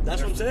burgers.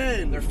 That's what I'm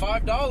saying. They're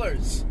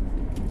 $5.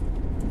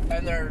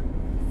 And they're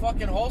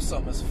fucking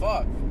wholesome as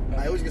fuck. And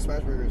I always get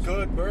smash burgers.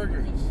 good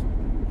burgers.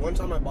 One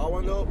time I bought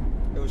one, though,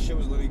 shit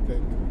was literally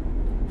pink.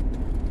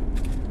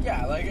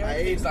 Yeah, like,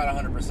 everything's not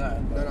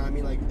 100%. No, I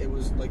mean, like, it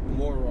was, like,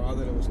 more raw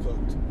than it was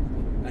cooked.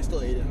 I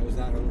still ate it. I was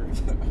that hungry.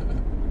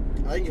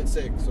 I didn't get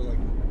sick, so, like,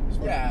 it's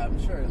fine. Yeah, I'm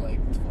sure, like,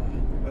 it's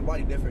fine. My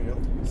body different, you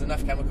know? There's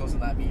enough chemicals in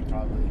that meat,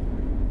 probably.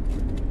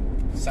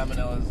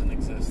 Salmonella doesn't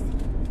exist.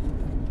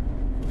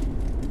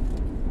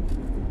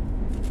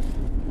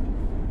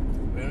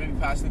 We're going to be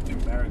passing through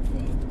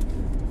Merrickville,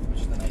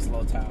 which is a nice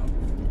little town.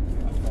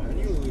 I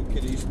knew a little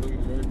kid that used to live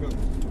in America a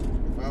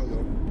while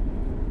ago.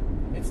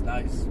 It's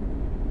nice.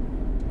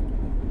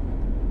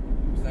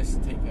 It's nice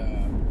to take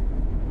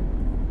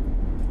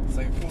it's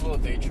like a cool little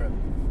day trip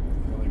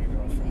for like a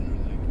girlfriend or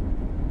like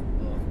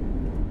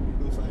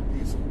a Little side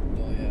piece.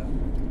 little yeah.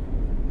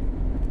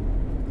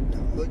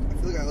 I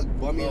feel like I look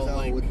bummy as Well, hell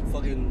like- with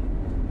fucking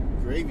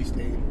gravy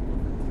stain.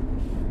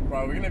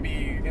 Bro, you're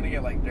gonna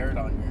get like dirt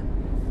on your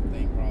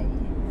thing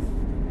probably.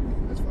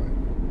 That's fine.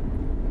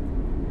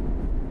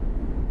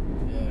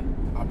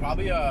 Yeah. I'll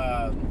probably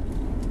I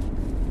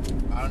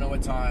don't know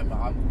what time.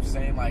 I'm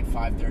saying like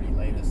 5:30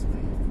 latest. Like,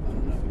 I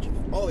don't know what you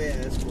think. Oh yeah,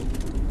 that's cool.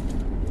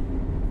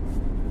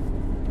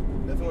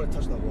 Definitely want to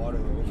touch that water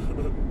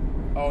though.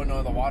 Oh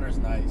no, the water's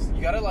nice.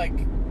 You gotta like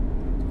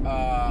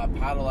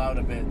paddle out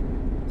a bit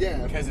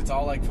Yeah. because it's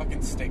all like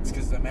fucking sticks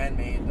because the man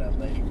made that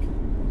lake.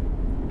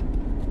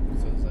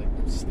 So there's like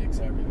sticks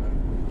everywhere.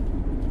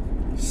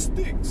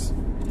 Sticks.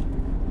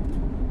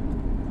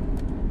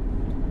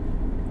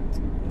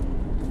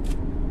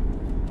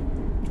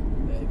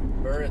 Hey,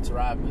 Burritt's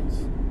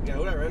Rapids. Yeah,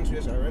 what I ran into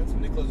yesterday, I ran into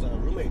Nicola's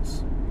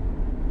roommates.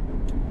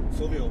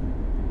 Silvio.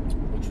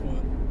 Which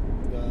one?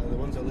 The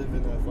ones that live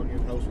in that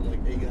fucking house with like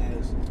 8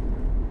 guys.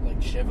 Like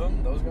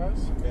Shivam? Those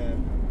guys? Yeah.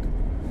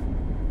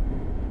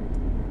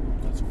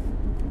 That's cool.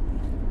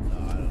 No,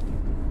 I don't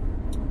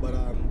know. But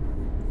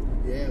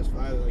yeah, it was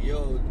fine. Like,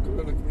 yo, go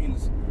down to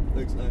Queens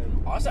next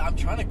time. Honestly, I'm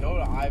trying to go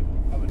to I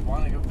would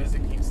want to go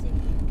visit Kingston.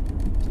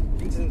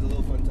 Kingston's a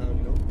little fun town,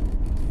 you know?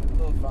 It's a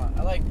little fun.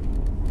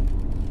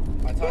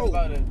 I talked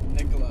about it,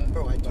 Nicola.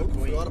 Bro, I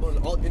totally forgot about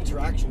all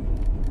interaction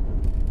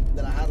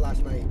that I had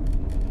last night,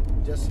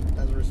 just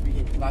as we were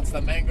speaking. That's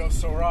the mango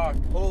Ciroc.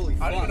 Holy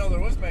fuck. I didn't even know there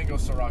was mango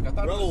Ciroc. I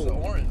thought it was the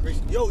orange.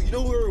 Crazy. Yo, you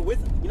know who we were with?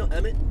 You know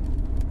Emmett?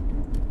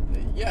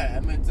 Yeah,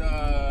 Emmett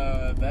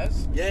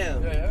Bez? Yeah.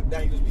 Yeah.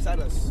 Yeah, he was beside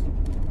us.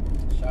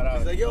 Shout out.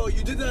 He's like, yo,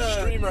 you did the...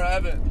 Streamer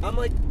Evan. I'm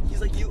like,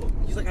 he's like,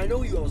 I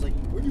know you. I was like,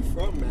 where you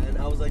from, man?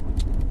 I was like,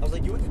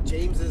 you went to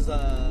James's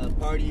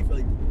party for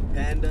like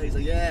Panda. He's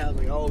like, yeah. I was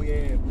like, oh yeah.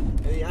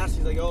 And he asked,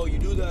 he's like, oh, you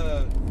do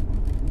the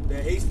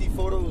hasty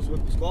photos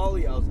with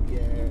Pasquale? I was like,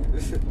 yeah.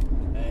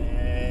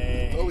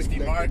 Hey, Always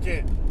Hasty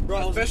connected. Market.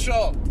 Bro,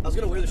 Official. I was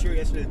gonna wear the shirt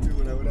yesterday too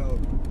when I went out.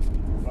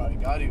 Bro, you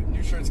got to.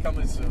 New shirts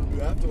coming soon.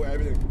 You have to wear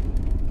everything.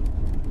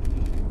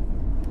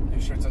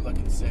 New shirts are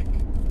looking sick.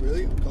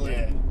 Really? What color?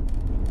 Yeah.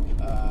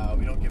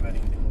 We don't give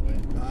anything away.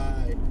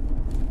 Aye.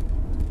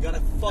 You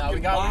gotta fucking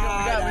we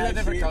got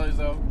different shit. colors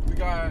though. We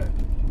got,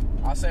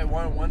 I'll say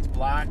one's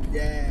black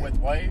with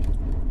white,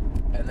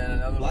 and then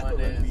another Black one or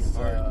red is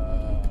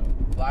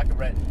black and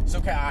red. So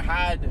okay, I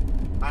had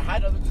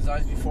other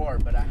designs before,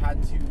 but I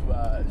had to.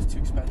 It was too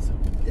expensive.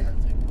 Yeah.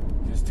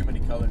 There's too many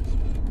colors.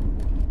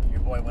 Your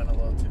boy went a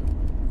little too.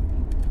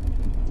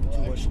 A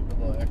little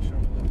extra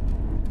with it.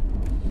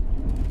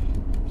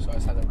 So I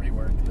just had to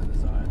rework the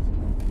designs.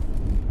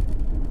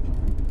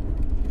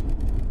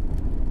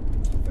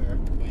 Fair.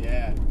 But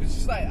yeah, it's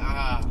just like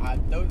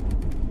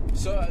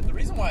so the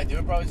reason why I do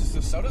it, bro, is just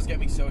the sodas get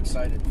me so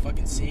excited.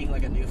 Fucking seeing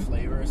like a new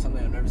flavor or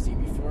something I've never seen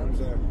before.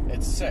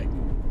 It's sick.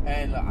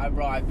 And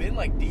I've been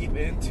like deep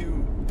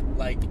into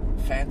like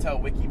Fanta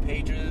wiki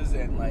pages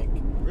and like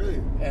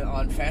really, and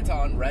on Fanta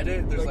on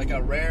Reddit. There's like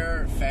a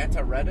rare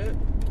Fanta Reddit.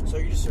 So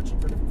are you just searching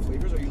for different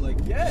flavors? Or are you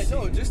like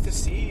just to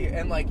see,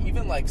 and like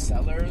even like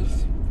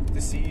sellers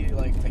to see,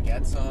 like to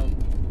get some.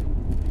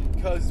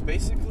 Because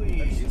basically,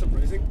 have you seen some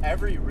pricing?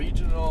 Every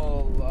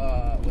regional,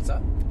 what's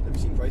that? Have you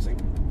seen pricing?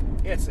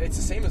 Yeah, it's the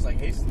same as like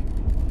Hasty.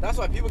 That's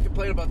why people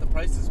complain about the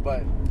prices,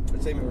 but It's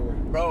the same everywhere.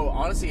 bro,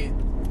 honestly,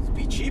 it'd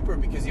be cheaper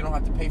because you don't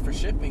have to pay for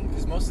shipping.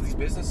 Because most of these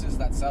businesses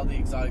that sell the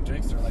exotic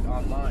drinks are like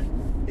online.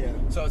 Yeah.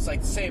 So it's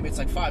like the same. It's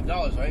like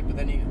 $5, right? But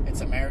then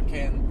it's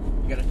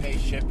American. You gotta pay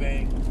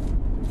shipping.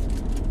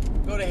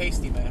 Go to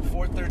Hasty, man.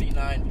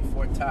 $4.39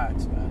 before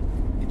tax,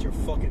 man. Get your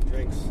fucking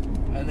drinks.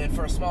 And then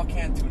for a small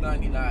can,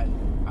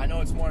 $2.99. I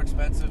know it's more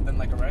expensive than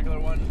like a regular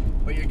one,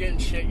 but you're getting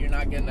shit you're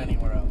not getting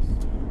anywhere else.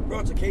 Bro,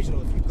 it's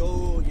occasional. If you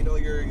go, you know,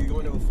 you're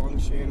going to a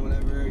function,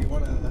 whatever, you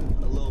want a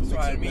little That's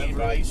what I mean,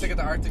 bro. I used to get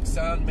the Arctic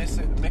Sun, mix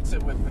it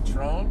with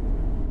Patron.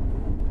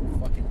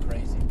 Fucking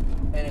crazy.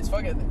 And it's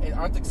fucking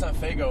Arctic Sun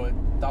Fago at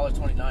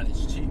 $1.29.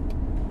 It's cheap.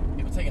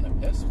 People taking a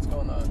piss? What's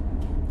going on?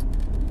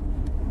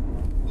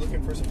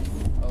 Looking for some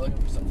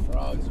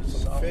Frogs or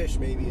some something. fish,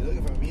 maybe.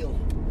 Looking for a meal.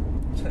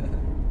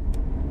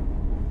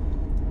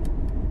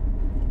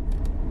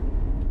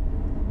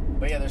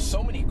 But yeah, there's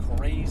so many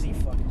crazy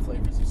fucking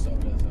flavors of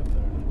sodas out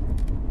there.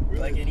 Really?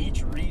 Like in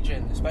each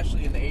region,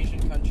 especially in the Asian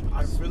countries.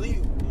 I really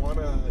want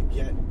to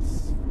get...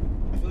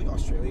 I feel like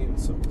Australian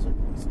sodas are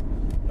crazy.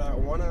 But I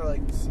want to,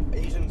 like,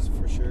 Asians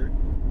for sure.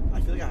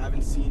 I feel like I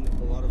haven't seen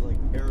a lot of, like,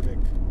 Arabic.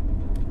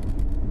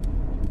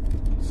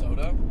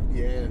 Soda?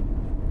 Yeah.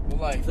 Well,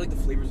 like, I feel like the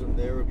flavors in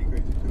there would be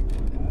crazy, too.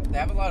 they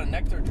have a lot of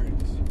nectar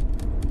drinks.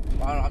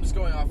 I don't know, I'm just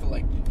going off of,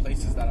 like,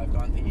 places that I've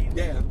gone to eat.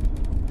 Yeah.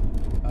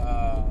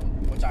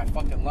 Which I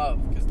fucking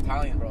love, because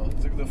Italian, bro.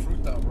 Look at the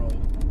fruta, bro.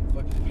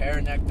 Fucking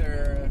pear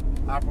nectar,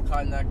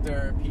 apricot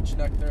nectar, peach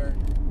nectar.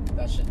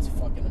 That shit's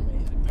fucking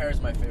amazing.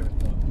 Pear's my favorite,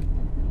 though.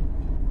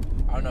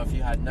 I don't know if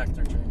you had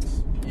nectar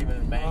drinks.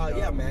 Even mango.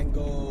 Yeah,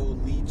 mango,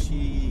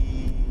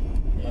 lychee.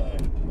 Yeah,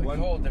 like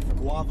a whole different...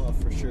 Guava,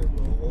 for sure,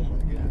 bro. Oh, my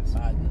goodness.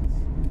 Madness.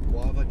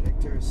 Guava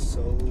nectar is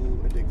so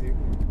addicting.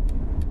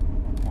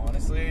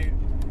 Honestly,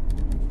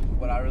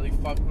 what I really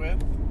fuck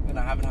with, and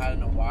I haven't had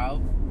in a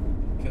while,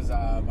 because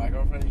my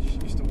girlfriend, she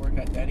used to work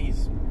at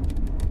Denny's,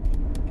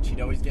 and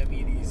she'd always get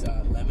me these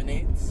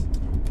lemonades.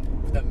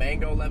 The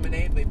mango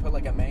lemonade, they put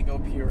like a mango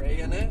puree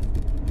in it.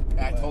 And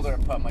I told her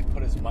to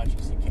put as much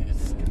as you can in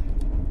it.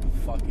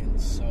 Fucking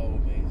so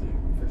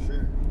amazing. For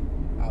sure.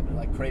 I'll be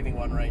like craving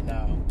one right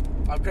now.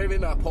 I'm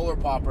craving a Polar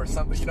Pop or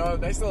something. You know,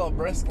 nice little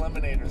brisk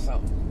lemonade or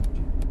something.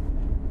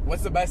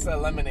 What's the best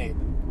lemonade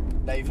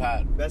that you've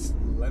had? Best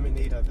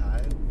lemonade I've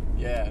had?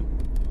 Yeah.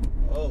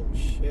 Oh,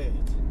 shit.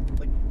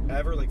 Like,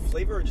 ever? Like,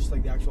 flavor or just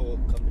like the actual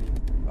company?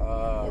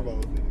 Or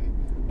both, maybe.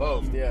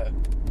 Both, yeah.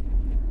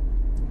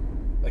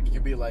 Like, it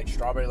could be like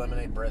strawberry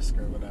lemonade brisk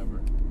or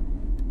whatever.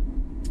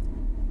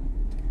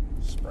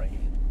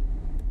 Spraying.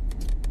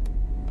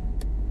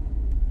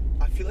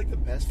 I feel like the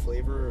best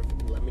flavor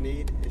of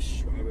lemonade is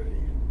strawberry.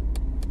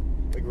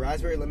 Like,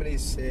 raspberry lemonade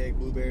is sick,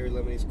 blueberry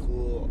lemonade is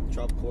cool,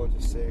 tropical ones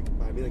are sick.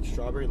 But I mean, like,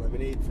 strawberry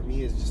lemonade for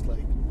me is just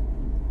like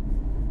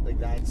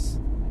that's...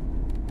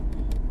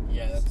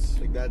 Yeah, that's...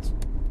 Like, that's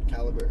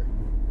caliber.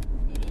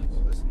 It is.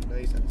 Oh, that's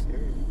nice ass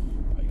area.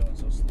 Why are you going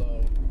so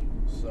slow,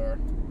 sir?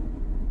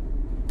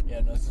 Yeah,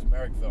 no, this is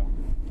Merrickville.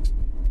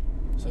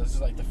 So this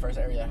is like the first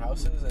area of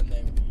houses, and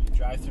then you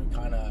drive through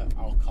kind of,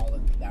 I'll call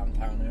it the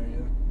downtown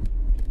area.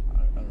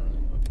 I don't really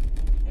know.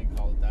 You can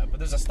call it that. But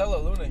there's a Stella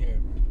Luna here.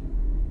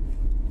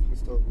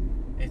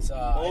 It's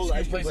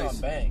ice cream place on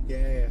Bank.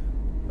 Yeah.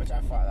 Which I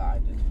thought I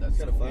did. That's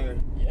kind of fire.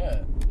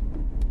 Yeah.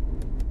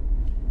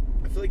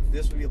 I feel like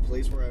this would be a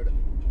place where I would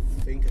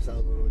think a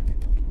salad would be.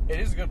 It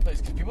is a good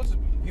place because people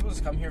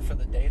just come here for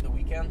the day, the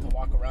weekend, to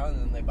walk around,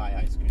 and then they buy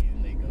ice cream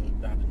and they go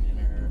have a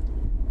dinner.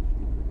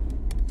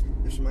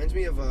 This reminds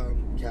me of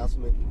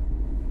Castleman.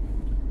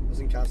 I was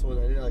in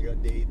Castleman. I did like a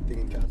date thing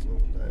in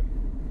Castleman one time.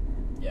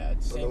 Yeah,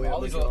 it's same.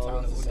 All these little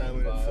towns the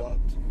same vibe.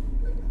 Flopped.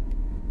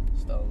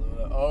 Stella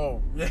Luna.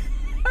 Oh, yeah.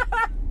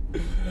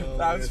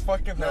 That was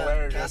fucking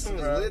hilarious.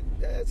 Castleman was lit.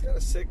 Yeah, it's kind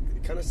of sick.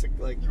 Kind of sick.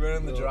 Like you went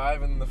in the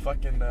drive and the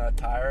fucking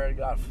tire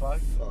got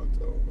fucked.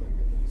 Fucked. Oh my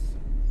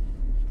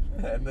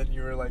goodness. And then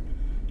you were like,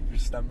 your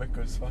stomach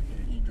was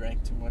fucking. You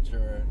drank too much,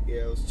 or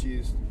yeah, it was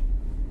cheesed.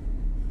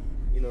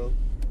 you know.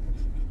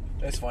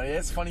 It's funny.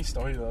 It's a funny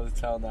story though to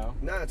tell now.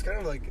 Nah, it's kind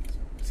of like,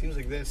 it seems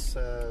like this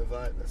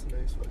vibe. That's a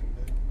nice fucking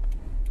vibe.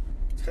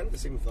 It's kind of the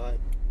same vibe.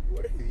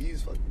 What are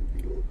these fucking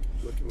people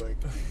looking like?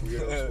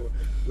 Weirdos.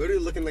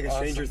 Literally looking like a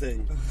Stranger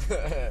Thing.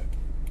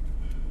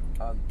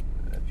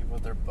 People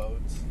with their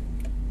boats.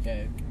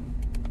 Okay.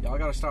 Y'all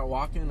gotta start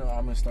walking or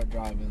I'm gonna start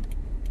driving.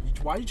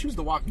 Why do you choose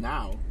to walk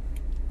now?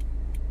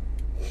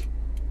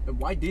 And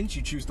why didn't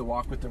you choose to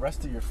walk with the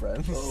rest of your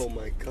friends? Oh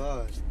my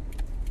god.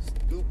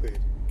 Stupid.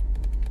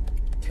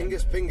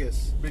 Tingus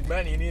Pingus. Big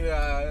man, you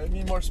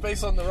need more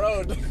space on the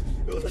road.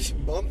 It's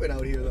bumping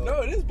out here though.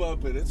 No, it is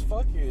bumping. It's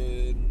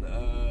fucking,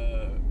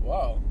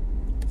 wow.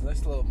 It's a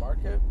nice little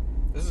market.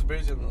 This is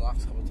busier than the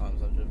last couple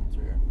times I've driven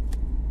through here.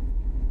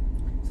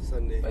 It's a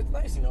Sunday. But it's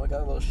nice, you know, we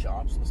got little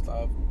shops and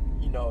stuff.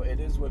 You know, it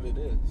is what it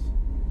is.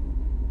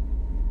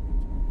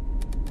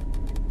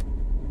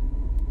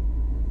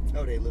 I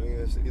would hate living in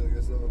a city like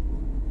this though.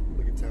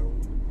 Like a town.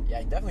 Yeah,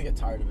 you definitely get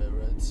tired of it,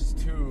 bro. It's just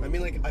too... I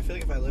mean, like, I feel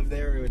like if I lived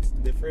there, it's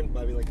different,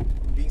 but I mean, like,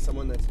 being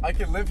someone that's I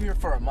could live here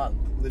for a month.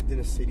 lived in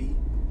a city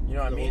You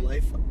know what I my mean? whole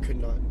life, I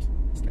could not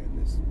stand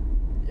this.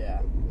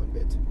 Yeah. One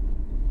bit.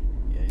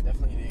 Yeah, you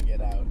definitely need to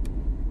get out.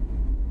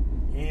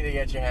 You need to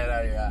get your head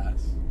out of your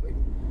ass. Like,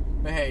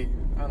 But hey,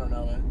 I don't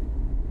know, man.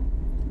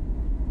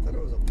 I thought I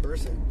was a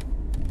person.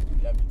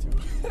 Yeah, me too.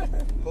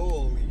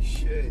 Holy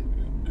shit.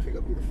 Pick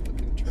up your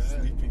fucking trash.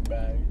 Sleeping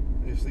bag.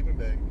 Your sleeping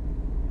bag.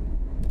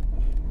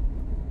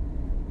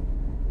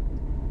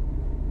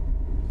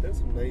 That's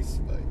some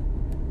nice, like,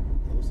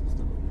 houses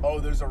though. Oh,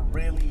 there's a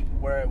really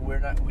where we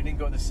didn't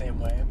go the same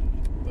way,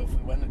 but if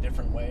we went a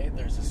different way,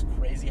 there's this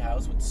crazy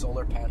house with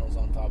solar panels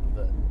on top of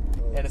it,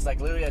 and it's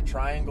like literally a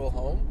triangle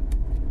home,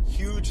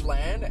 huge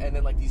land, and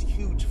then like these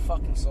huge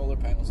fucking solar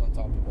panels on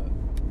top of it.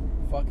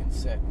 Fucking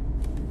sick.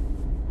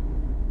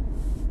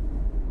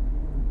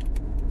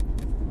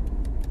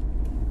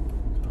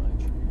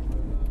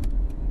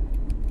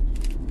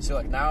 So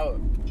like now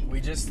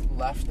we just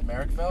left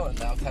Merrickville, and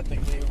now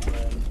technically we're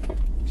in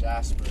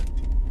Jasper.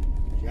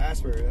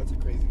 Jasper, that's a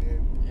crazy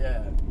name.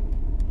 Yeah.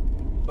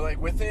 But like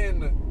why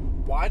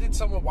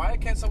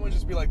can't someone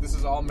just be like, this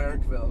is all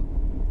Merrickville?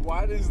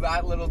 Why does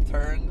that little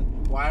turn,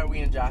 why are we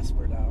in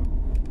Jasper now?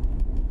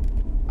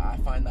 I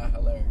find that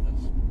hilarious.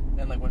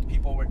 And like when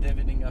people were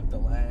dividing up the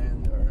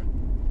land, or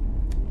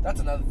that's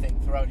another thing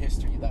throughout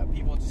history that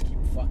people just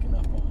keep fucking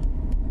up on.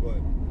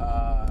 What?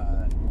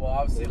 Well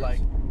obviously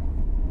Borders?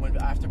 like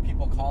after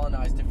people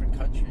colonize different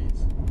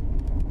countries,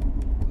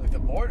 like the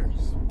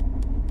borders,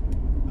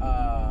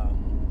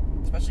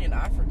 especially in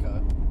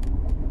Africa,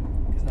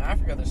 because in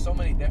Africa there's so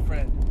many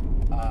different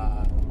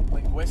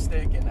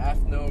linguistic and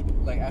ethnic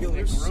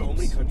There's groups. so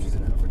many countries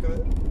in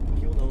Africa.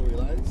 People don't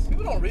realize.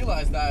 People don't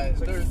realize that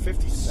Like there's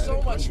 57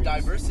 so much countries.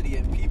 diversity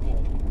in people,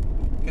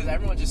 because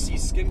everyone just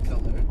sees skin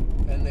color,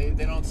 and they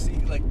don't see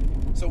like.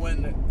 So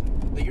when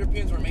the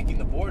Europeans were making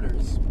the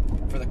borders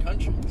for the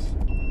countries,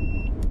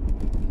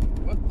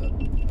 what the?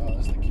 Oh,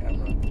 there's the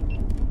camera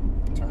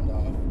turned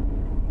off.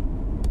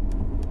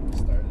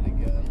 Started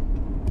again.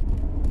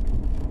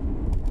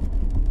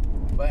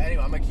 But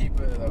anyway, I'm gonna keep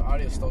the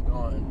audio's still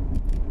going.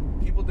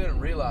 People didn't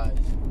realize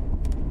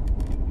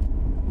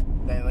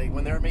that like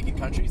when they were making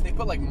countries, they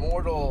put like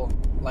mortal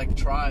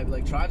tribes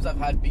that have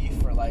had beef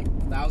for like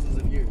thousands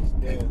of years.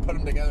 They Yeah. put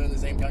them together in the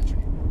same country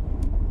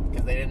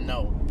because they didn't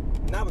know.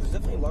 Nah, but there's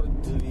definitely a lot of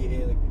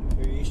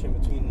variation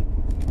between.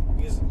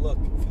 Because look,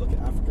 if you look at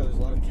Africa, there's a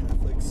lot of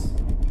Catholics.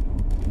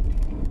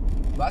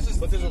 That's just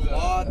But there's a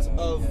lot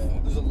of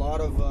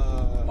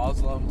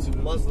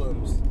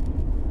Muslims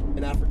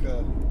in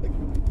Africa. Like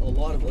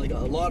a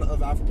lot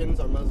of Africans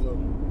are Muslim.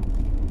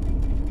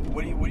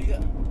 What do you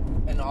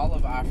in all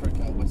of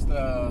Africa? What's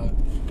the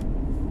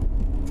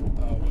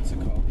what's it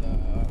called?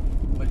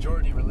 The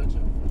majority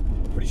religion.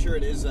 I'm pretty sure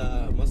it is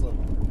Muslim.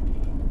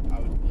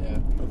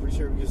 I'm pretty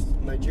sure because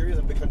Nigeria is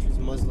a big country, it's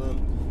Muslim.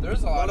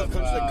 There's a lot of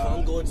countries like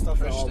Congo and stuff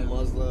Christian. are all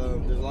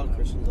Muslim. There's a lot of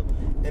Christians.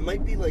 It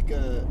might be like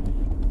it's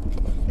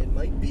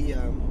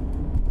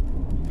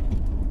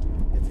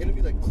gonna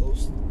be like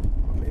close.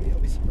 Maybe I'll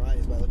be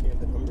surprised by looking at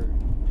the number.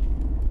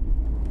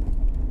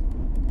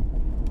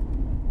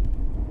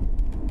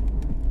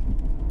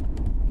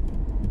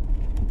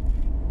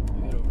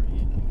 Head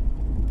overheated.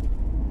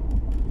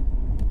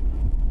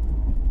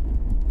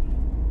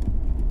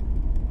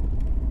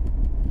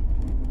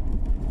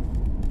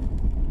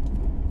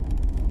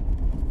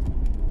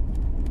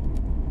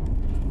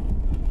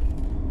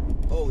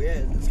 Oh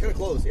yeah, it's kind of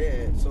close.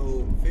 Yeah,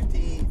 so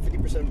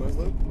 50%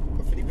 Muslim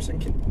or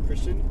 50%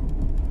 Christian.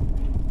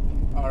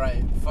 All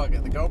right, fuck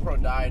it. The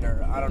GoPro died,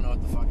 or I don't know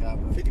what the fuck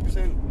happened.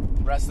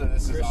 50% Rest of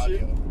this is Christian,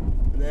 audio.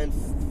 and then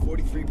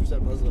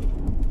 43% Muslim.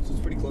 So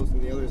it's pretty close,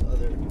 and the other is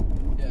other.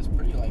 Yeah, it's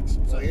pretty like.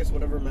 So I guess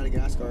whatever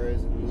Madagascar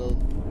is and little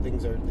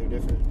things they're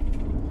different.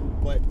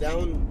 But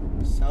down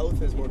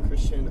south is more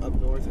Christian, up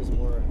north is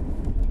more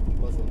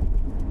Muslim,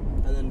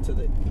 and then to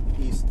the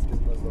east is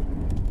Muslim.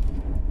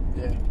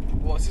 Yeah.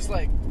 Well, it's just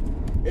like.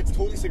 It's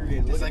totally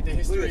segregated. It's like the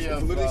history It's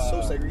of, literally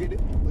so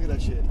segregated. Look at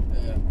that shit.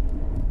 Yeah.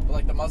 But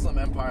like the Muslim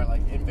Empire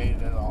like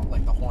invaded it all,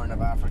 like the Horn of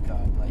Africa,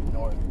 like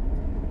north.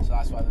 So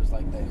that's why there's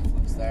like the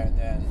influence there, and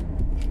then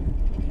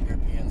the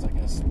Europeans, I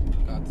guess,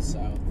 got the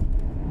south.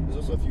 There's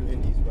also a few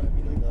Hindis, but I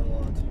mean, like, not a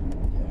lot.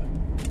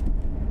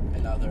 Yeah.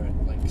 And other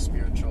like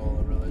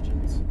spiritual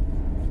religions.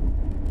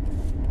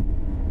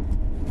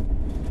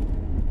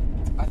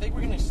 I think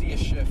we're gonna see a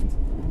shift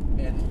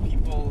in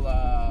people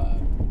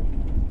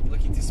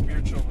looking to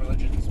spiritual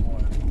religions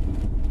more.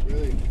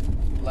 Really?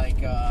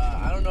 Like,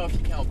 I don't know if you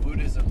count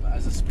Buddhism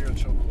as a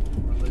spiritual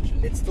religion.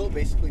 It's still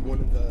basically one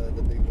of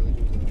the big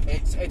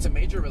religions. It's a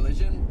major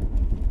religion,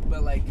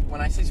 but like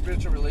when I say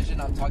spiritual religion,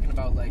 I'm talking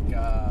about like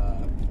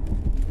I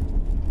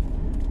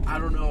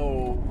don't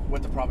know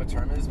what the proper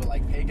term is, but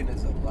like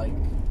paganism, like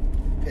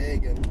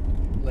Pagan.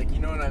 like you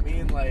know what I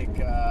mean, like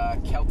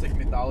Celtic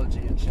mythology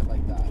and shit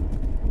like that.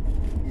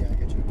 Yeah, I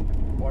get you.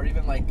 Or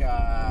even like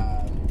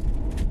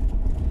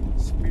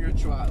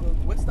spiritual.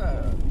 What's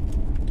the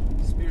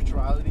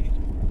spirituality?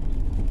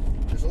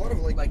 There's a lot of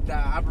Like the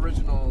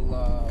Aboriginal.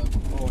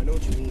 oh, I know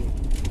what you mean.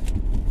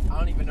 I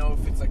don't even know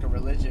if it's like a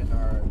religion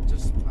or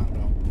just I don't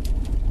know.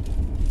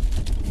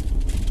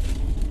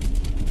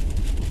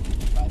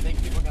 But I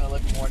think people are gonna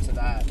look more to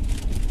that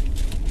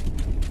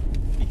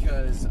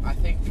because I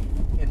think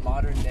in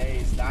modern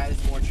days that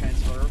is more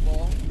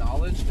transferable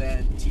knowledge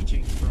than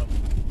teachings from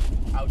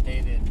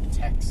outdated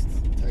text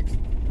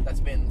that's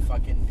been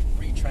fucking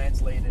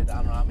retranslated I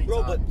don't know how many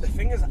Bro, times. but the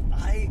thing is,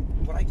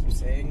 what I keep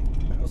saying,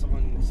 I know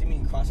someone see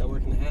me cross out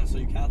work in the hand, so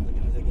you're Catholic,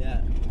 and I was like,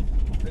 yeah.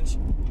 Then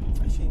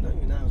actually, not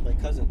even that, it was my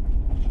cousin.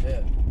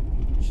 Yeah.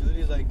 She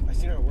literally was like, I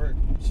seen her at work.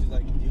 She's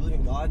like, do you believe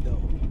in God,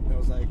 though? And I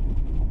was like,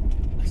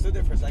 I stood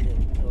there for a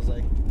second. I was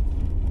like,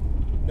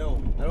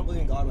 no, I don't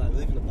believe in God, but I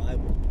believe in the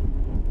Bible.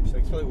 She's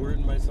like, it's probably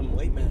written by some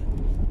white man.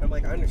 And I'm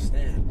like, I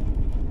understand.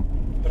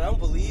 But I don't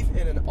believe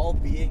in an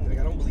all-being, like,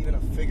 I don't believe in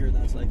a figure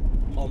that's, like,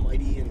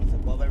 almighty and he's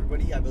above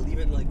everybody. I believe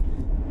in, like,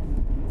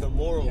 the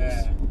morals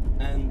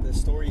and the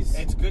stories.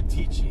 It's good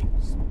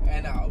teachings.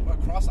 And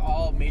across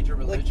all major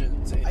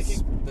religions, Like,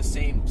 it's the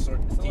same sort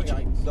of It's not like I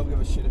teachings. don't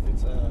give a shit if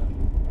it's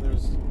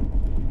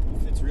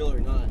if it's real or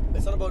not.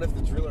 It's not about if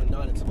it's real or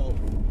not. It's about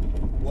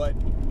what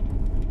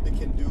it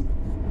can do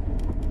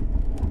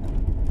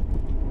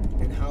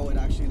and how it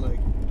actually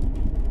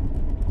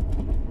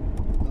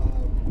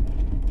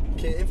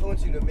can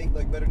influence you to make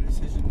like better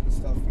decisions and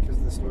stuff because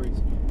of the stories.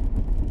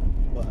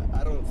 But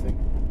I don't think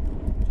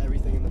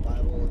everything in the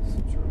Bible is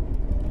true.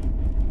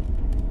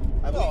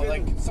 I believe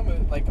like some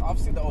of like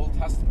obviously the Old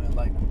Testament,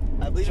 like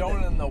I believe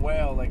Jonah and the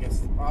whale, like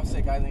it's obviously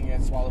a guy that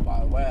gets swallowed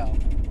by a whale.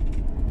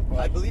 But,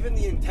 I believe in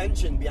the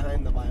intention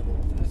behind the Bible.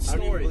 it's I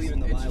don't even stories. believe in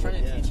the It's Bible.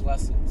 trying to teach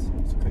lessons.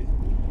 It's crazy.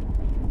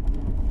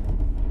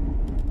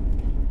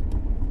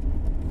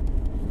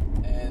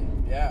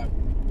 And yeah,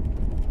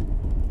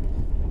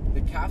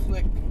 the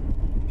Catholic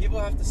people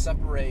have to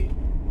separate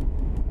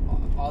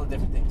all the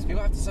different things.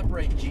 People have to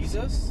separate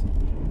Jesus,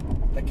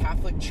 the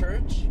Catholic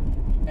Church,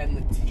 and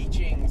the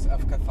teachings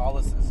of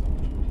Catholicism.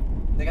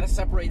 They gotta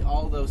separate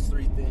all those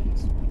three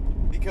things.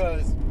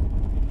 Because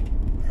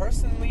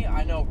personally,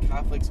 I know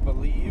Catholics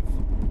believe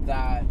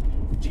that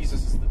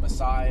Jesus is the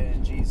Messiah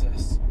and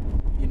Jesus,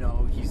 you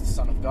know, he's the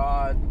Son of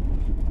God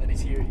and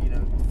he's here, you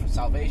know, for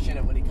salvation,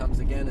 and when he comes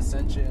again,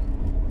 ascension,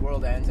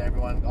 world ends,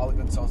 everyone, all the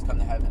good souls come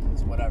to heaven,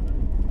 it's whatever.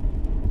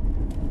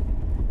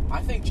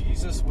 I think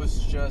Jesus was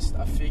just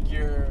a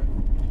figure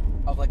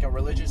of like a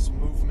religious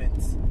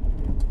movement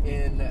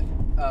in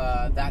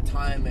that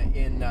time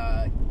in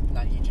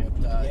not Egypt,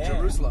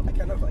 Jerusalem.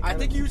 I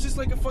think he was just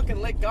like a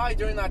fucking lit guy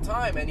during that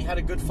time, and he had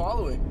a good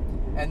following.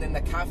 And then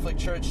the Catholic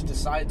Church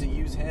decided to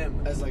use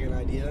him As like an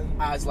idea?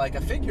 as like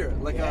a figure,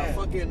 like a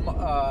fucking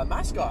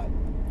mascot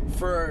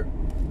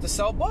to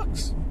sell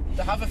books,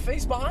 to have a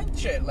face behind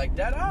shit, like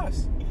dead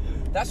ass.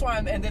 That's why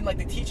and then like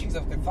the teachings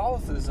of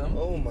Catholicism.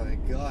 Oh my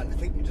god, I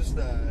think you just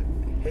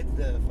hit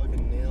the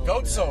fucking nail.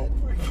 Goat soap.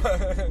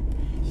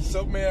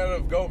 Soap made out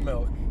of goat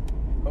milk.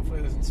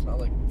 Hopefully it doesn't smell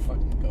like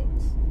fucking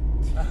goats.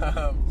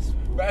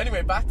 But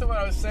anyway, back to what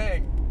I was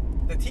saying.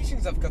 The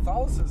teachings of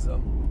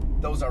Catholicism,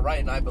 those are right,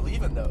 and I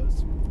believe in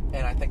those.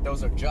 And I think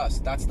those are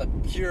just. That's the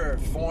pure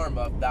form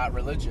of that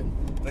religion.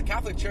 The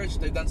Catholic Church,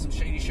 they've done some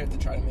shady shit to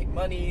try to make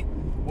money,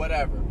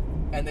 whatever.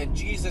 And then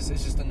Jesus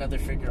is just another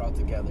figure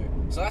altogether.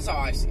 So that's how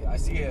I see it. I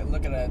see it,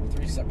 look at it in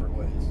three separate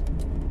ways.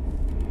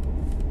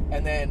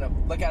 And then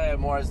look at it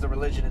more as the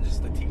religion and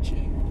just the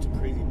teaching. It's a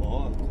crazy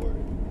ball on the court.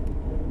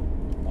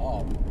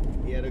 Oh.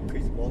 He had a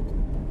crazy ball.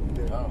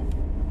 Oh.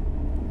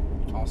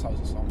 Also, I was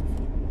a soccer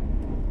fan.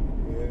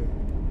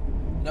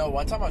 Yeah. No,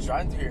 one time I was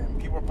driving through here and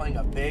people were playing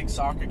a big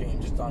soccer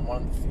game just on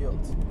one of the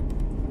fields.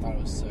 I thought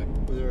it was sick.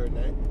 Was there a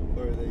net?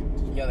 Or were they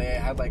just... Yeah, they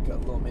had like a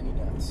little mini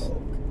nets. Oh,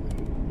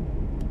 okay.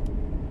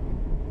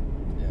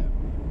 Yeah.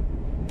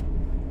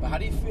 But how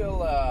do you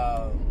feel?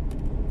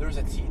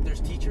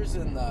 There's teachers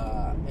in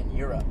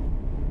Europe,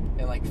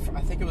 and like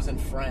I think it was in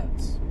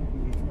France.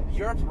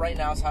 Europe right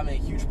now is having a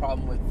huge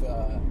problem with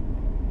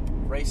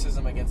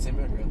racism against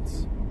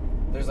immigrants.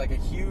 there's like a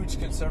huge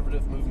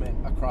conservative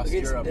movement across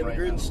against Europe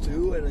immigrants right now.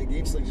 too, and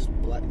against like just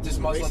black, Just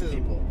Muslim racism.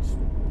 people.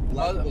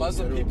 Black people in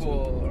Muslim general,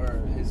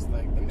 people is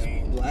like the too.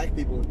 main. Black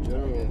people in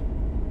general.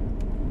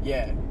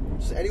 Yeah.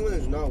 Just anyone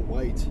who's not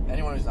white,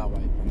 Anyone who's not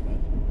white, pretty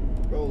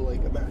much. bro.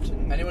 Like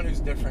imagine Anyone who's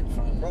different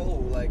from. bro.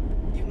 Like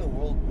even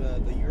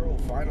the Euro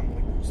final,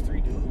 like those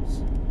 3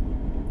 dudes,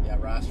 Yeah,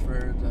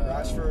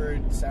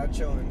 Rashford.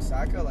 Sancho, and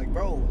Saka. Like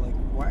bro, like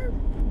why are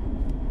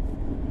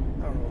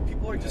I don't know.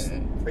 People are just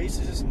race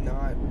is just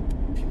not.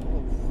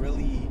 People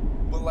really.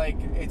 But like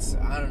it's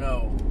I don't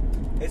know.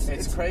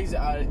 It's crazy.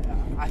 I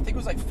think it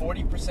was like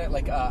 40%.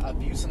 Like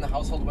abuse in the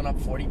household went up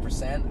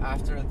 40%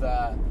 after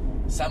the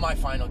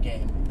semi-final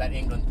game that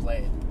England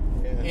played.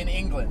 Yeah. In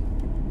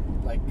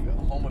England, like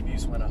home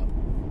abuse went up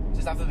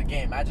just after the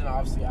game. Imagine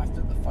obviously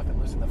after the fucking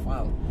losing the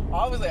final.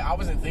 Obviously, I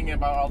wasn't thinking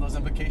about all those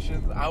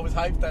implications. I was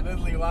hyped that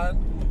Italy won,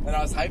 and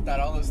I was hyped that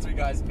all those 3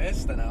 guys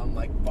missed, and I'm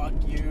like, fuck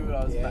you.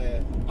 I was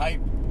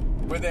hyped.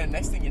 But then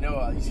next thing you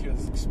know, you hear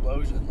this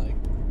explosion, like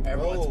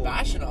everyone's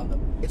bashing on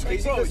them. It's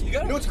like, crazy. bro, you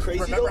gotta what's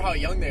crazy? remember though? how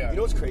young they are. You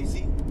know what's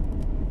crazy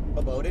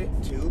about it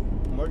too?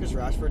 Marcus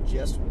Rashford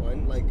just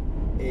won like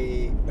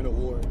an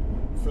award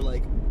for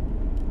like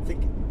I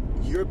think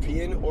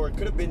European, or it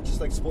could have been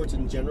just like sports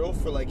in general,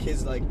 for like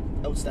his like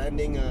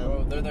outstanding.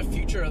 Bro, they're the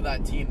future of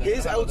that team.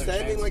 His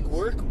outstanding like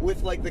work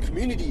with like the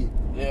community.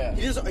 Yeah.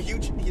 He does a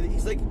huge. He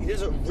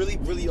does a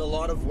really a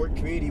lot of work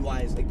community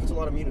wise. Like puts a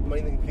lot of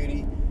money in the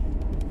community.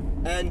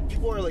 And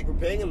people are like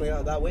repaying him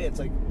like that way. It's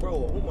like, bro,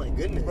 oh my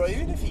goodness. Bro,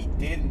 even if he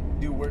didn't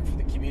do work for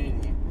the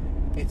community,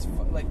 it's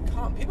like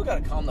people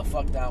gotta calm the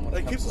fuck down when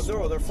like it comes people, to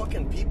sports. they're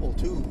fucking people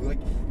too. Like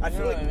I You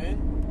feel know like, what I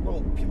mean?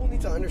 bro, people need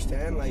to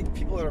understand. Like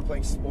people that are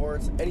playing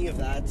sports, any of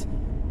that,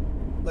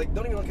 like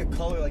don't even look at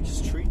color. Like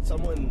just treat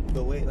someone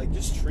the way, like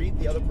just treat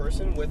the other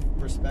person with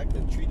respect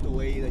and treat the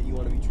way that you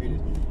want to be treated.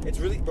 It's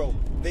really, bro.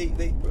 They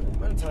the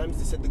amount of times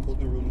they said the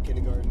golden rule in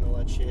kindergarten and all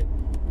that shit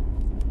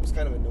was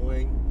kind of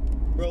annoying.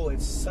 Bro,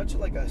 it's such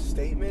like a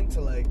statement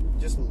to like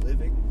just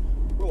living.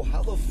 Bro,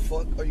 how the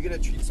fuck are you gonna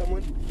treat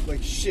someone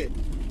like shit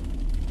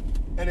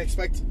and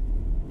expect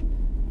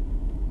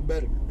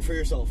better for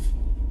yourself?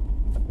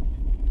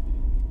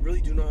 Really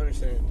do not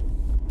understand.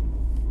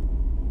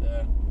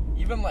 Yeah.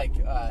 Even like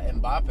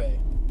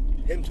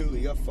Mbappe, Him too,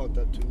 he got fucked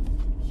up too.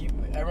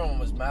 everyone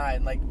was mad.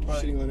 And, like, bro,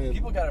 Shitting on him.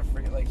 people gotta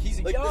forget. Like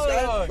he's Like young. this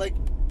guy, like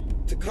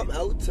to come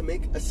out to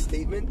make a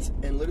statement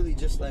and literally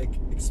just like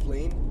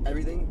explain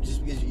everything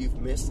just because you've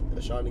missed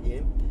a shot in a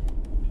game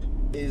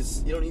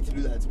is, you don't need to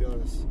do that, to be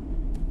honest.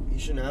 He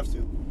shouldn't have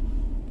to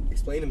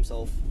explain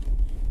himself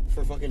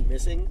for fucking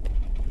missing.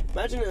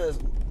 Imagine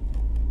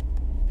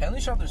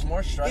penalty shot. There's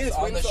more stress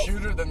explain on the himself.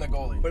 shooter than the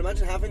goalie. But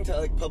imagine having to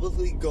like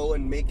publicly go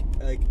and make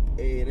like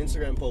an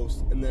Instagram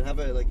post and then have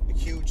a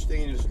huge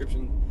thing in your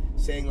description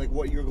saying like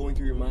what you're going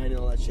through your mind and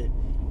all that shit.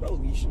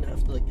 Bro, you shouldn't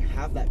have to like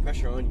have that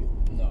pressure on you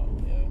No,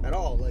 yeah. at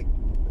all. Like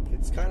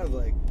it's kind of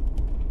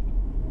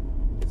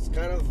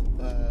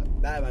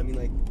bad. I mean,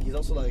 like he's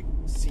also like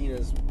seen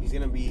as he's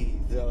gonna be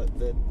the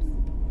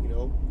you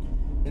know,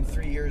 in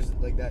 3 years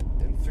like that.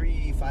 In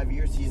 5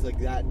 years, he's like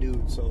that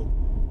dude. So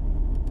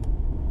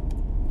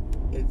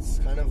it's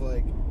kind of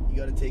like you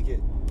got to take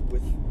it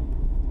with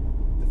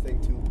the thing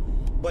too.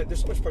 But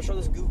there's so much pressure on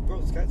this goof,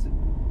 bro. This guy's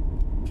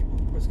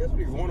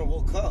already won a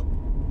World Cup.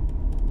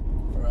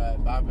 Right,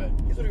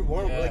 Mbappe. He's already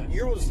won. Yeah. Like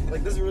Euros,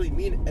 like doesn't really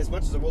mean as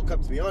much as a World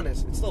Cup, to be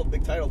honest. It's still a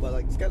big title, but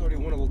like this guy's already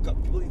won a World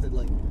Cup. People need to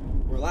like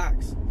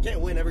relax. You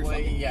can't win every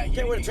fucking. Yeah, You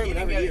can't win a tournament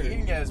every year. He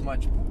didn't get as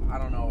much. I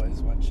don't know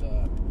as much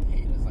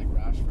hate as like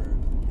Rashford.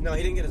 No,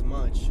 he didn't get as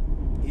much.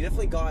 He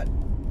definitely got.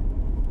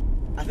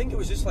 I think it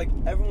was just like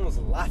everyone was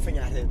laughing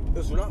at him. It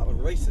was not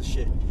racist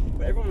shit,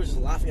 but everyone was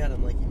just laughing at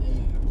him like,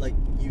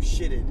 you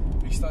shitted.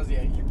 Because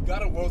you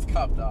got a World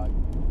Cup, dog.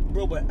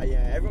 Bro, but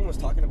yeah, everyone was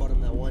talking about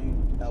him that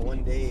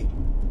one day.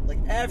 Like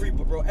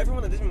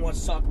everyone that didn't watch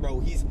soccer,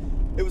 bro,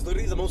 it was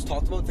literally the most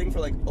talked about thing for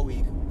like a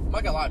week. I'm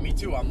not gonna lie, me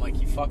too. I'm like,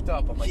 he fucked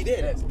up. I'm like, He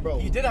did, bro.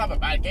 He did have a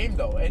bad game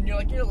though, and you're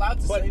allowed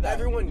to say But that.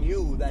 everyone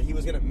knew that he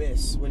was gonna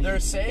miss when They're he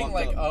saying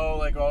walked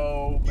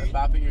up.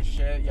 Mbappe, your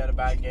shit. You had a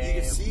bad game.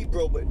 You can see,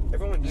 bro, but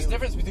everyone knew. There's a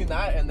difference between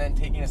that and then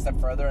taking a step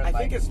further. And I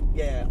think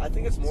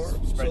it's more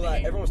so spreading that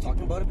hate. everyone was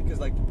talking about it because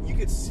like you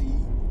could see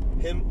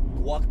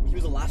him walk. He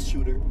was the last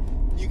shooter.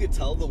 You could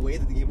tell the way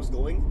that the game was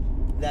going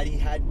that he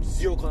had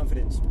zero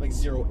confidence, like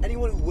zero.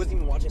 Anyone who wasn't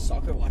even watching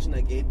soccer, watching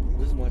that game,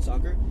 who doesn't watch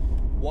soccer,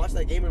 watch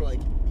that game and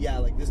like, yeah,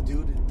 like this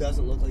dude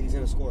doesn't look like he's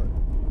gonna score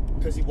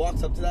because he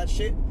walks up to that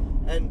shit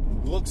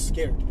and looks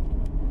scared.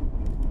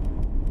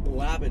 But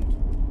what happened?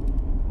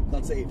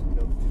 Got saved, you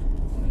know.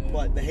 Yeah.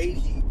 But the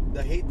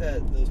hate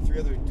that those 3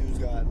 other dudes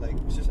got, like,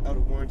 was just out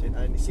of warranted.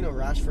 And you seen a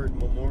Rashford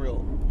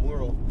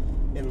mural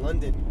in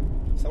London.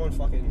 Someone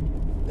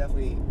fucking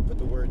definitely put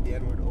the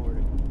N-word over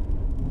it,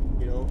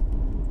 you know.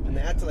 And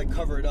they had to like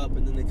cover it up,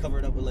 and then they cover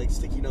it up with like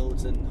sticky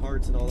notes and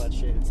hearts and all that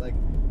shit. It's like,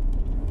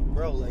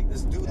 bro, like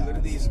this dude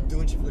literally is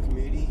doing shit for the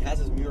community. He has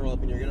his mural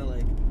up, and you're gonna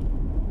like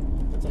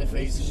put some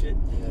racist shit.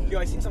 Yeah. Yo,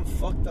 I seen some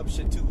fucked up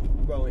shit too,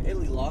 bro. In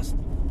Italy lost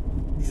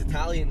these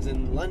Italians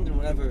in London,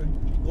 whatever.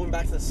 going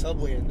back to the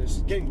subway and they're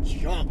just getting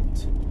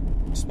jumped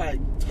just by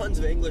tons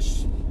of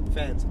English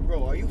fans.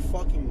 Bro, are you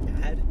fucking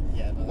mad?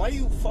 Yeah. No, Why are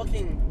you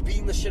fucking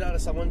beating the shit out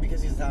of someone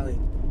because he's Italian?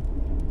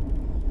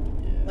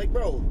 Yeah. Like,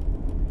 bro,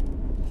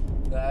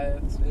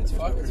 it's what's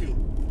wrong with fuckery. you?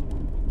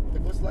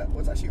 Like,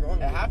 what's actually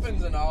wrong? It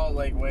happens in all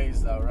like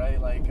ways though, right?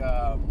 Like,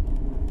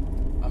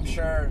 I'm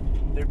sure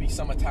there'd be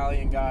some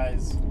Italian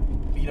guys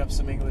beat up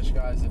some English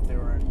guys if they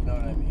were, you know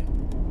what I mean?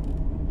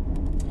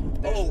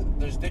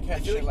 There's I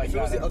dickhead feel shit like if it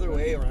that. was the other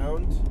way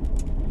around,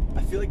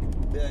 I feel like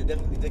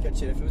definitely dickhead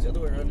shit. If it was the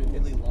other way around and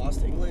Italy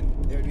lost England,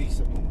 there'd be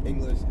some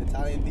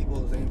Italian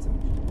people saying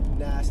some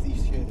nasty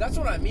shit. That's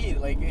what I mean.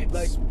 Like, it's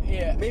Like,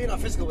 yeah. maybe not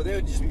physical, but they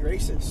would just be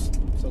racist.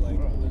 So like,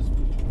 Bro,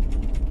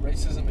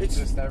 racism it's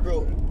exists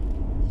everywhere. bro.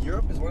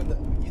 Europe is one of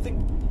the. You think?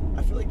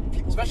 I feel like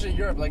people, Especially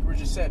Europe, like we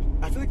just said.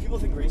 I feel like people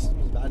think racism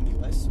is bad in the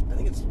U.S. I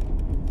think it's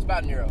It's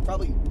bad in Europe.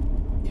 probably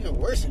even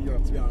worse in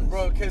Europe, to be honest.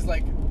 Bro, because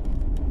like,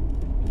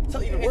 it's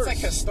not even it's worse. like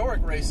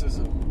historic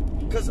racism.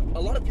 Because a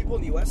lot of people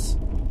in the U.S.,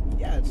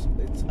 yeah, it's.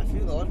 I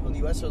feel a lot of people in the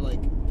U.S. are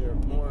like they're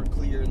more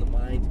clear in the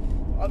mind.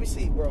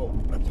 Obviously, bro,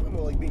 I'm talking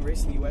about like being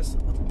racist in the U.S.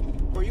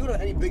 Bro, you go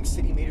to any big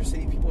city, major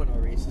city, people are not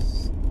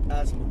racist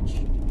as much.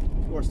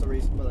 People are still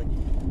racist, but like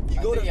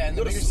you go to in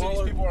the bigger smaller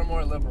cities, people are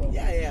more liberal.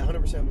 Yeah,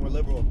 100% more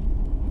liberal.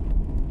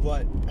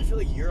 But I feel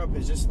like Europe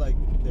is just like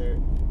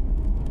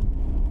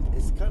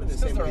it's kind of the It's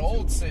same. because they're way,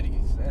 old too.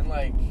 cities, and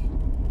like,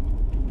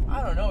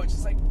 I don't know, it's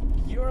just like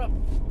Europe.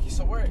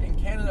 So we're in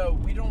Canada,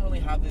 we don't really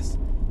have this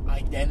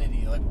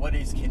identity. Like, what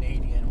is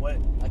Canadian? What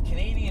a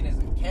Canadian is?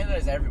 Canada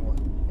is everyone.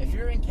 If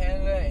you're in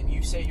Canada and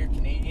you say you're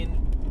Canadian,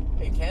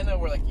 in Canada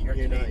we're like you're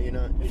Canadian.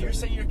 If you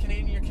say you're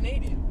Canadian, you're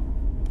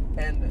Canadian,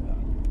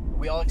 and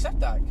we all accept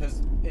that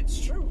because it's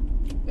true.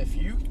 If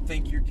you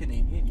think you're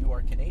Canadian, you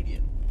are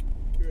Canadian.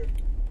 Yeah.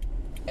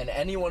 And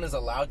anyone is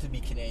allowed to be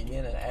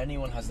Canadian, and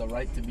anyone has the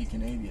right to be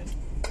Canadian.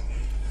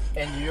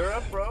 In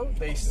Europe, bro,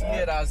 they see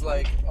it as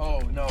like, oh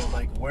no,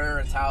 like we're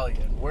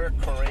Italian, we're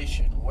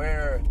Croatian,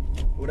 we're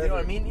Whatever. you know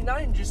what I mean?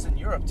 Not even just in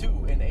Europe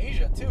too, in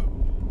Asia too.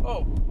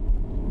 Oh,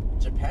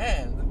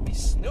 Japan, they'd be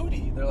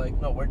snooty. They're like,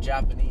 no, we're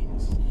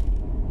Japanese.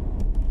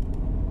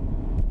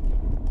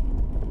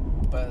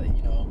 But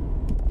you know,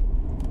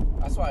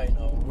 that's why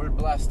we're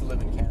blessed to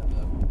live in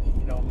Canada.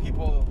 You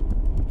know,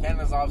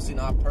 Canada's obviously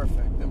not perfect,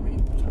 and we,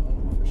 you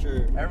know, For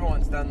sure.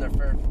 everyone's done their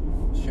fair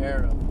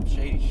share of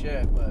shady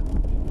shit, but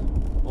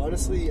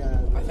Honestly,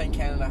 I think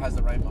Canada has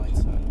the right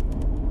mindset.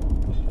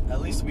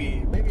 At least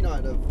we... maybe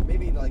not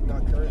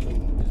not currently,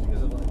 just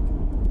because of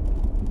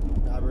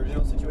like the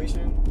Aboriginal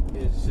situation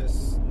is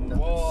just not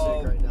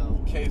sick right now.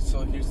 Okay,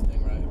 so here's the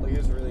thing, right? Like,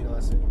 it's really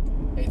not sick.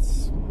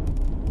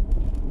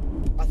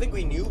 I think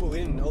we knew, but we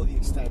didn't know the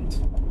extent.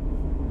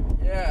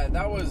 Yeah,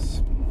 that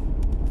was...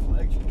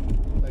 Like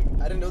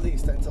I didn't know the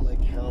extent to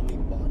like how many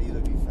bodies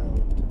would be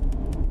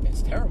found.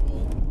 It's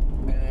terrible.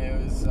 And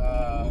it was,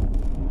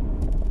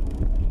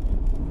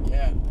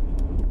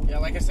 yeah,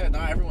 like I said,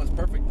 not everyone's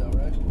perfect though,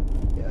 right?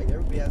 Yeah, like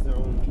everybody has their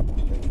own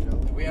thing, you know.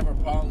 We have our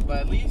problems, but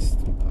at least,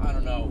 I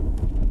don't know.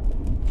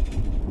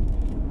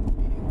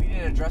 We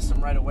didn't address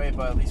them right away,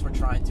 but at least we're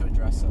trying to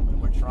address them,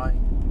 and we're trying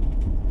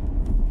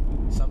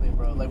something,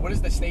 bro. Like, what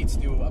does the States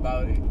do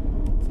about it?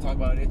 To talk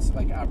about its,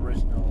 like,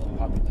 Aboriginal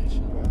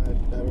population? I don't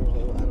even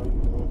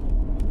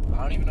know.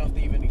 I don't even know if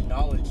they even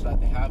acknowledge that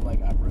they have,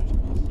 like,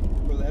 Aboriginals.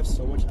 Bro, they have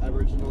so much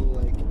Aboriginal,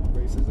 like,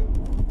 racism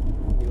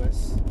in the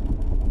U.S.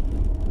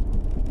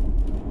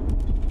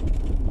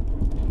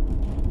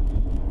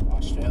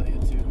 Australia,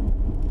 too.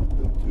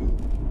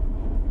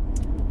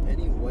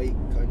 Any white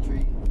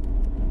country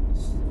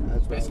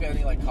has Basically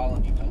any, like,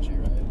 colony country,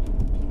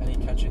 right? Any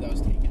country that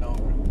was taken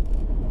over.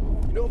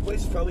 You know, a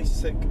place is probably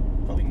sick,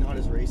 probably not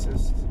as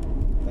racist.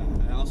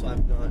 But I also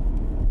have not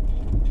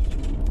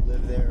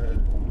lived there or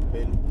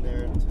been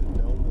there to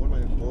know. One of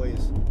my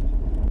boys,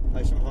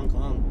 he's from Hong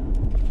Kong,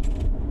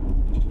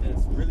 and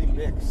it's really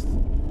mixed.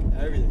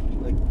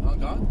 Everything, like Hong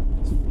Kong?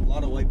 it's a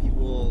lot of white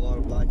people, a lot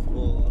of black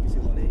people,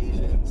 obviously a lot of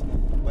Asians,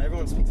 but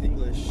everyone speaks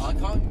English. Hong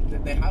Kong,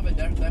 they have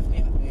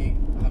definitely they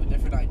have a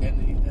different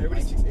identity than,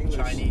 Everybody like, speaks English.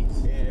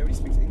 Chinese. Yeah, everybody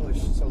speaks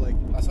English, so like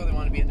That's why they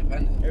want to be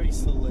independent. everybody's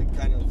still like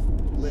kind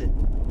of lit.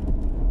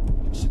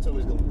 Shit's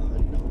always going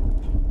on, you know.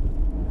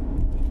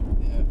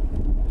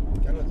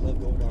 Yeah. Kind of love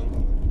going to Hong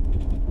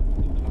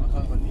Kong. Hong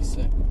Kong would be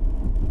sick.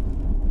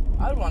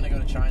 I'd want to go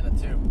to China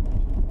too.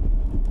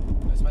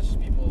 As much as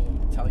people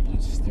tell you to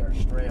just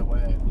stray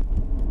away,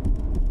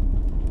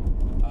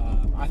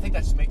 I think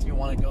that just makes me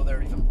want to go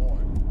there even more.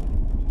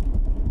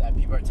 That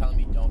people are telling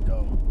me don't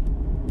go.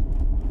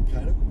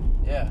 Kind of.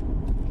 Yeah,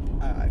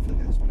 I feel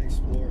like I just want to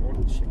explore. I want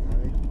to go to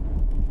Shanghai.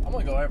 I'm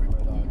gonna go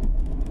everywhere, dog.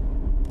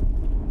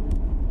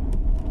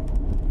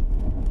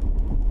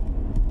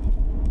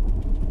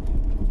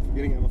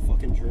 Forgetting I have a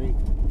fucking drink.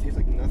 It tastes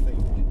like nothing.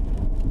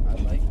 I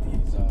like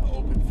these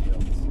open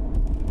fields.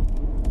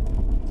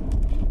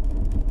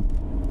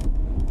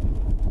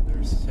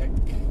 They're sick.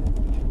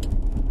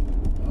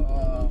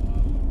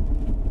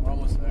 We're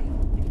almost there.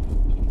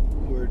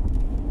 Word.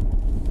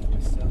 My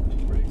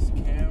son breaks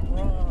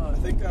camera. I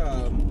think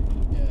Yeah.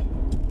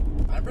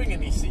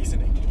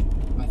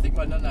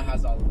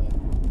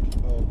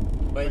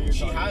 But you're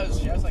she talking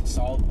has about- like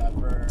salt,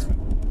 pepper.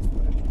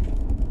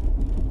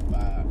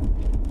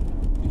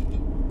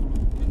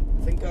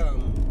 I think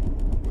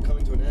we're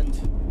coming to an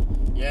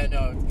end. Yeah,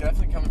 no, it's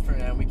definitely coming for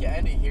an end. We can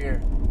end it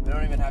here. We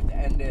don't even have to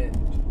end it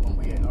when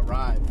we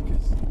arrive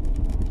because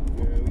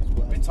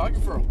we've been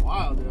talking for a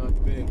while,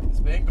 dude. It's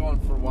been going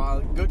for a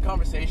while. Good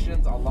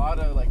conversations, a lot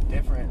of like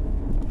different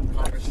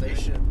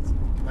conversations.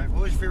 What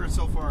was your favorite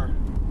so far?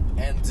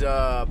 And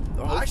I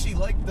actually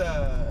like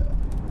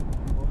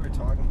what we were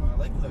talking about. I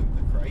like the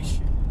Christ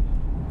shit,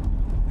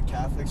 the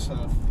Catholic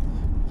stuff.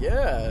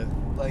 yeah,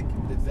 Like,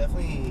 it's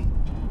definitely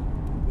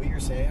what you're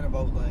saying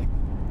about like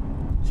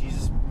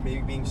Jesus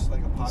maybe being just like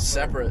a popular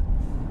separate.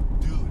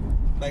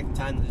 dude. Back in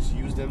time, they just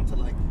used him to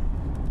like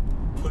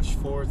push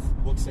forth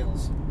book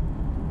sales.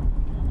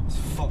 It's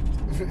fucked.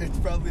 It's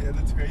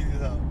crazy as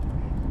hell.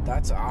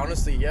 That's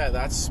honestly,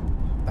 that's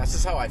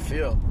just how I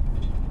feel.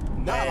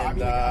 No, And I mean,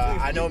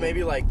 like, I know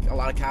maybe like a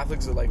lot of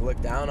Catholics would like look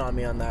down on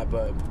me on that,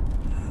 but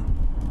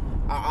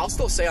I'll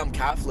still say I'm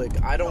Catholic.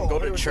 I don't go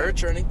to 100%.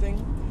 church or anything.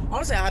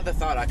 Honestly, I had the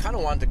thought. I kind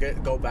of wanted to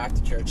go back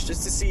to church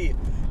just to see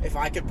if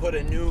I could put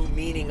a new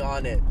meaning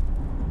on it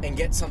and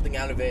get something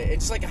out of it. And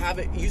just like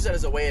use it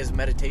as a way as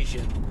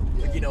meditation.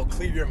 Yeah. Like,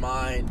 clear your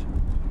mind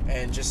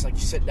and just like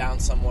you sit down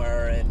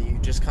somewhere and you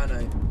just kind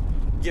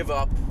of give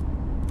up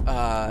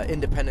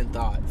independent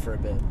thought for a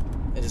bit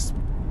and just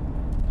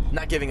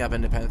not giving up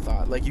independent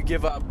thought. Like you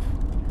give up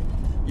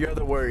your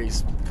other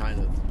worries, kind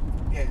of.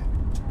 yeah.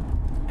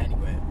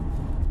 Anyway.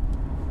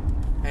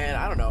 And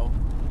I don't know.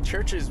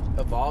 Church is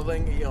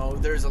evolving.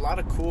 There's a lot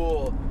of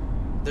cool.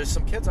 There's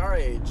some kids our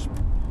age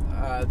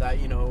that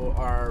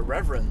are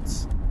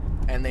reverends,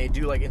 and they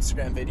do like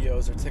Instagram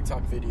videos or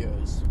TikTok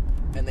videos,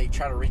 and they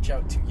try to reach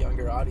out to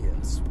younger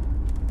audience,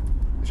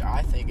 which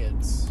I think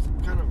it's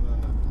Kind of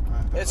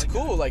it's like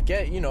cool. Like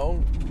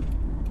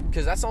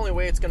because that's the only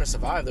way it's gonna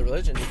survive the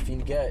religion. If you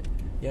get,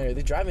 are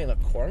they driving in a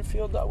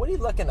cornfield, dog? What are you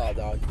looking at,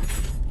 dog?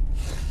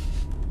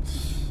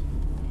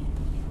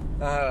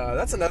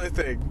 That's another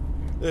thing.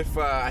 If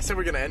I said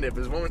we're gonna end it, but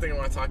there's one more thing I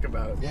want to talk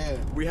about. Yeah.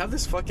 We have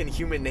this fucking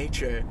human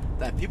nature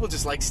that people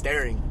just like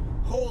staring.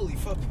 Holy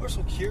fuck, people are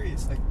so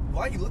curious. Like,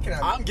 why are you looking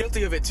at me? I'm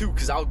guilty of it too,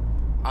 because I'll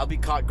be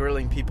caught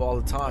grilling people all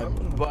the time.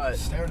 I'm But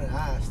staring at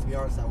ass, to be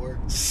honest, at work.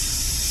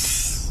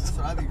 That's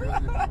what I be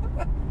grilling.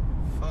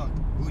 Fuck,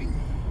 booty.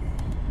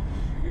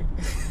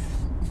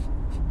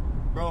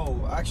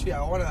 Bro, actually,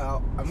 I'm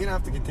gonna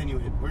have to continue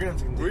it. We're gonna have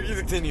to continue we're gonna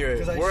continue it.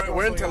 'Cause I just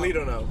We're in also got-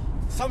 Toledo now.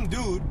 Some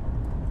dude,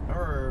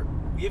 or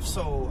at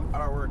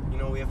our work,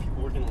 we have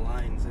people working the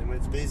lines, and when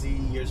it's busy,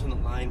 you're just on the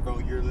line, bro.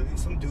 You're literally,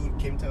 some dude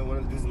came to one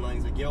of the dudes in the line,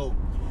 he's like, yo,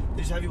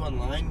 they just have you on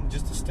line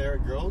just to stare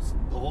at girls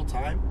the whole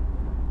time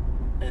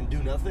and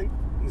do nothing?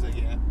 He's like,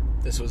 yeah.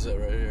 This was it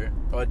right here.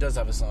 Oh, it does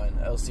have a sign.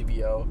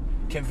 LCBO.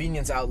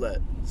 Convenience outlet.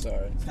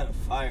 Sorry. It's kind of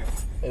fire.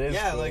 It is.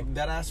 Yeah, cool. like,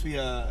 that ass be,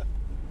 that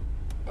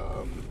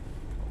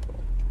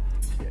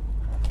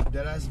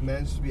ass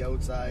managed to be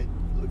outside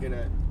looking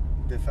at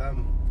the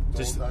femme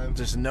the whole time.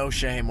 Just no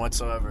shame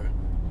whatsoever.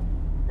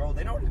 Bro,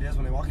 they know what it is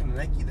when they walk into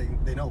Nike. They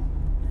know.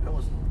 They know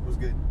what's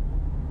good.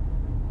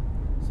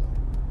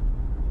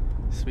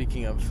 So.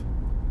 Speaking of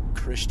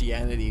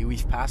Christianity,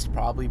 we've passed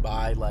probably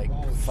by like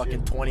Holy fucking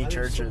shit. 20 Why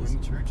there's churches. So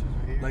many churches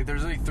right here. Like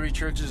there's like 3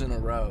 churches in a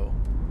row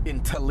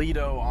in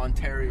Toledo,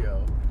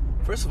 Ontario.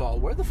 First of all,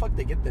 where the fuck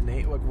they get the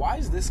name? Like, why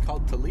is this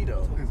called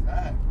Toledo? What is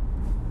that?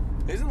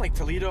 Isn't like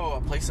Toledo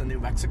a place in New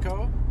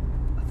Mexico?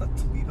 I thought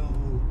Toledo.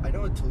 I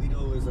know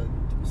Toledo is a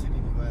city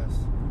in the U.S.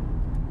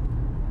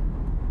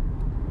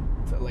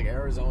 Like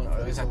Arizona,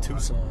 or is that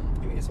Tucson?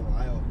 Maybe it's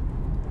Ohio.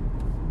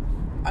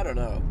 I don't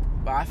know,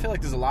 but I feel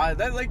like there's a lot of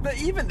that. Like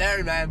even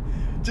there, man.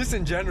 Just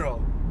in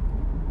general,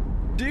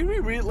 do we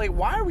really like?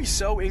 Why are we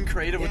so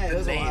increative Yeah, it with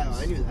is the names?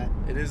 Ohio. I knew that.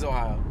 It is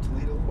Ohio.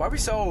 Toledo. Why are we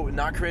so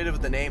not creative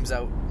with the names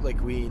that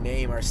like we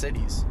name our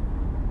cities?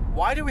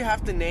 Why do we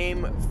have to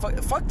name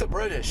fuck the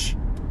British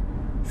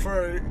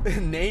for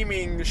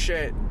naming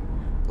shit?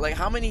 Like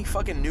how many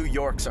fucking New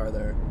Yorks are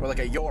there? Or like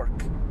a York,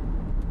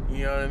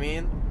 you know what I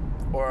mean?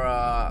 Or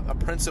a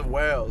Prince of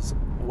Wales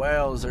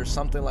or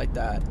something like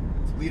that.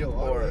 Toledo.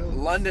 Or Ohio.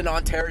 London,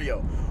 Ontario.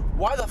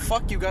 Why the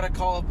fuck you gotta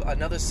call up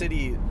another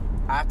city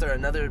after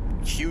another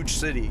huge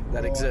city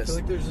that Bro, exists? I feel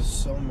like there's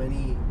just so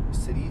many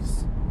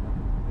cities.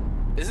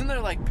 Isn't there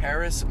like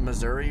Paris,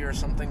 Missouri, or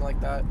something like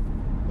that?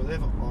 Bro, they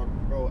have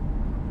bro,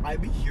 I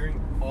be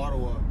hearing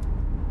Ottawa,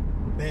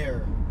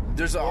 Bear,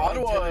 There's an Or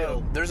Ottawa.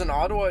 Ontario. There's an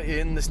Ottawa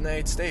in the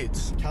United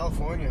States.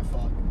 California.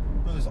 Fuck.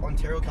 Bro, there's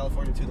Ontario,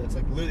 California too. That's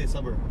like literally a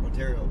suburb of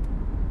Ontario.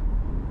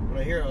 When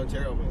I hear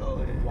Ontario, I'm like, oh,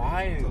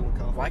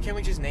 yeah. Why can't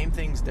we just name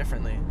things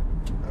differently? I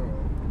don't know.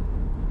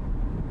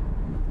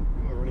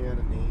 People are running out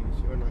of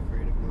names. You're not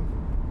creative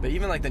enough. But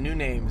even like the new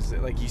names,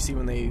 like you see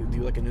when they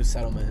do like a new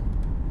settlement,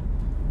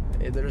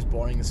 they're just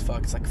boring as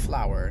fuck. It's like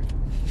flower,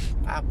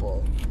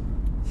 apple.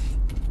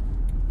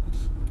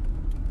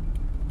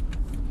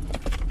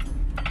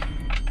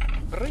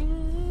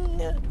 Ring.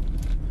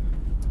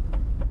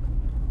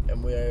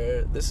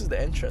 And this is the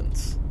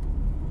entrance.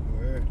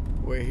 Word.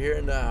 We're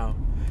here now.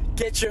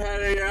 Get your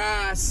head out of your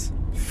ass.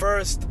 First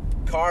first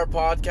car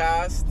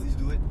podcast. Please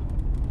do it.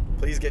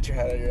 Please get your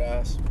head out of your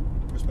ass.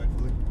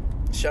 Respectfully.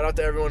 Shout out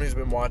to everyone who's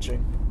been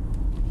watching.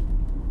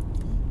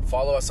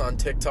 Follow us on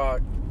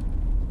TikTok.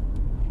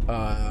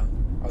 I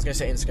was going to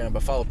say Instagram,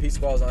 but follow Peace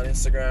Balls on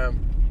Instagram.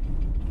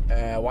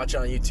 Watch it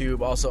on YouTube,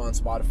 also on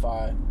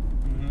Spotify.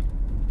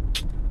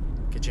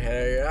 Get your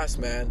head out of your ass,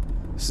 man.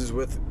 This is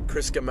with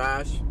Kris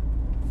Gamache,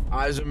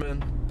 Yzerman.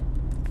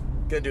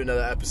 Gonna do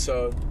another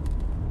episode.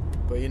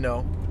 But you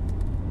know,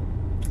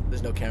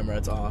 there's no camera,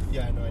 it's off.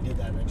 Yeah, I know, I did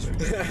that. I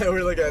just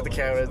We're looking at the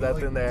camera, there's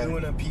I'm nothing there.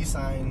 doing a peace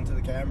sign to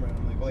the camera, and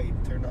I'm like, wait,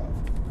 turn off.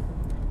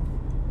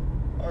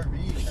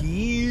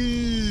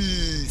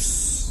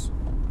 Peace.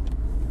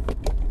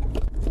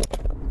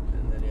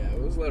 And then, yeah,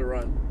 we'll just let it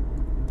run.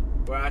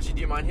 Well, actually,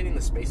 do you mind hitting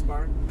the space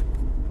bar?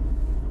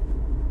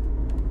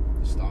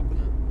 Just stop it.